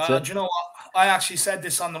 Do you know what? I actually said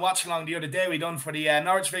this on the watch along the other day we done for the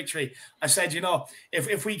Norwich victory. I said,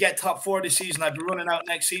 if we get top 4 this season, I'd be running out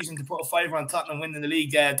next season to put a fiver on Tottenham winning the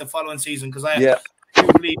league the following season, because I do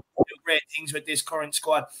believe we do great things with this current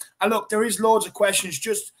squad. And look, there is loads of questions.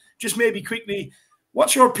 Just maybe quickly,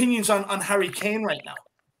 what's your opinions on Harry Kane right now?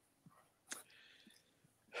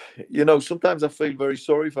 Sometimes I feel very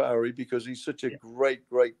sorry for Harry, because he's such a great,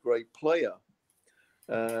 great, great player.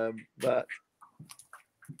 That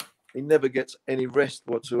he never gets any rest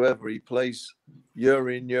whatsoever. He plays year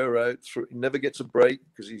in, year out. He never gets a break,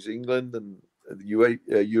 because he's England and the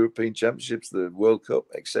European Championships, the World Cup,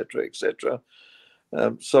 etc., etc.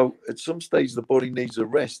 So at some stage, the body needs a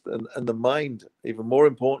rest, and the mind, even more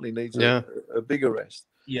importantly, needs a bigger rest.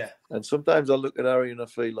 Yeah. And sometimes I look at Harry and I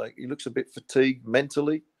feel like he looks a bit fatigued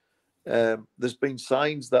mentally. There's been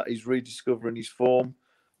signs that he's rediscovering his form.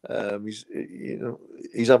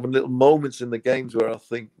 He's having little moments in the games where I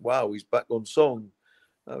think, wow, he's back on song.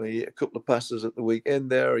 I mean, a couple of passes at the weekend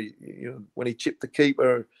there. When he chipped the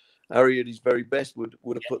keeper, Harry at his very best would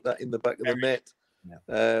have put that in the back of the net.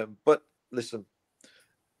 Yeah. But listen,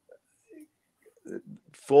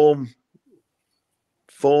 form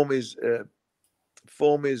is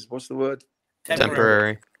what's the word?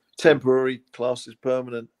 Temporary. Class is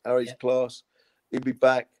permanent. Harry's class. He'll be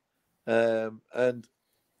back, and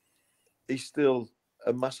he's still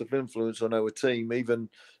a massive influence on our team, even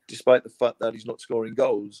despite the fact that he's not scoring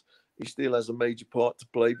goals. He still has a major part to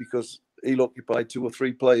play, because he'll occupy 2 or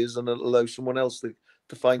 3 players and allow someone else to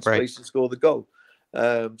find space and score the goal.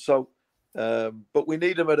 But we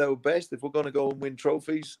need him at our best. If we're going to go and win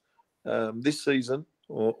trophies this season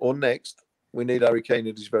or next, we need Harry Kane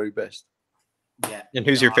at his very best. Yeah. And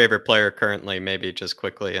who's your favorite player currently, maybe just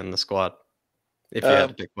quickly in the squad? If you had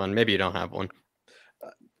to pick one, maybe you don't have one.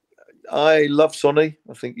 I love Sonny.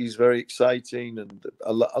 I think he's very exciting, and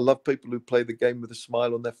I love people who play the game with a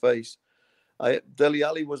smile on their face. Dele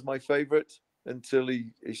Alli was my favourite until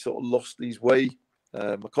he sort of lost his way.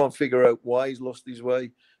 I can't figure out why he's lost his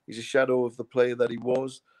way. He's a shadow of the player that he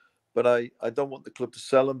was, but I don't want the club to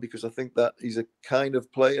sell him because I think that he's a kind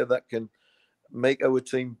of player that can make our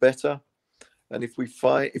team better. And if we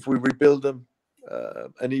rebuild him,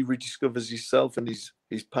 and he rediscovers himself and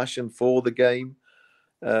his passion for the game,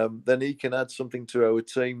 then he can add something to our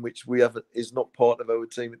team, which is not part of our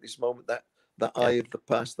team at this moment. That eye of the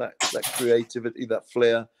past, that creativity, that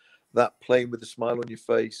flair, that playing with a smile on your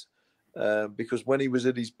face. Because when he was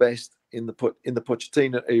at his best in the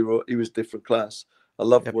Pochettino era, he was different class. I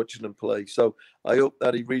loved watching him play. So I hope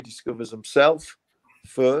that he rediscovers himself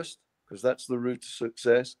first, because that's the route to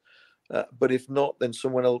success. But if not, then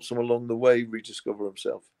someone else along the way rediscover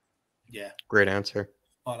himself. Yeah, great answer.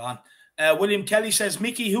 Spot on. William Kelly says,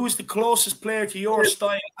 Mickey, who is the closest player to your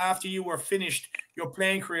style after you were finished your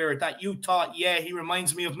playing career that you thought, yeah, he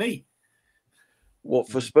reminds me of me? What,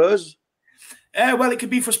 for Spurs? Well, it could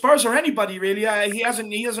be for Spurs or anybody, really. He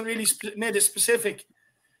hasn't really made it specific.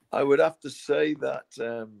 I would have to say that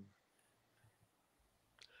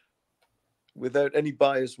without any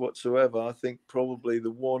bias whatsoever, I think probably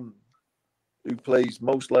the one who plays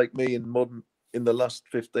most like me in the last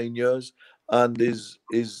 15 years and is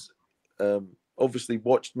obviously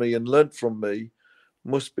watched me and learnt from me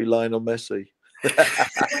must be Lionel Messi.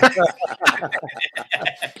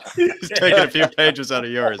 He's taking a few pages out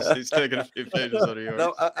of yours.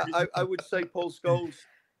 No, I would say Paul Scholes.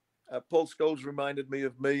 Paul Scholes reminded me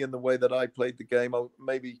of me in the way that I played the game.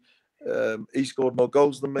 He scored more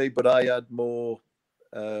goals than me, but I had more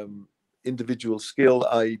individual skill,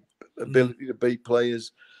 ability to beat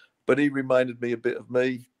players. But he reminded me a bit of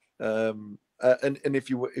me. And if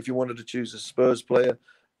you wanted to choose a Spurs player,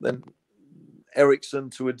 then Ericsson,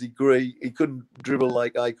 to a degree, he couldn't dribble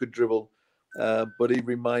like I could dribble, but he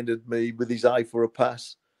reminded me, with his eye for a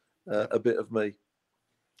pass, a bit of me.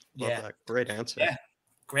 Yeah, great answer. Yeah,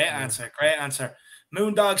 great answer.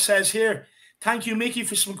 Moondog says here, thank you, Mickey,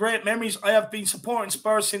 for some great memories. I have been supporting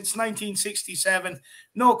Spurs since 1967.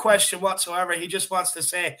 No question whatsoever. He just wants to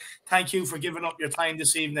say thank you for giving up your time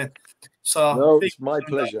this evening. So no, it's my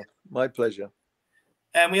pleasure. My pleasure.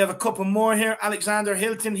 And we have a couple more here. Alexander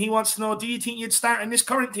Hilton, he wants to know, do you think you'd start in this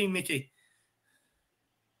current team, Mickey?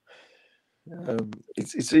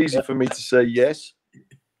 It's easy for me to say yes,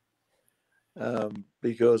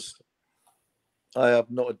 because I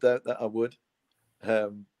have not a doubt that I would.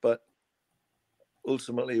 But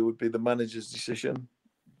ultimately, it would be the manager's decision.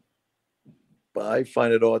 But I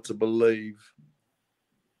find it hard to believe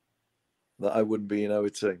that I wouldn't be in our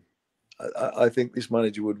team. I think this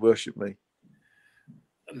manager would worship me.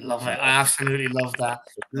 Love it. I absolutely love that.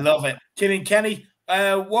 Love it. Killian Kenny,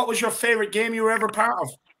 what was your favourite game you were ever part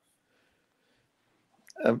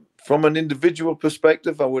of? From an individual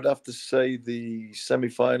perspective, I would have to say the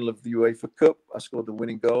semi-final of the UEFA Cup. I scored the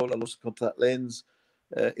winning goal. I lost the contact lens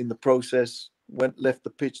in the process. Left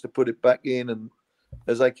the pitch to put it back in, and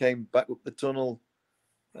as I came back up the tunnel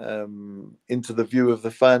into the view of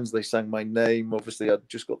the fans, they sang my name. Obviously, I'd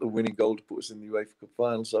just got the winning goal to put us in the UEFA Cup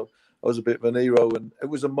final, so I was a bit of an hero, and it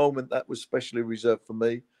was a moment that was specially reserved for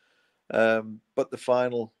me. But the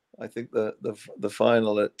final, I think the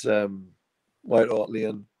final at White Hart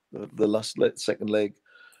Lane, the second leg,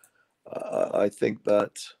 I think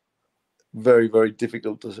that very, very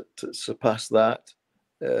difficult to surpass that.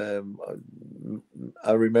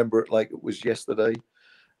 I remember it like it was yesterday.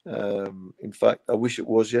 In fact, I wish it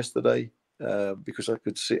was yesterday, because I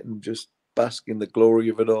could sit and just bask in the glory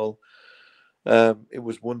of it all. It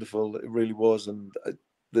was wonderful. It really was. And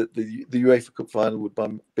the UEFA Cup final would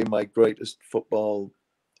be my greatest football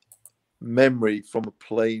memory from a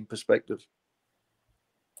playing perspective.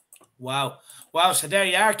 Wow. So there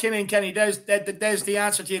you are, Killian Kenny. There's the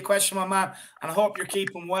answer to your question, my man. And I hope you're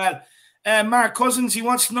keeping well. Mark Cousins, he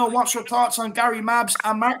wants to know, what's your thoughts on Gary Mabbs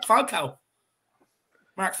and Mark Falco?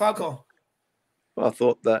 Well, I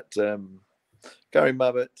thought that Gary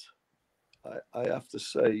Mabbott, I have to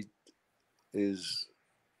say, is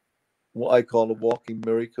what I call a walking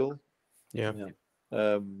miracle. Yeah.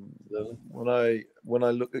 When I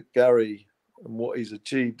look at Gary and what he's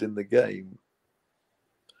achieved in the game,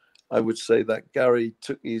 I would say that Gary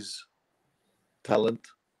took his talent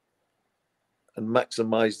and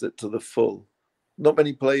maximized it to the full. Not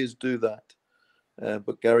many players do that,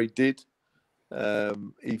 but Gary did.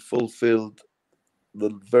 He fulfilled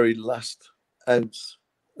the very last ounce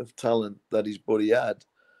of talent that his body had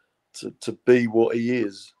to be what he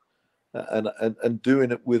is. and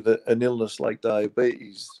doing it with an illness like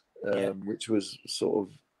diabetes, which was sort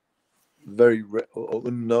of very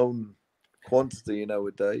unknown quantity in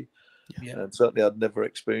our day, and certainly I'd never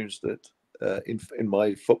experienced it in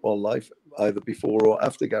my football life, either before or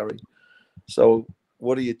after Gary. So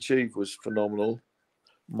what he achieved was phenomenal.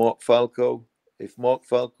 Mark Falco, if Mark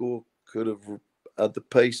Falco could have had the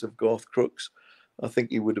pace of Garth Crooks, I think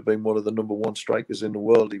he would have been one of the number one strikers in the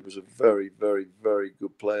world. He was a very, very, very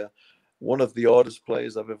good player. One of the hardest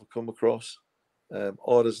players I've ever come across.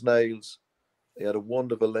 Hard as nails. He had a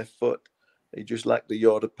wonderful left foot. He just lacked the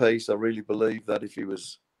yard of pace. I really believe that if he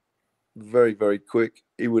was very, very quick,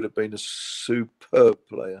 he would have been a superb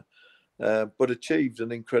player, but achieved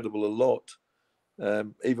an incredible lot,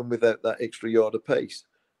 even without that extra yard of pace.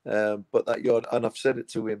 But that yard, and I've said it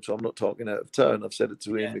to him, so I'm not talking out of turn. I've said it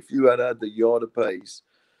to him. If you had the yard of pace,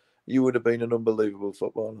 you would have been an unbelievable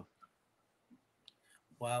footballer.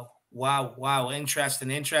 Wow.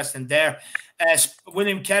 Interesting there.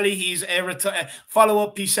 William Kelly, he's a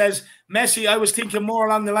follow-up. He says, Messi, I was thinking more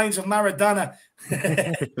along the lines of Maradona.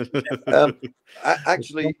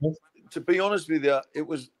 Actually, to be honest with you, it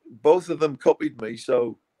was both of them copied me.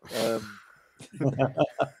 So you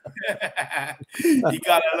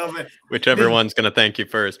gotta love it. Whichever one's going to thank you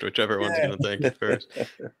first.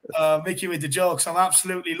 Micky with the jokes. I'm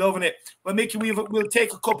absolutely loving it. Well, Micky, we'll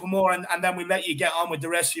take a couple more and then we'll let you get on with the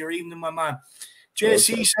rest of your evening, my man.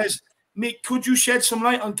 JC says, Mick, could you shed some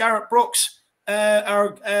light on Garrett Brooks?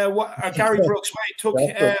 Gary Brooks, why it took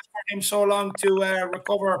for him so long to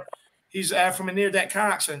recover his from a near-death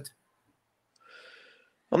car accident?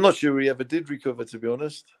 I'm not sure he ever did recover, to be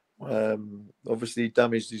honest. Obviously, he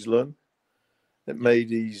damaged his lung. It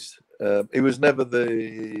made his. He was never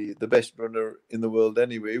the best runner in the world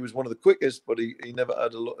anyway. He was one of the quickest, but he never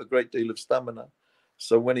had a great deal of stamina.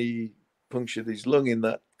 So when he punctured his lung in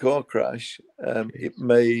that car crash, it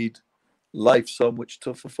made life so much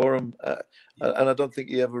tougher for him. And I don't think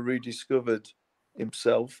he ever rediscovered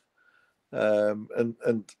himself.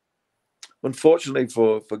 And unfortunately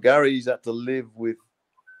for Gary, he's had to live with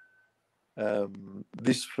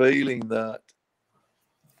this feeling that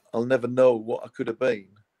I'll never know what I could have been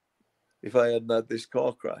if I hadn't had this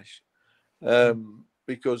car crash,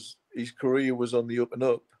 because his career was on the up and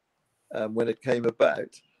up when it came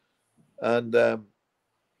about, and I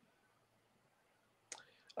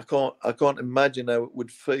can't imagine how it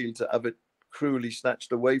would feel to have it cruelly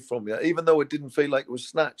snatched away from you, even though it didn't feel like it was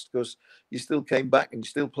snatched, because you still came back and you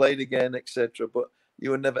still played again, etc. But you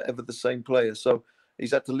were never ever the same player. So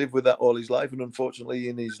he's had to live with that all his life, and unfortunately,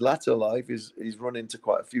 in his latter life, he's run into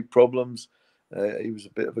quite a few problems. He was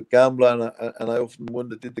a bit of a gambler, and I often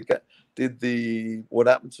wonder, did what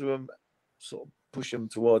happened to him sort of push him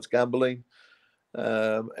towards gambling?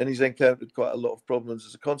 And he's encountered quite a lot of problems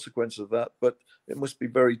as a consequence of that. But it must be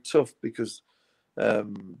very tough, because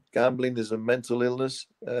gambling is a mental illness.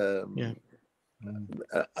 But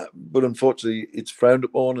unfortunately, it's frowned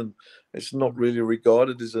upon, and it's not really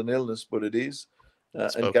regarded as an illness, but it is.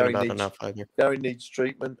 And Gary needs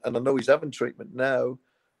treatment, and I know he's having treatment now,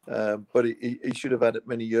 but he should have had it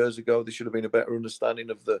many years ago. There should have been a better understanding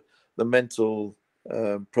of the mental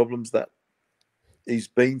problems that he's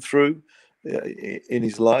been through in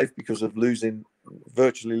his life, because of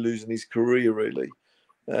virtually losing his career, really,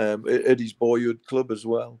 at his boyhood club as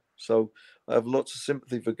well. So I have lots of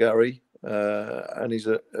sympathy for Gary, and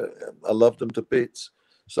I loved him to bits.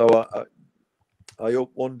 So I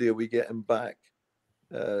hope one day we get him back,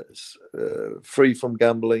 free from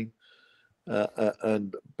gambling,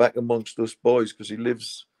 and back amongst us boys, because he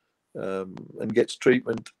lives and gets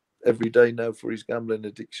treatment every day now for his gambling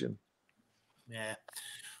addiction. Yeah,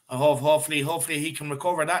 I hope hopefully he can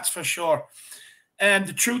recover. That's for sure. And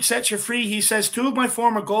the truth sets you free. He says, 2 of my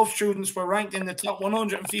former golf students were ranked in the top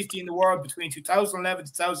 150 in the world between 2011 and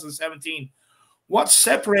 2017. What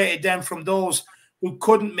separated them from those who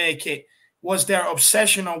couldn't make it? Was their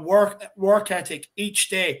obsession on work ethic each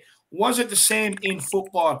day? Was it the same in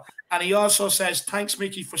football? And he also says, thanks,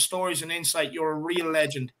 Micky, for stories and insight. You're a real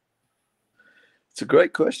legend. It's a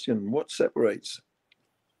great question. What separates?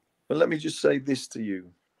 But let me just say this to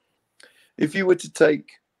you. If you were to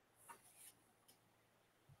take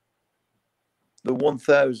the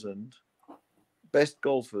 1,000 best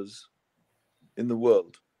golfers in the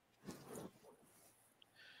world,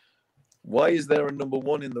 why is there a number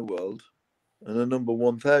 1 in the world and a number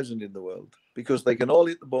 1,000 in the world? Because they can all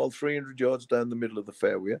hit the ball 300 yards down the middle of the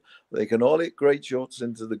fairway. They can all hit great shots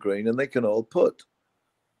into the green, and they can all putt.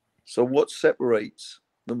 So what separates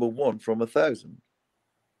number 1 from 1,000?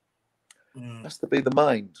 Has to be the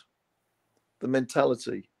mind, the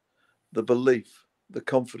mentality, the belief, the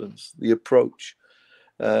confidence, the approach.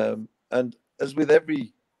 And as with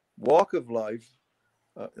every walk of life,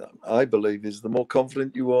 I believe is the more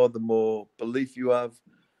confident you are, the more belief you have,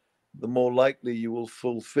 the more likely you will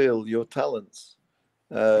fulfill your talents.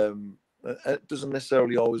 It doesn't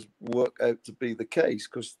necessarily always work out to be the case,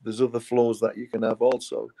 because there's other flaws that you can have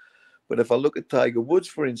also. But if I look at Tiger Woods,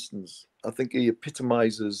 for instance, I think he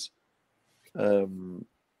epitomizes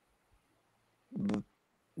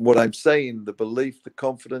what I'm saying, the belief, the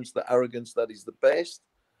confidence, the arrogance that he's the best.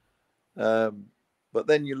 But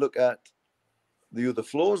then you look at the other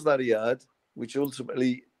flaws that he had, which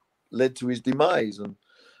ultimately led to his demise and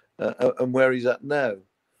where he's at now.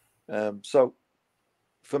 So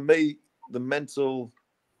for me, the mental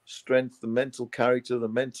strength, the mental character, the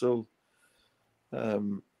mental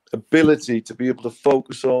ability to be able to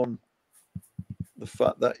focus on the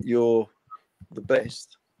fact that you're the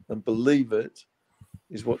best and believe it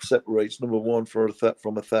is what separates number one from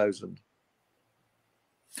 1,000.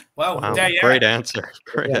 Wow, great answer.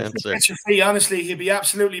 Great answer. Honestly, he'd be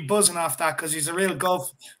absolutely buzzing off that, because he's a real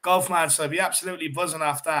golf man, so he'd be absolutely buzzing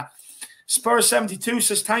off that. Spurs 72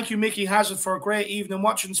 says, thank you, Micky Hazard, for a great evening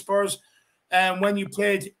watching Spurs when you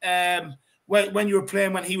played when you were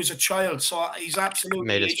playing when he was a child. So he's absolutely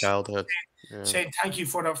made his childhood. Saying thank you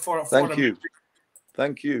for the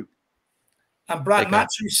Thank you. And Brad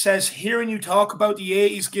Matthews says, hearing you talk about the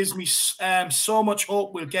 80s gives me so much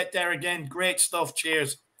hope we'll get there again. Great stuff.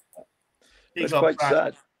 Cheers. It's quite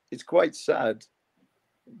sad. It's quite sad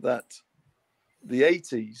that the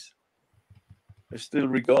 80s are still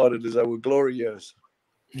regarded as our glory years.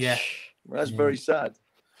 Yeah. That's very sad.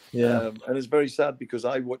 Yeah. And it's very sad because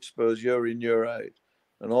I watch Spurs year in, year out,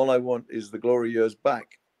 and all I want is the glory years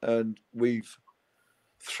back. And we've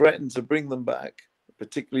threatened to bring them back,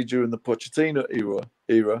 particularly during the Pochettino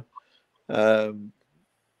era.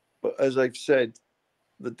 But as I've said,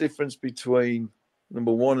 the difference between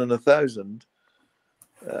number one and 1,000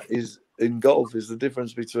 is in golf is the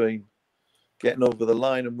difference between getting over the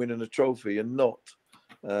line and winning a trophy and not.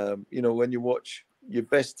 When you watch your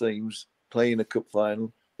best teams playing a cup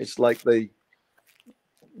final, it's like they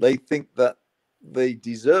think that they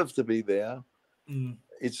deserve to be there.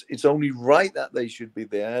 It's only right that they should be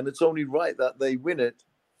there, and it's only right that they win it.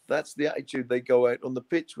 That's the attitude they go out on the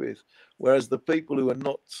pitch with. Whereas the people who are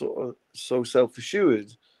not sort of so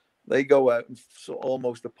self-assured, they go out and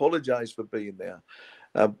almost apologize for being there.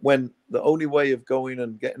 When the only way of going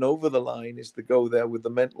and getting over the line is to go there with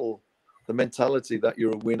the mentality that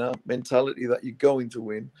you're a winner, mentality that you're going to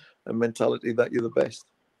win, and mentality that you're the best.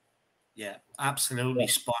 Yeah, absolutely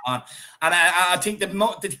spot on. And I think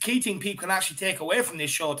the key thing people can actually take away from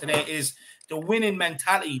this show today is the winning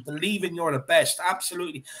mentality, believing you're the best.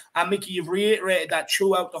 Absolutely. And Micky, you've reiterated that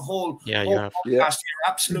throughout the whole podcast here.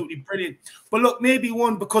 Absolutely brilliant. But look, maybe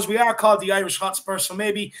one, because we are called the Irish Hotspur, so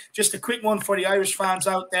maybe just a quick one for the Irish fans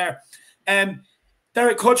out there.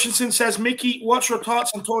 Derek Hutchinson says, Micky, what's your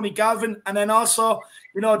thoughts on Tony Galvin? And then also,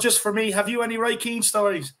 just for me, have you any Roy Keane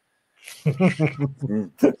stories?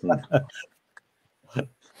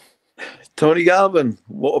 Tony Galvin,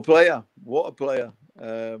 what a player.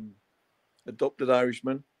 Adopted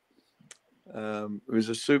Irishman. He was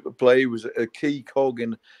a super player. He was a key cog,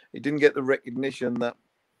 and he didn't get the recognition that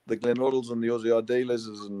the Glenn Ruddles and the Ozzy Ardelas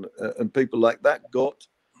and people like that got.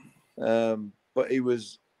 But he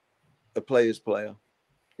was a player's player.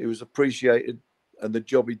 He was appreciated, and the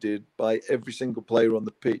job he did by every single player on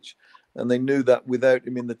the pitch. And they knew that without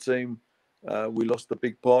him in the team, we lost a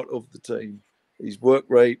big part of the team. His work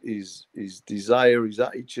rate, his desire, his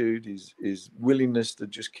attitude, his willingness to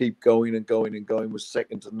just keep going and going and going was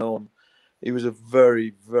second to none. He was a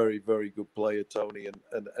very, very, very good player, Tony,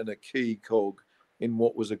 and a key cog in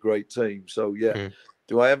what was a great team. So, yeah.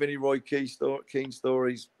 Do I have any Roy Keane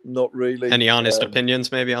stories? Not really. Any honest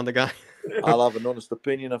opinions maybe on the guy? I'll have an honest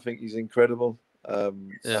opinion. I think he's incredible. I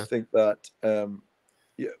think that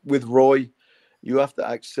with Roy, you have to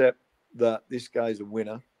accept that this guy's a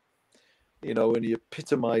winner, and he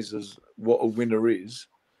epitomizes what a winner is,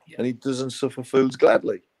 and he doesn't suffer fools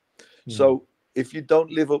gladly. So if you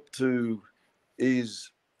don't live up to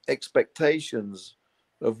his expectations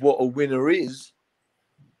of what a winner is,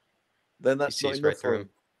 then that's not enough for him.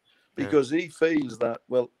 Because he feels that,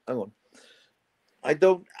 well, hang on, I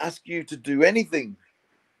don't ask you to do anything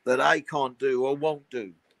that I can't do or won't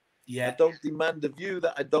do. I don't demand of you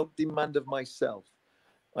that I don't demand of myself.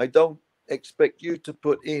 I don't expect you to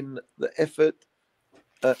put in the effort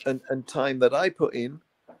and time that I put in.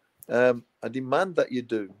 I demand that you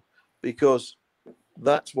do, because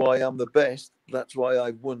that's why I'm the best. That's why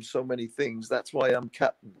I've won so many things. That's why I'm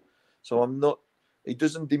captain. So I'm not He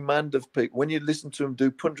doesn't demand of people. When you listen to him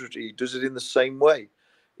do punditry, he does it in the same way.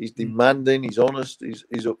 He's demanding, he's honest, he's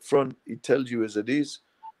upfront, he tells you as it is.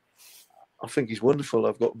 I think he's wonderful,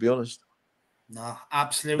 I've got to be honest. No,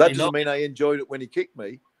 absolutely. That doesn't mean I enjoyed it when he kicked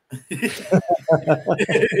me.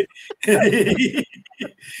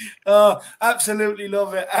 Oh, absolutely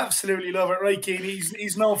love it. Absolutely love it. Right, Keane.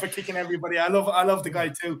 He's known for kicking everybody. I love the guy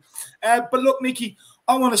too. But look, Micky,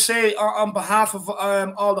 I want to say on behalf of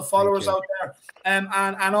all the followers out there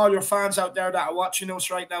and all your fans out there that are watching us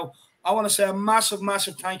right now, I want to say a massive,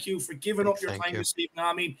 massive thank you for giving up your time this evening.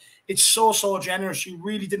 I mean, it's so generous. You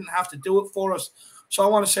really didn't have to do it for us. So I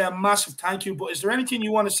want to say a massive thank you. But is there anything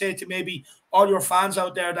you want to say to maybe all your fans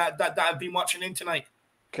out there that have been watching in tonight?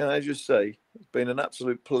 Can I just say, it's been an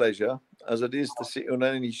absolute pleasure, as it is to sit on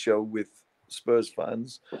any show with Spurs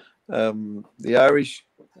fans. The Irish,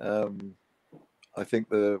 I think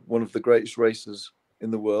they're one of the greatest races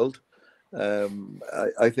in the world.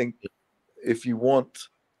 I think if you want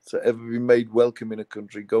to ever be made welcome in a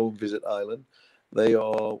country, go and visit Ireland. They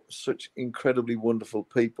are such incredibly wonderful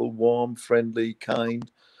people, warm, friendly, kind,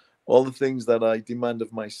 all the things that I demand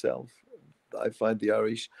of myself. I find the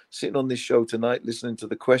Irish sitting on this show tonight, listening to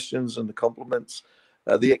the questions and the compliments,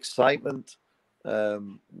 the excitement,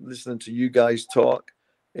 listening to you guys talk.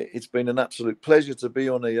 It's been an absolute pleasure to be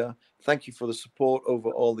on here. Thank you for the support over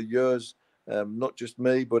all the years. Not just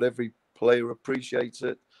me, but every player appreciates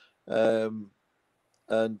it.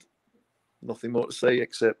 And nothing more to say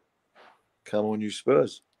except come on, you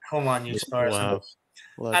Spurs. Come on, you Spurs. Wow.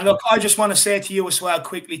 And look, I just want to say to you as well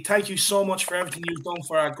quickly, thank you so much for everything you've done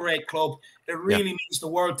for our great club. It really means the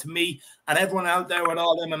world to me and everyone out there with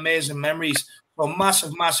all them amazing memories. So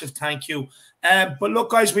massive, massive thank you. But look,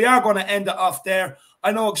 guys, we are going to end it off there.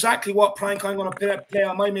 I know exactly what prank I'm going to play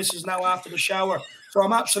on my missus now after the shower. So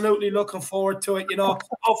I'm absolutely looking forward to it. You know,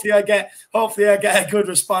 hopefully I get a good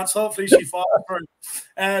response. Hopefully she falls for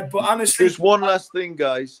it. But honestly, just one last thing,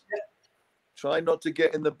 guys. Try not to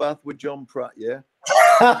get in the bath with John Pratt, yeah?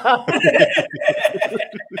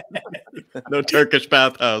 No Turkish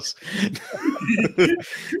bathhouse.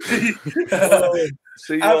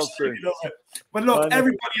 See you all soon. But look,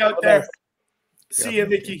 everybody out there, see you,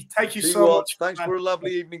 Micky. Thank you so much. Thanks for a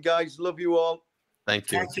lovely evening, guys. Love you all.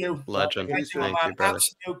 Thank you. Thank you. Legend. Thank you, man. brother.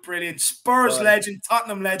 Absolute brilliant. Spurs legend,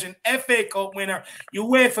 Tottenham legend, FA Cup winner,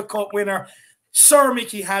 UEFA Cup winner, Sir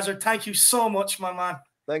Micky Hazard. Thank you so much, my man.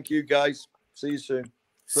 Thank you, guys. See you soon.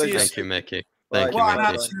 Thank you, Micky. Thank you, what an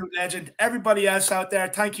Micky. absolute legend. Everybody else out there,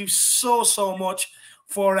 thank you so much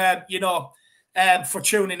for for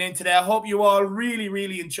tuning in today. I hope you all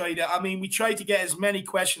really enjoyed it. I mean, we tried to get as many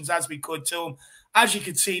questions as we could to him. As you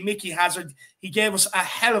can see, Micky Hazard, he gave us a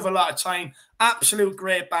hell of a lot of time. Absolute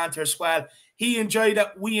great banter as well. He enjoyed it.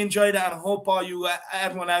 We enjoyed it. And I hope all you,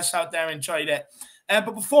 everyone else out there enjoyed it.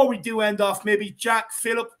 But before we do end off, maybe Jack,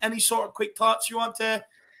 Philip, any sort of quick thoughts you want to?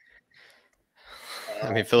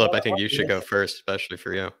 I mean, Philip, I think you should go first, especially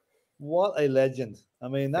for you. What a legend. I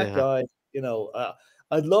mean, that guy, you know,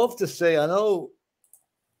 I'd love to say, I know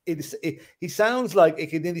he sounds like he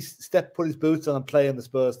could nearly put his boots on and play in the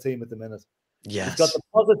Spurs team at the minute. Yes. He's got the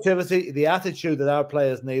positivity, the attitude that our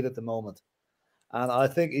players need at the moment. And I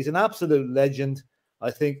think he's an absolute legend.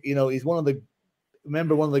 I think, you know, he's one of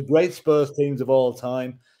the great Spurs teams of all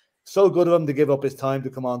time. So good of him to give up his time to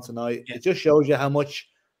come on tonight. Yeah. It just shows you how much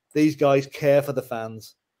these guys care for the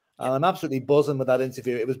fans. And I'm absolutely buzzing with that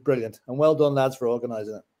interview. It was brilliant. And well done, lads, for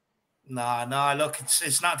organising it. No, look,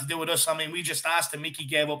 it's not to do with us. I mean, we just asked him. Micky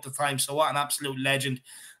gave up the time. So what an absolute legend.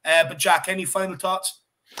 But Jack, any final thoughts?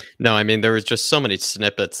 No, I mean, there was just so many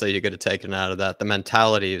snippets that you could have taken out of that. The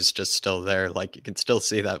mentality is just still there. Like, you can still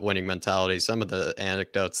see that winning mentality. Some of the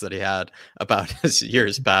anecdotes that he had about his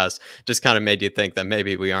years past just kind of made you think that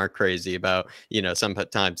maybe we aren't crazy about, you know,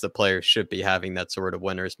 sometimes the players should be having that sort of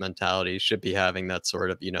winner's mentality, should be having that sort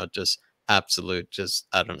of, you know, just absolute, just,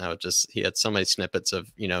 I don't know, just he had so many snippets of,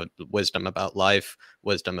 you know, wisdom about life,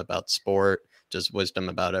 wisdom about sport, just wisdom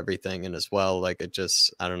about everything. And as well, like, it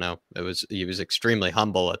just, I don't know, he was extremely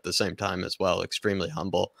humble at the same time as well, extremely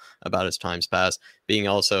humble about his times past, being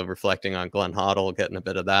also reflecting on Glenn Hoddle, getting a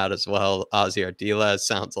bit of that as well. Ozzy Ardiles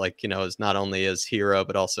sounds like, you know, is not only his hero,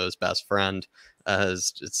 but also his best friend.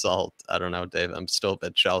 As it's all, I don't know, Dave, I'm still a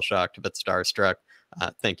bit shell-shocked, a bit starstruck.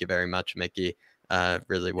 Thank you very much, Micky.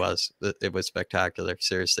 Really was. It was spectacular.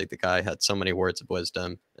 Seriously, the guy had so many words of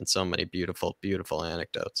wisdom and so many beautiful, beautiful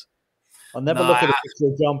anecdotes. I'll never look at a picture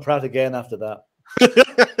of John Pratt again after that.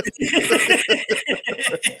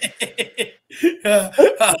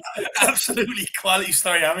 Absolutely quality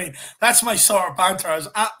story. I mean, that's my sort of banter. I was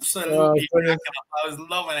absolutely cracking up. I was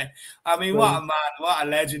loving it. I mean, what a man, what a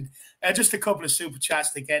legend. Just a couple of super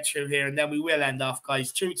chats to get through here, and then we will end off,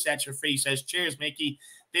 guys. Truth Sets You Free says, cheers, Mickey.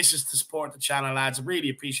 This is to support the channel, lads. I really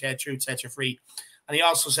appreciate Truth Sets You Free. And he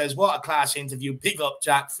also says, what a class interview. Big up,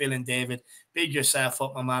 Jack, Phil, and David. Big yourself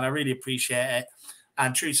up, my man. I really appreciate it.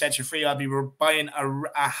 And Truth Sets You Free, I'll be buying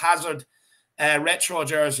a Hazard retro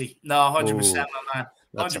jersey. No, 100%, my man.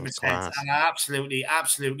 100%. And I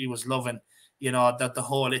absolutely was loving, you know, that the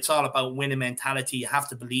whole, it's all about winning mentality. You have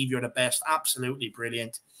to believe you're the best. Absolutely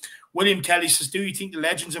brilliant. William Kelly says, do you think the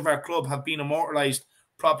legends of our club have been immortalized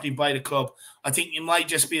properly by the club? I think you might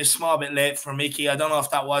just be a small bit late for Mickey. I don't know if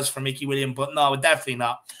that was for Mickey, William, but no, definitely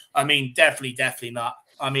not. I mean, definitely not.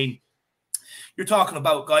 I mean, you're talking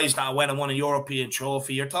about guys that went and won a European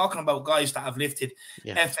trophy. You're talking about guys that have lifted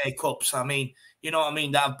FA Cups. I mean, you know what I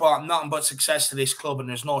mean? That have brought nothing but success to this club, and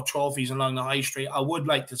there's no trophies along the high street. I would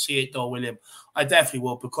like to see it, though, William. I definitely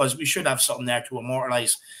would, because we should have something there to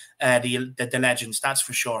immortalise the legends. That's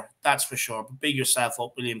for sure. That's for sure. But big yourself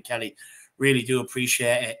up, William Kelly. Really do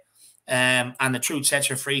appreciate it. And the Truth Sets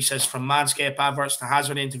You Free says, from Manscaped adverts to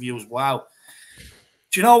Hazard interviews. Wow.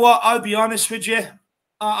 Do you know what? I'll be honest with you.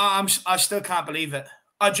 I still can't believe it.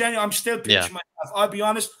 I'm still pinching myself. I'll be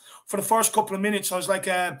honest. For the first couple of minutes, I was like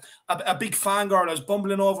a big fangirl. I was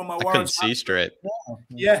bumbling over my words. I couldn't see straight.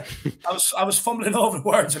 Yeah, I was fumbling over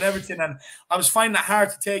words and everything, and I was finding it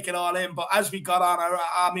hard to take it all in. But as we got on,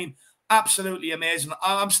 I mean, absolutely amazing.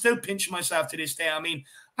 I'm still pinching myself to this day. I mean,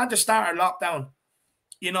 at the start of lockdown,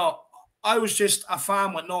 you know, I was just a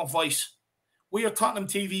fan with no voice. We at Tottenham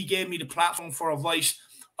TV gave me the platform for a voice.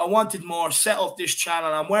 I wanted more, set up this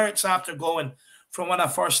channel, and where it's after going from when I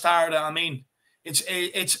first started. I mean, it's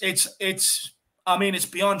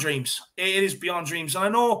beyond dreams. It is beyond dreams. And I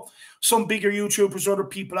know some bigger YouTubers, other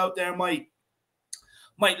people out there might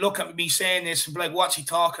look at me saying this and be like, what's he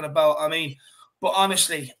talking about? I mean, but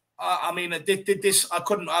honestly,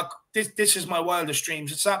 this is my wildest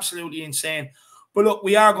dreams. It's absolutely insane. But look,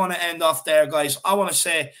 we are going to end off there, guys. I want to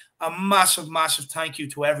say a massive thank you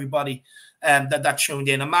to everybody that tuned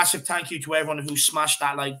in. A massive thank you to everyone who smashed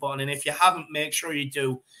that like button. And if you haven't, make sure you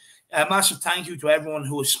do. A massive thank you to everyone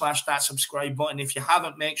who has smashed that subscribe button. If you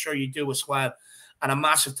haven't, make sure you do as well. And a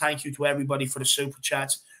massive thank you to everybody for the super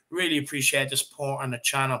chats. Really appreciate the support on the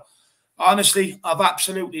channel. Honestly, I've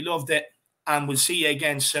absolutely loved it. And we'll see you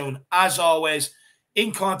again soon. As always,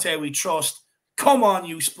 in Conte we trust. Come on,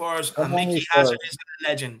 you Spurs. And Mickey Hazard is a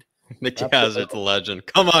legend. Mickey Hazard's a legend.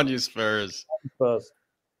 Come on, you Spurs. Spurs.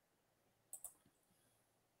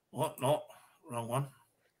 What? No, wrong one.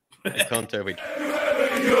 In Conte we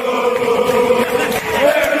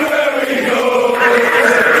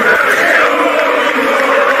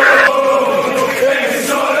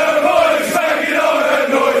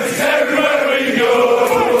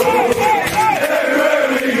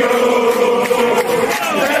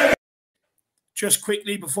Just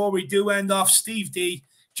quickly before we do end off, Steve D,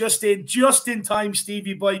 just in time,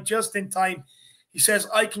 Stevie boy, just in time. He says,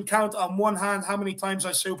 I can count on one hand how many times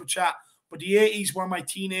I super chat, but the 80s were my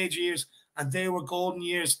teenage years and they were golden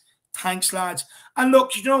years. Thanks, lads. And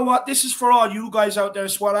look, you know what? This is for all you guys out there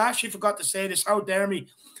as well. I actually forgot to say this. How dare me?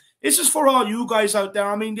 This is for all you guys out there.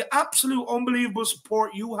 I mean, the absolute unbelievable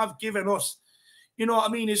support you have given us, you know what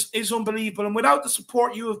I mean, is unbelievable. And without the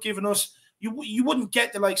support you have given us, you wouldn't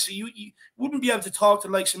get the likes of you wouldn't be able to talk to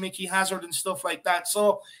the likes of Mickey Hazard and stuff like that.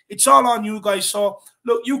 So it's all on you guys. So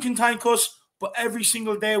look, you can thank us, but every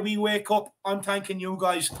single day we wake up, I'm thanking you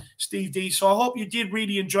guys, Steve D. So I hope you did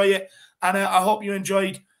really enjoy it, and I hope you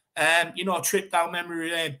enjoyed you know, a trip down memory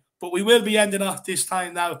lane. But we will be ending off this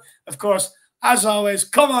time now. Of course, as always,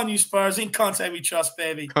 come on, you Spurs. In Conte we trust,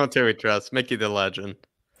 baby. Conte we trust. Mickey the legend.